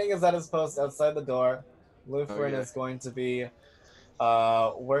Lufrin. Lightning is at his post outside the door. Lufrin yeah. is going to be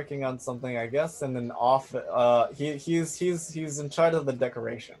working on something, I guess, in an off he's in charge of the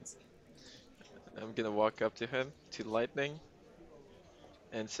decorations. I'm gonna walk up to him, to Lightning,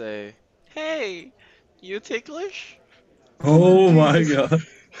 and say, "Hey, you ticklish?" Oh my god.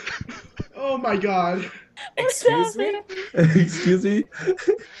 Oh my god. Excuse me? Excuse me?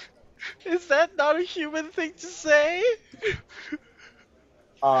 Is that not a human thing to say?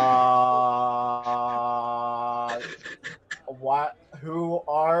 What? Who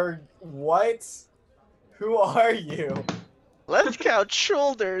are you? Let's count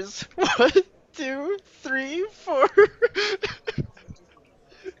shoulders. 1, 2, 3, 4.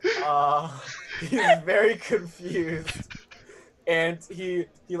 He's very confused, and he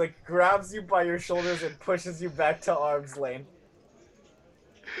like grabs you by your shoulders and pushes you back to arm's length.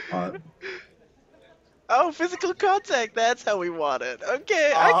 Oh, physical contact. That's how we want it.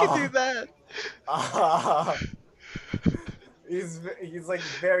 Okay, I can do that. He's like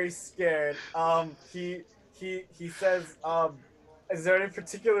very scared. He says, is there any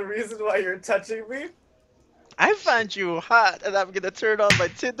particular reason why you're touching me? I find you hot, and I'm gonna turn on my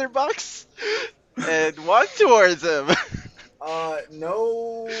tinderbox and walk towards him.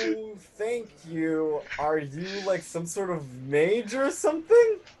 No, thank you. Are you like some sort of mage or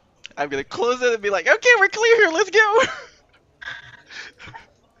something? I'm gonna close it and be like, "Okay, we're clear here. Let's go."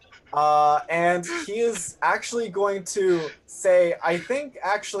 And he is actually going to say, I think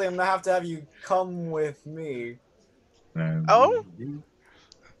actually I'm gonna have you come with me. Oh?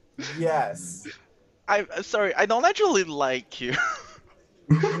 Yes. I'm sorry. I don't actually like you.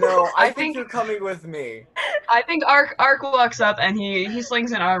 No, I I think think- you're coming with me. I think Ark walks up and he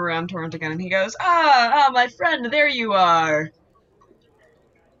slings an arm around Torrent again and he goes, my friend, there you are.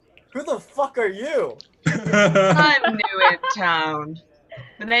 Who the fuck are you? I'm new in town.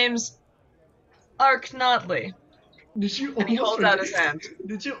 The name's Ark Notley. Did you And he almost holds out forget- his hand.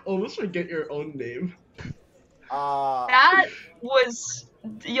 Did you almost forget your own name? That was...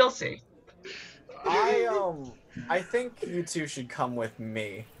 You'll see. I think you two should come with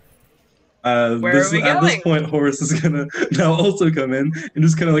me. Where are we At this going? point, Horace is gonna now also come in and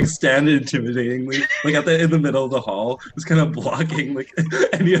just kind of like stand intimidatingly, like in the middle of the hall, just kind of blocking like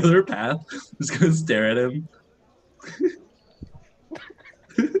any other path. Just gonna stare at him.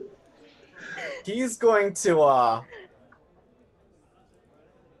 He's going to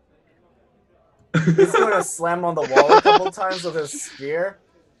he's going to slam on the wall a couple times with his spear.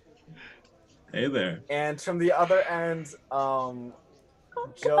 Hey there. And from the other end,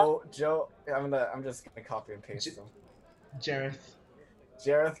 Joe, I'm just gonna copy and paste them. Jareth.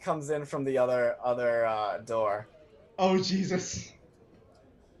 Jareth comes in from the other door. Oh Jesus.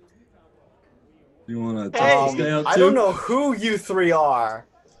 You wanna Hey. test this guy out too? I don't know who you three are,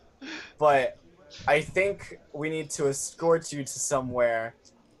 but I think we need to escort you to somewhere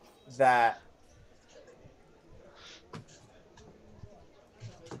that.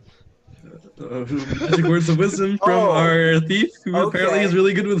 Magic words of wisdom from Oh, our thief, who apparently okay. is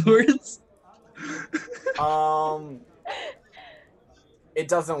really good with words. It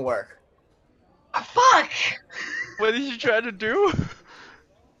doesn't work. Fuck! What did you try to do?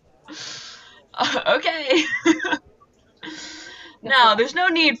 Okay. No, there's no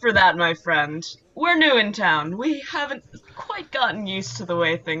need for that, my friend. We're new in town. We haven't quite gotten used to the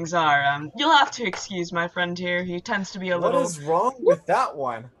way things are. You'll have to excuse my friend here. He tends to be a What little... is wrong with that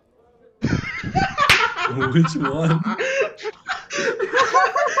one? Which one?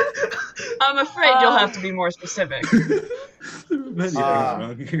 I'm afraid you'll have to be more specific. Many things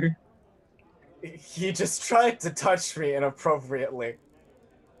wrong here. He just tried to touch me inappropriately.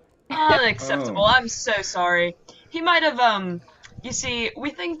 Unacceptable. Oh. I'm so sorry. He might have, you see,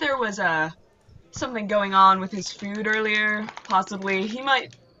 we think there was, something going on with his food earlier, possibly. He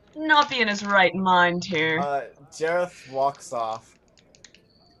might not be in his right mind here. Jareth walks off.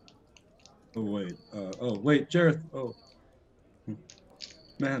 Oh wait. Jareth. Oh.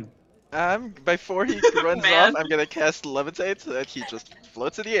 Man. Before he runs Man. off, I'm gonna cast Levitate so that he just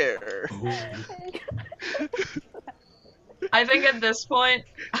floats in the air. I think at this point,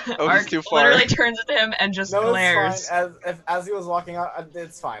 Oh, he's Ark too far. literally turns to him and just No, glares. it's fine. As he was walking out,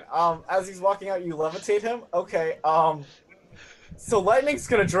 it's fine. As he's walking out, you levitate him. Okay. So Lightning's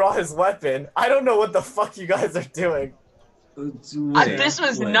gonna draw his weapon. I don't know what the fuck you guys are doing. This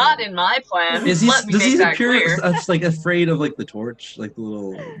was not in my plan. Is he? Let me Does make he that appear clear. like afraid of like the torch, like the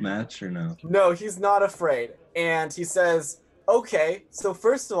little match, or no? No, he's not afraid. And he says, okay, so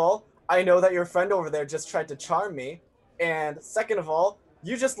first of all, I know that your friend over there just tried to charm me. And second of all,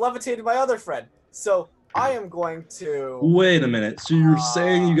 you just levitated my other friend. So I am going to... Wait a minute. So you're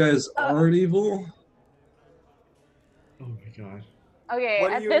saying you guys aren't evil? Oh my god. Okay, What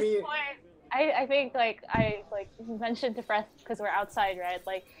do at you this mean? point, I think I mentioned to Freth because we're outside, right?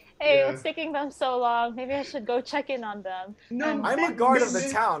 Like, hey, Yeah. what's taking them so long? Maybe I should go check in on them. No, I'm a guard of the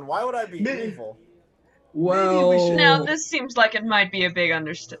town. Why would I be evil? Well, should- Now, this seems like it might be a big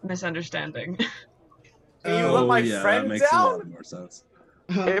misunderstanding. Can you let my yeah, friend that makes a lot down? more sense.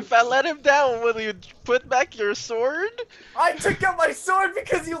 If I let him down, will you put back your sword? I took out my sword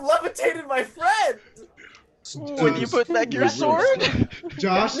because you levitated my friend! Would you put back your Wait, sword?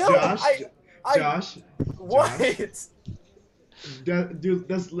 Josh, No, Josh, What?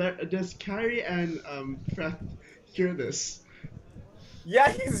 does Kyrie and Freth hear this?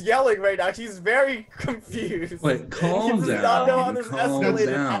 Yeah, he's yelling right now. He's very confused. Wait, calm He does not know how down. this Calm escalated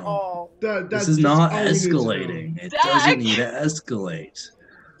at down. all. This is not all we need to know. escalating. It Zach! doesn't need to escalate.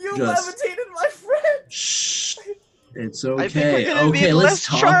 You Just- levitated my friend! Shh. It's I think we're okay. gonna Okay, need let's less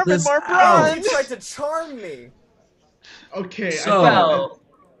talk charm and this more out. bronze. You tried to charm me. Okay. So- Well,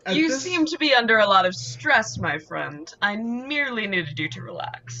 at you this- seem to be under a lot of stress, my friend. I merely needed you to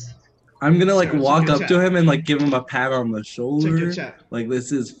relax. I'm gonna like Check walk your up chat. to him and like give him a pat on the Check shoulder. your chat. Like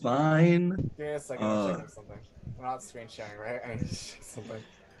this is fine. Give me a second, I'm checking something. We're not screen sharing, right? I need to check something.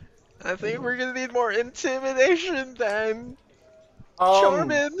 I think we're gonna need more intimidation than Um,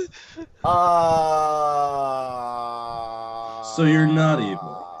 charming. So you're not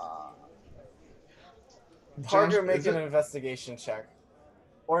evil. Parker, Josh, make is an it- investigation check.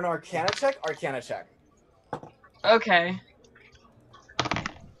 Or an arcana check? Arcana check. Okay.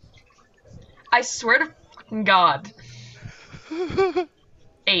 I swear to fucking God.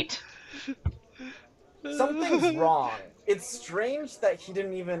 8. Something's wrong. It's strange that he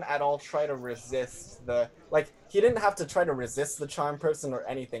didn't even at all try to resist the... Like, he didn't have to try to resist the charm person or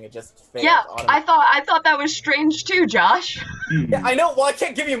anything, it just failed. Yeah, automatically. I thought that was strange too, Josh. Yeah, I know, well I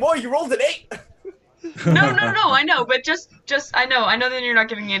can't give you more, you rolled an 8! No, I know, but just I know that you're not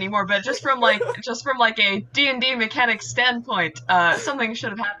giving me any more, but just from like a D&D mechanics standpoint, something should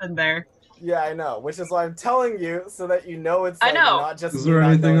have happened there. Yeah, I know, which is why I'm telling you, so that you know it's I like, know. not just Is me there not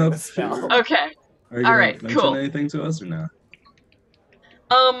anything knowing up the spell. here? Okay. Are you gonna Alright, mention cool. anything to us or no?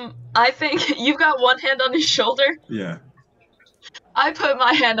 I think you've got one hand on his shoulder. Yeah. I put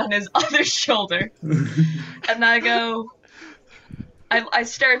my hand on his other shoulder, and I go. I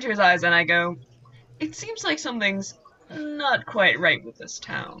stare into his eyes and I go, it seems like something's not quite right with this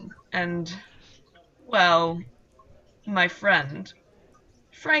town. And, well, my friend,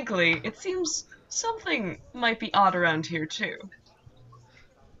 frankly, it seems something might be odd around here too.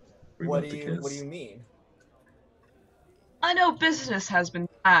 We're What about do to you kiss. mean? I know business has been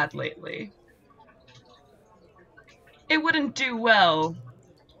bad lately. It wouldn't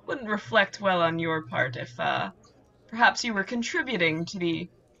wouldn't reflect well on your part if, perhaps you were contributing to the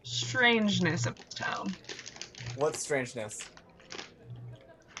strangeness of this town. What strangeness?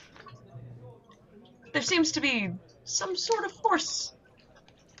 There seems to be some sort of force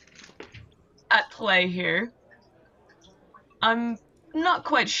at play here. I'm not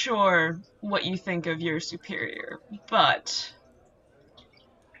quite sure what you think of your superior, but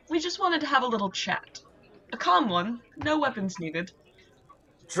we just wanted to have a little chat. A calm one, no weapons needed.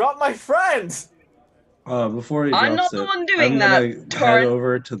 Drop my friend! Before he I'm drops not the it, one doing I'm that, gonna head Torrent.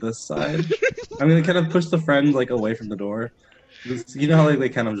 over to this side. I'm gonna kind of push the friend like away from the door. Just, you know how like they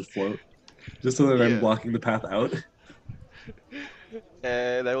kind of just float, just so that Yeah. I'm blocking the path out.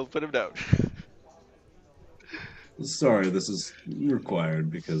 And I will put him down. Sorry, this is required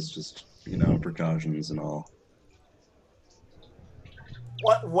because just precautions and all.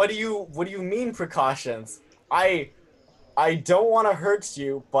 What do you mean precautions? I don't want to hurt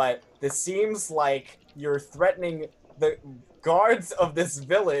you, but this seems like you're threatening the guards of this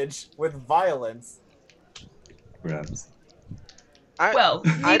village with violence. Perhaps. Well,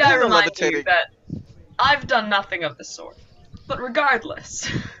 I need I do the remind you levitating. that I've done nothing of the sort. But regardless,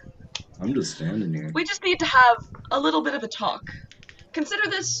 I'm just standing here. we just need to have a little bit of a talk. Consider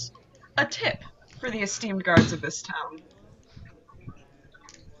this a tip for the esteemed guards of this town.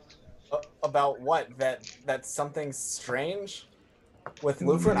 About what? That's something strange with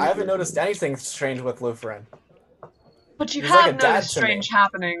Lutheran? I haven't noticed anything strange with Lutheran. But you He's like have a dad noticed to me. strange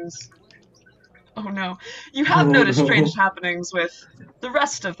happenings. Oh no. You have Oh, noticed no. strange happenings with the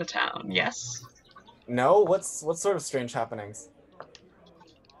rest of the town, yes? No? What sort of strange happenings?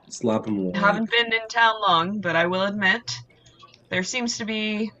 Slap him away. Haven't been in town long, but I will admit there seems to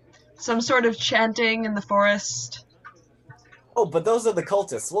be some sort of chanting in the forest. Oh, but those are the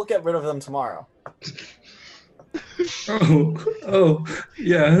cultists. We'll get rid of them tomorrow. Oh,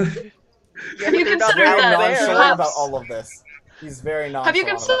 yeah. Have you they're not considered Very that nonchalant perhaps about all of this. He's very nonchalant. Have you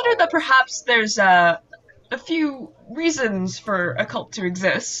about all considered of that it. perhaps there's a few reasons for a cult to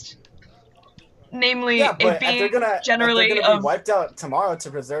exist? Namely, Yeah, it but if being they're gonna generally be of wiped out tomorrow to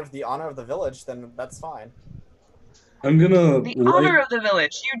preserve the honor of the village, then that's fine. I'm gonna the light- honor of the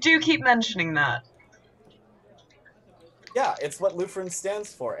village. You do keep mentioning that. Yeah, it's what Lutheran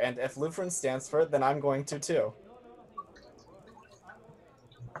stands for, and if Lutheran stands for it, then I'm going to too.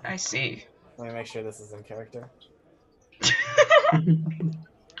 I see. Let me make sure this is in character.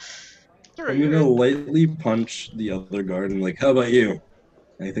 I'm gonna lightly punch the other guard and like, how about you?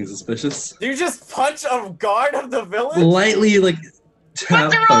 Anything suspicious? Do you just punch a guard of the village? Lightly, like, tap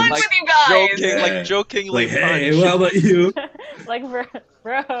What's wrong punch. with you guys? Joking, Yeah. like jokingly Like, hey, punch. how about you? Like,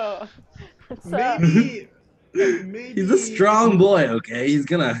 bro. What's up? Maybe He's a strong boy, okay? He's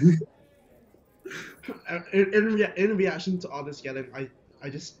gonna. in reaction to all this yelling, I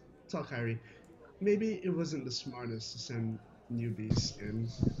just tell Kyrie, maybe it wasn't the smartest to send newbies in.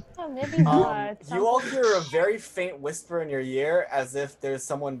 Oh, maybe not. You all hear a very faint whisper in your ear, as if there's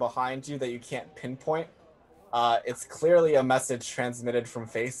someone behind you that you can't pinpoint. It's clearly a message transmitted from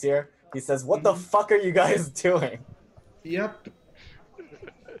Face here. He says, "What the fuck are you guys doing?" Yep.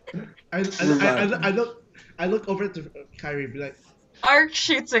 I look over to Kyrie, be like, Ark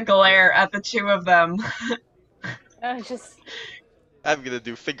shoots a glare at the two of them. Oh, just I'm gonna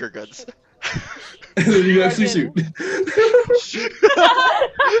do finger guns. And then you actually shoot.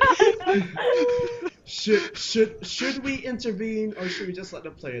 should we intervene or should we just let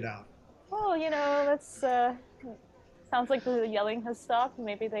them play it out? well, that's sounds like the yelling has stopped.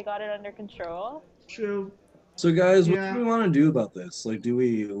 Maybe they got it under control. True. So guys, what Yeah. do we want to do about this? Like, do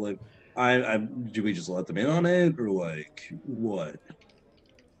we like, do we just let them in on it, or like, what?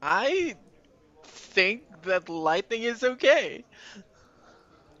 I think that lightning is okay.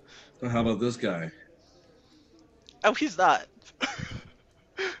 How about this guy? Oh, he's not.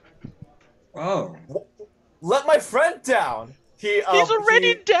 Oh, Let my friend down. He's He's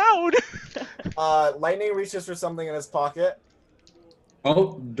already down. Lightning reaches for something in his pocket.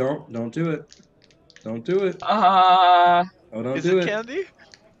 oh, don't do it. Don't do it. Uh, Oh, don't Is do it it. candy?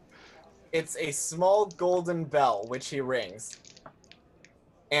 It's a small golden bell, which he rings.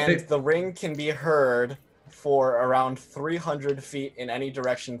 And Hey. the ring can be heard for around 300 feet in any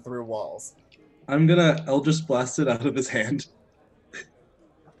direction through walls. I'm gonna Eldritch blast it out of his hand.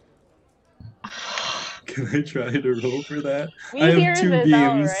 Can I try to roll for that? We I have hear 2 the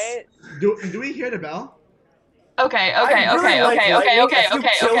bell, beams. right? Do we hear the bell? okay. I really like Lightning. If you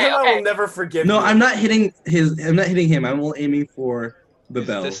kill him, I will never forgive No, you. I'm not hitting him. I'm only aiming for the Is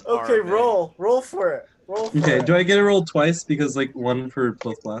bell. this Okay, arming? roll for it. Roll for Okay, it. do I get a roll twice because like one for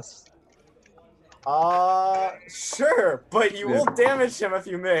both blasts? Sure, but you Yeah. will damage him if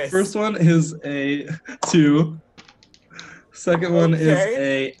you miss. First one is a 2. Second one is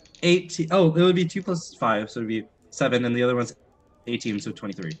Okay. a 18. Oh, it would be 2 plus 5, so it'd be 7, and the other one's 18, so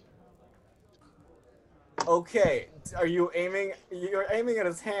 23. Okay, are you aiming? You're aiming at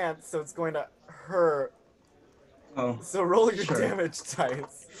his hand, so it's going to hurt. Oh, So roll your Sure. damage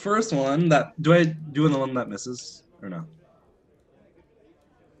dice. first one that do I do the one that misses or no?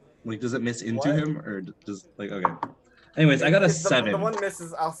 Like, does it miss into What? him or does like okay? Anyways, I got a If the 7. one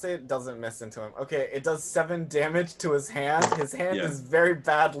misses. I'll say it doesn't miss into him. Okay, it does 7 damage to his hand. His hand Yeah. is very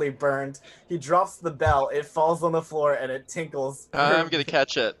badly burned. He drops the bell. It falls on the floor and it tinkles. I'm gonna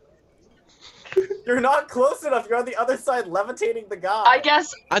catch it. You're not close enough. You're on the other side, levitating the guy. I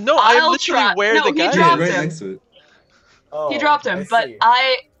guess I know. I'm I'll literally try- where no, the he guy Yeah, dropped is. right him. next to it. Oh, he dropped him, I but see.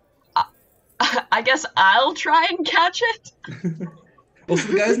 I guess I'll try and catch it.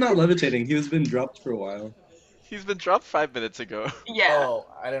 Also, the guy's not levitating. He was been dropped for a while. He's been dropped 5 minutes ago. Yeah. Oh,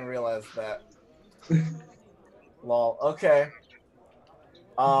 I didn't realize that. Lol. Okay.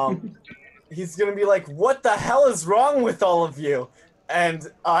 He's gonna be like, "What the hell is wrong with all of you?" And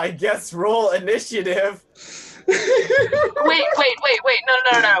I guess roll initiative. Wait.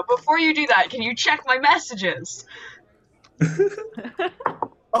 No. Before you do that, can you check my messages?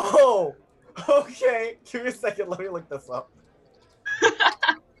 Oh, okay. Give me a second. Let me look this up.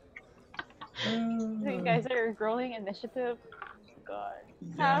 So you guys are rolling initiative. God.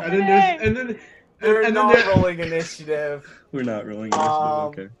 Yeah. And then there's You're and then not there- rolling initiative. We're not rolling initiative, Um,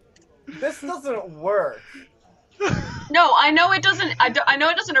 okay. This doesn't work. No, I know it doesn't. I know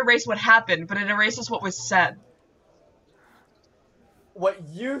it doesn't erase what happened, but it erases what was said. What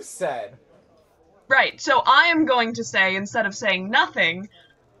you said. Right. So I am going to say, instead of saying nothing,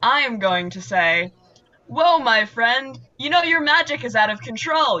 I am going to say, "Whoa, my friend! You know your magic is out of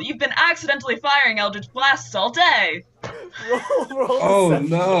control. You've been accidentally firing Eldritch Blasts all day." Roll Oh deception.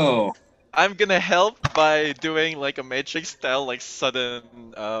 no! I'm gonna help by doing like a Matrix style, like sudden.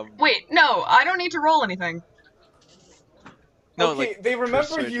 Wait, no, I don't need to roll anything. No, Okay, like they remember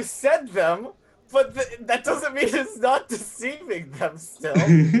persuasion. you said them, but that doesn't mean it's not deceiving them still.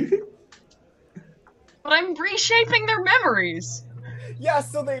 But I'm reshaping their memories. Yeah,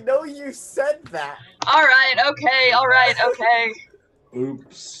 so they know you said that. Alright, okay, alright, okay.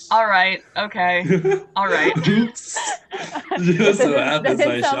 Oops. Alright, okay. Alright. Oops. Just so happens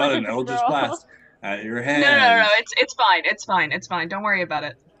Doesn't I sound shot like an a Eldritch scroll. Blast at your No, hand. no, it's fine, it's fine, it's fine. Don't worry about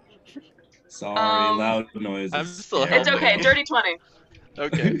it. Sorry, loud noises. I'm still It's helping. okay, dirty 20.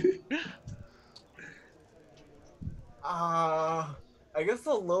 Okay. I guess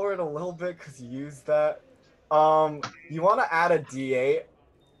I'll lower it a little bit because you used that. You want to add a D8?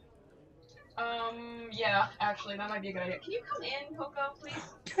 Yeah, actually, that might be a good idea. Can you come in, Coco, please?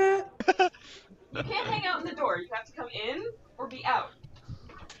 You can't hang out in the door. You have to come in or be out.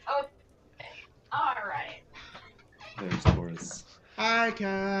 Oh, alright. There's Taurus. Hi,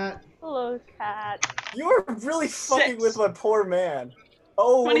 cat. Hello, cat. You are really fucking 6. with my poor man.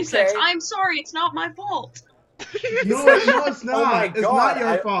 Oh, 26. okay. I'm sorry, it's not my fault. No, it's not. Oh my It's God, not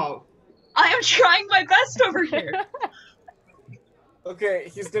your fault. I am trying my best over here. Okay,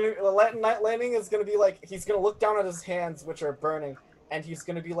 he's gonna Night Landing is gonna be like he's gonna look down at his hands which are burning, and he's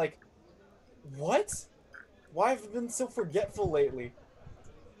gonna be like, "What? Why have I been so forgetful lately?"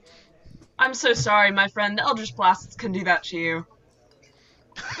 I'm so sorry, my friend. The Eldritch Blasts can do that to you.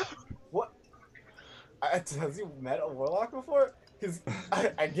 What? Has he met a warlock before?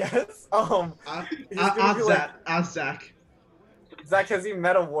 I guess. He's gonna be like, Ask Zach. Zach, has he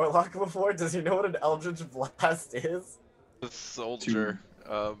met a warlock before? Does he know what an Eldritch Blast is? The soldier.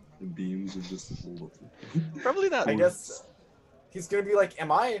 The beams are just full of Probably not. I guess he's gonna be like,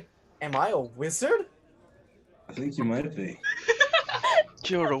 "Am I a wizard?" I think you might be.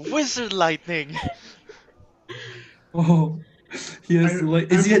 You're a wizard, Lightning. Oh, he has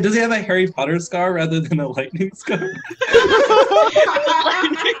does he have a Harry Potter scar rather than a lightning scar?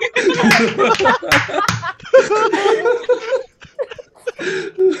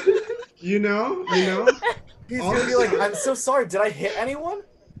 You know. He's gonna be like, "I'm so sorry. Did I hit anyone?"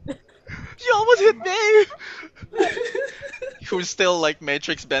 You almost hit me. Who's still like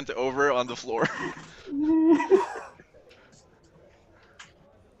Matrix bent over on the floor. He's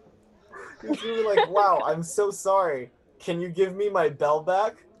gonna be like, "Wow, I'm so sorry. Can you give me my bell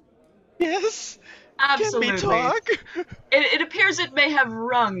back?" Yes. Absolutely. Can we talk? It appears it may have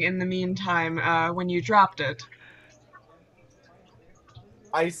rung in the meantime when you dropped it.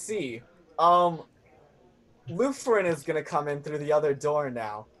 I see. Lufrin is gonna come in through the other door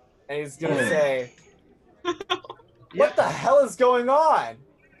now, and he's gonna say, "What the hell is going on?"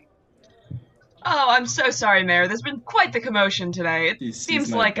 Oh, I'm so sorry, Mayor. There's been quite the commotion today. It He's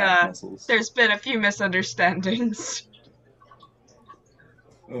seems my like back muscles. there's been a few misunderstandings.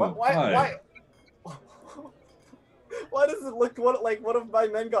 Oh, Why does it look like one of my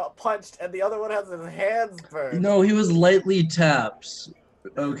men got punched and the other one has his hands burned? No, he was lightly tapped.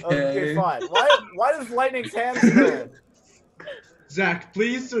 Okay. Okay, fine. Why does Lightning's hands burn? Zach,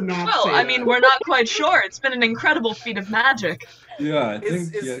 please do not Well, say I mean, that. we're not quite sure. It's been an incredible feat of magic. Yeah, I Is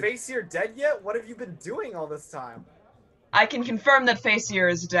think. Yeah. Facier dead yet? What have you been doing all this time? I can confirm that Facier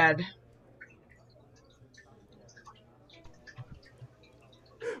is dead.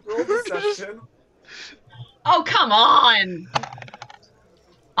 Roll deception. Oh, come on!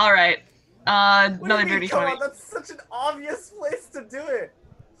 Alright. What do Another you mean, dirty come 20. on, that's such an obvious place to do it.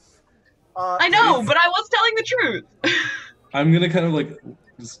 I know, but I was telling the truth. I'm gonna kind of like.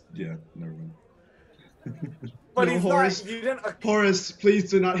 Just, yeah, never mind. But No, he's Horace. not. You didn't. Horace, please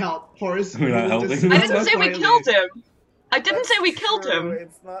do not help. Horace, We're not you helping. just- I That's didn't say we quietly. killed him. I didn't say we That's killed true, him.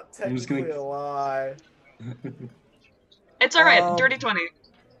 It's not I'm just gonna- technically a lie. It's alright, Um, dirty 20.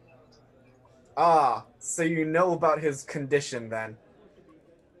 Ah, so you know about his condition then.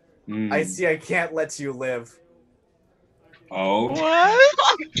 Mm. I see I can't let you live. Oh. What?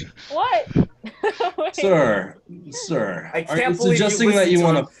 What? Wait. Sir, I are you can't believe suggesting you that you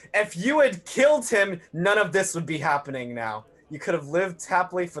listened want to to? him. If you had killed him, none of this would be happening now. You could have lived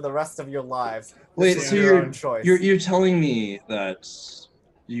happily for the rest of your lives. Wait, This so is your own choice. you're telling me that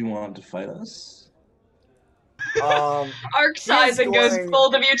you want to fight us? Um, Ark sighs and goes, going-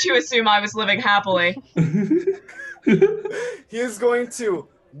 bold of you to assume I was living happily. he is going to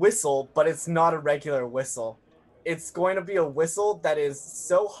whistle, but it's not a regular whistle. It's going to be a whistle that is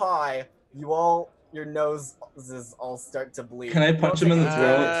so high, your noses all start to bleed. Can I You don't punch him in take the any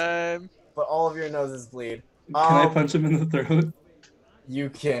throat? damage, but all of your noses bleed. Can I punch him in the throat? You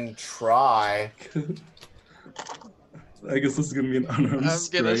can try. I guess this is gonna be an unarmed I'm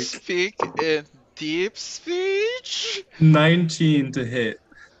gonna strike. speak in deep speech. 19 to hit.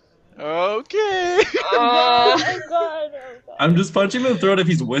 Okay. Oh god, oh god. I'm just punching him in the throat if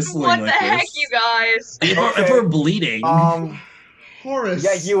he's whistling What like the heck, this. you guys? If Okay. we're bleeding. Horace.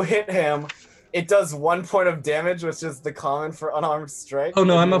 Yeah, you hit him. It does 1 point of damage, which is the common for unarmed strike. Oh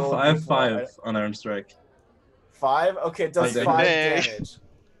no, If I'm you a roll I have D4, 5 right? unarmed strike. 5? Okay, it does Five 5 damage. damage.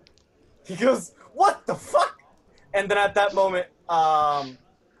 He goes, what the fuck? And then at that moment,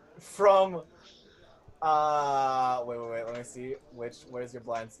 from, wait, let me see, where's your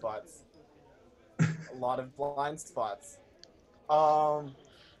blind spots? A lot of blind spots.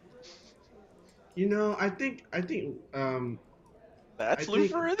 You know, I think That's I think-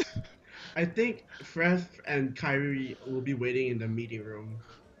 Lutheran. I think Fred and Kyrie will be waiting in the meeting room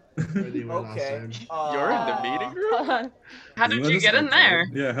where they were last Okay. time. You're in the meeting room. Hold on. How did let you us get in know, there?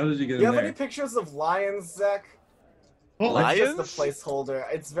 Yeah, how did you get Do you in have any there? pictures of lions, Zach? Oh, Lion? It's Lions? just a placeholder.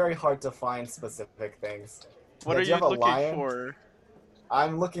 It's very hard to find specific things. What Yeah, are do you have a looking lion? for?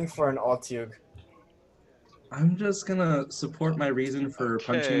 I'm looking for an Autug. I'm just gonna support my reason for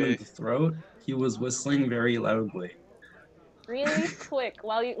punching him in Okay. the throat. He was whistling very loudly. Really quick,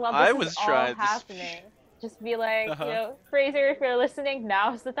 while I this was is all trying to happening, just be like, Uh-huh. you know, Fraser, if you're listening,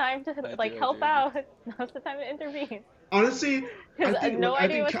 now's the time to I like do, I help do. out. Now's the time to intervene. honestly, Because I have no I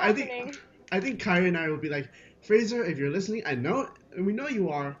idea think what's I think happening. I think Kyrie and I will be like, Fraser, if you're listening, I know, and we know you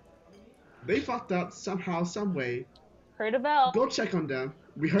are. They fucked up somehow, some way. Heard a bell. Go check on them.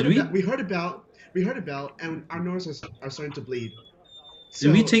 We heard Did we- about. We heard about, and our noses are starting to bleed.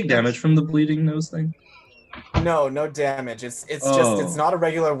 Did we So, take damage from the bleeding nose thing? No damage. It's just Oh. it's not a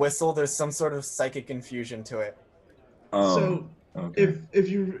regular whistle. There's some sort of psychic infusion to it. Oh, So okay. if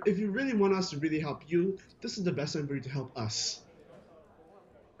you really want us to really help you, this is the best time for you to help us.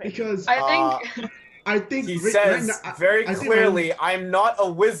 Because I think I think He right says now- very I think clearly, "I'm not a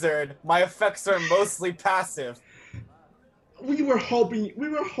wizard. My effects are mostly passive." we were hoping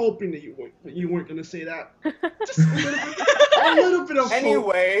that you weren't gonna say that. Just a little bit of hope.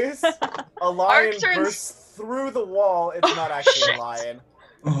 Anyways, a lion turns- bursts through the wall. It's not actually a lion.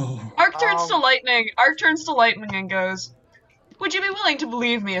 Oh. Ark turns to Um, lightning. Ark turns to lightning and goes, "Would you be willing to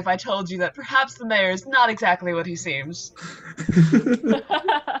believe me if I told you that perhaps the mayor is not exactly what he seems?"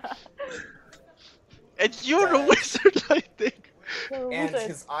 And you're a wizard, I think. And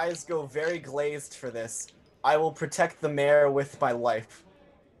his eyes go very glazed for this. I will protect the mayor with my life.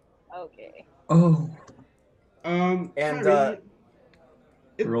 Okay. Oh. And, Kyrie,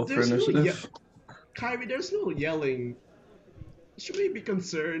 Roll for there's no initiative. Kyrie, there's no yelling. Should we be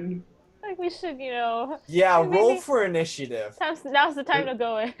concerned? Like we should, you know. Yeah, Maybe- roll for initiative. Now's the time to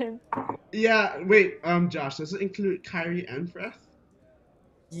go in. Yeah, wait, Josh, does it include Kyrie and Freth?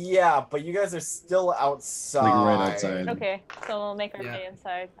 Yeah, but you guys are still outside. Like right outside. Okay, so we'll make our Yeah. way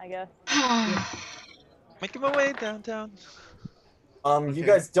inside, I guess. Making my way downtown. You Okay.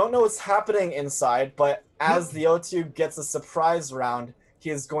 guys don't know what's happening inside, but as the O2 gets a surprise round, he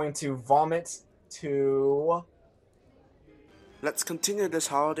is going to vomit to... Let's continue this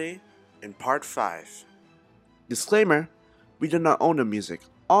holiday in part 5. Disclaimer: we do not own the music.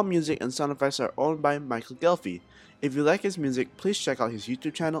 All music and sound effects are owned by Michael Gelfi. If you like his music, please check out his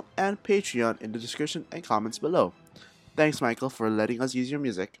YouTube channel and Patreon in the description and comments below. Thanks, Michael, for letting us use your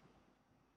music.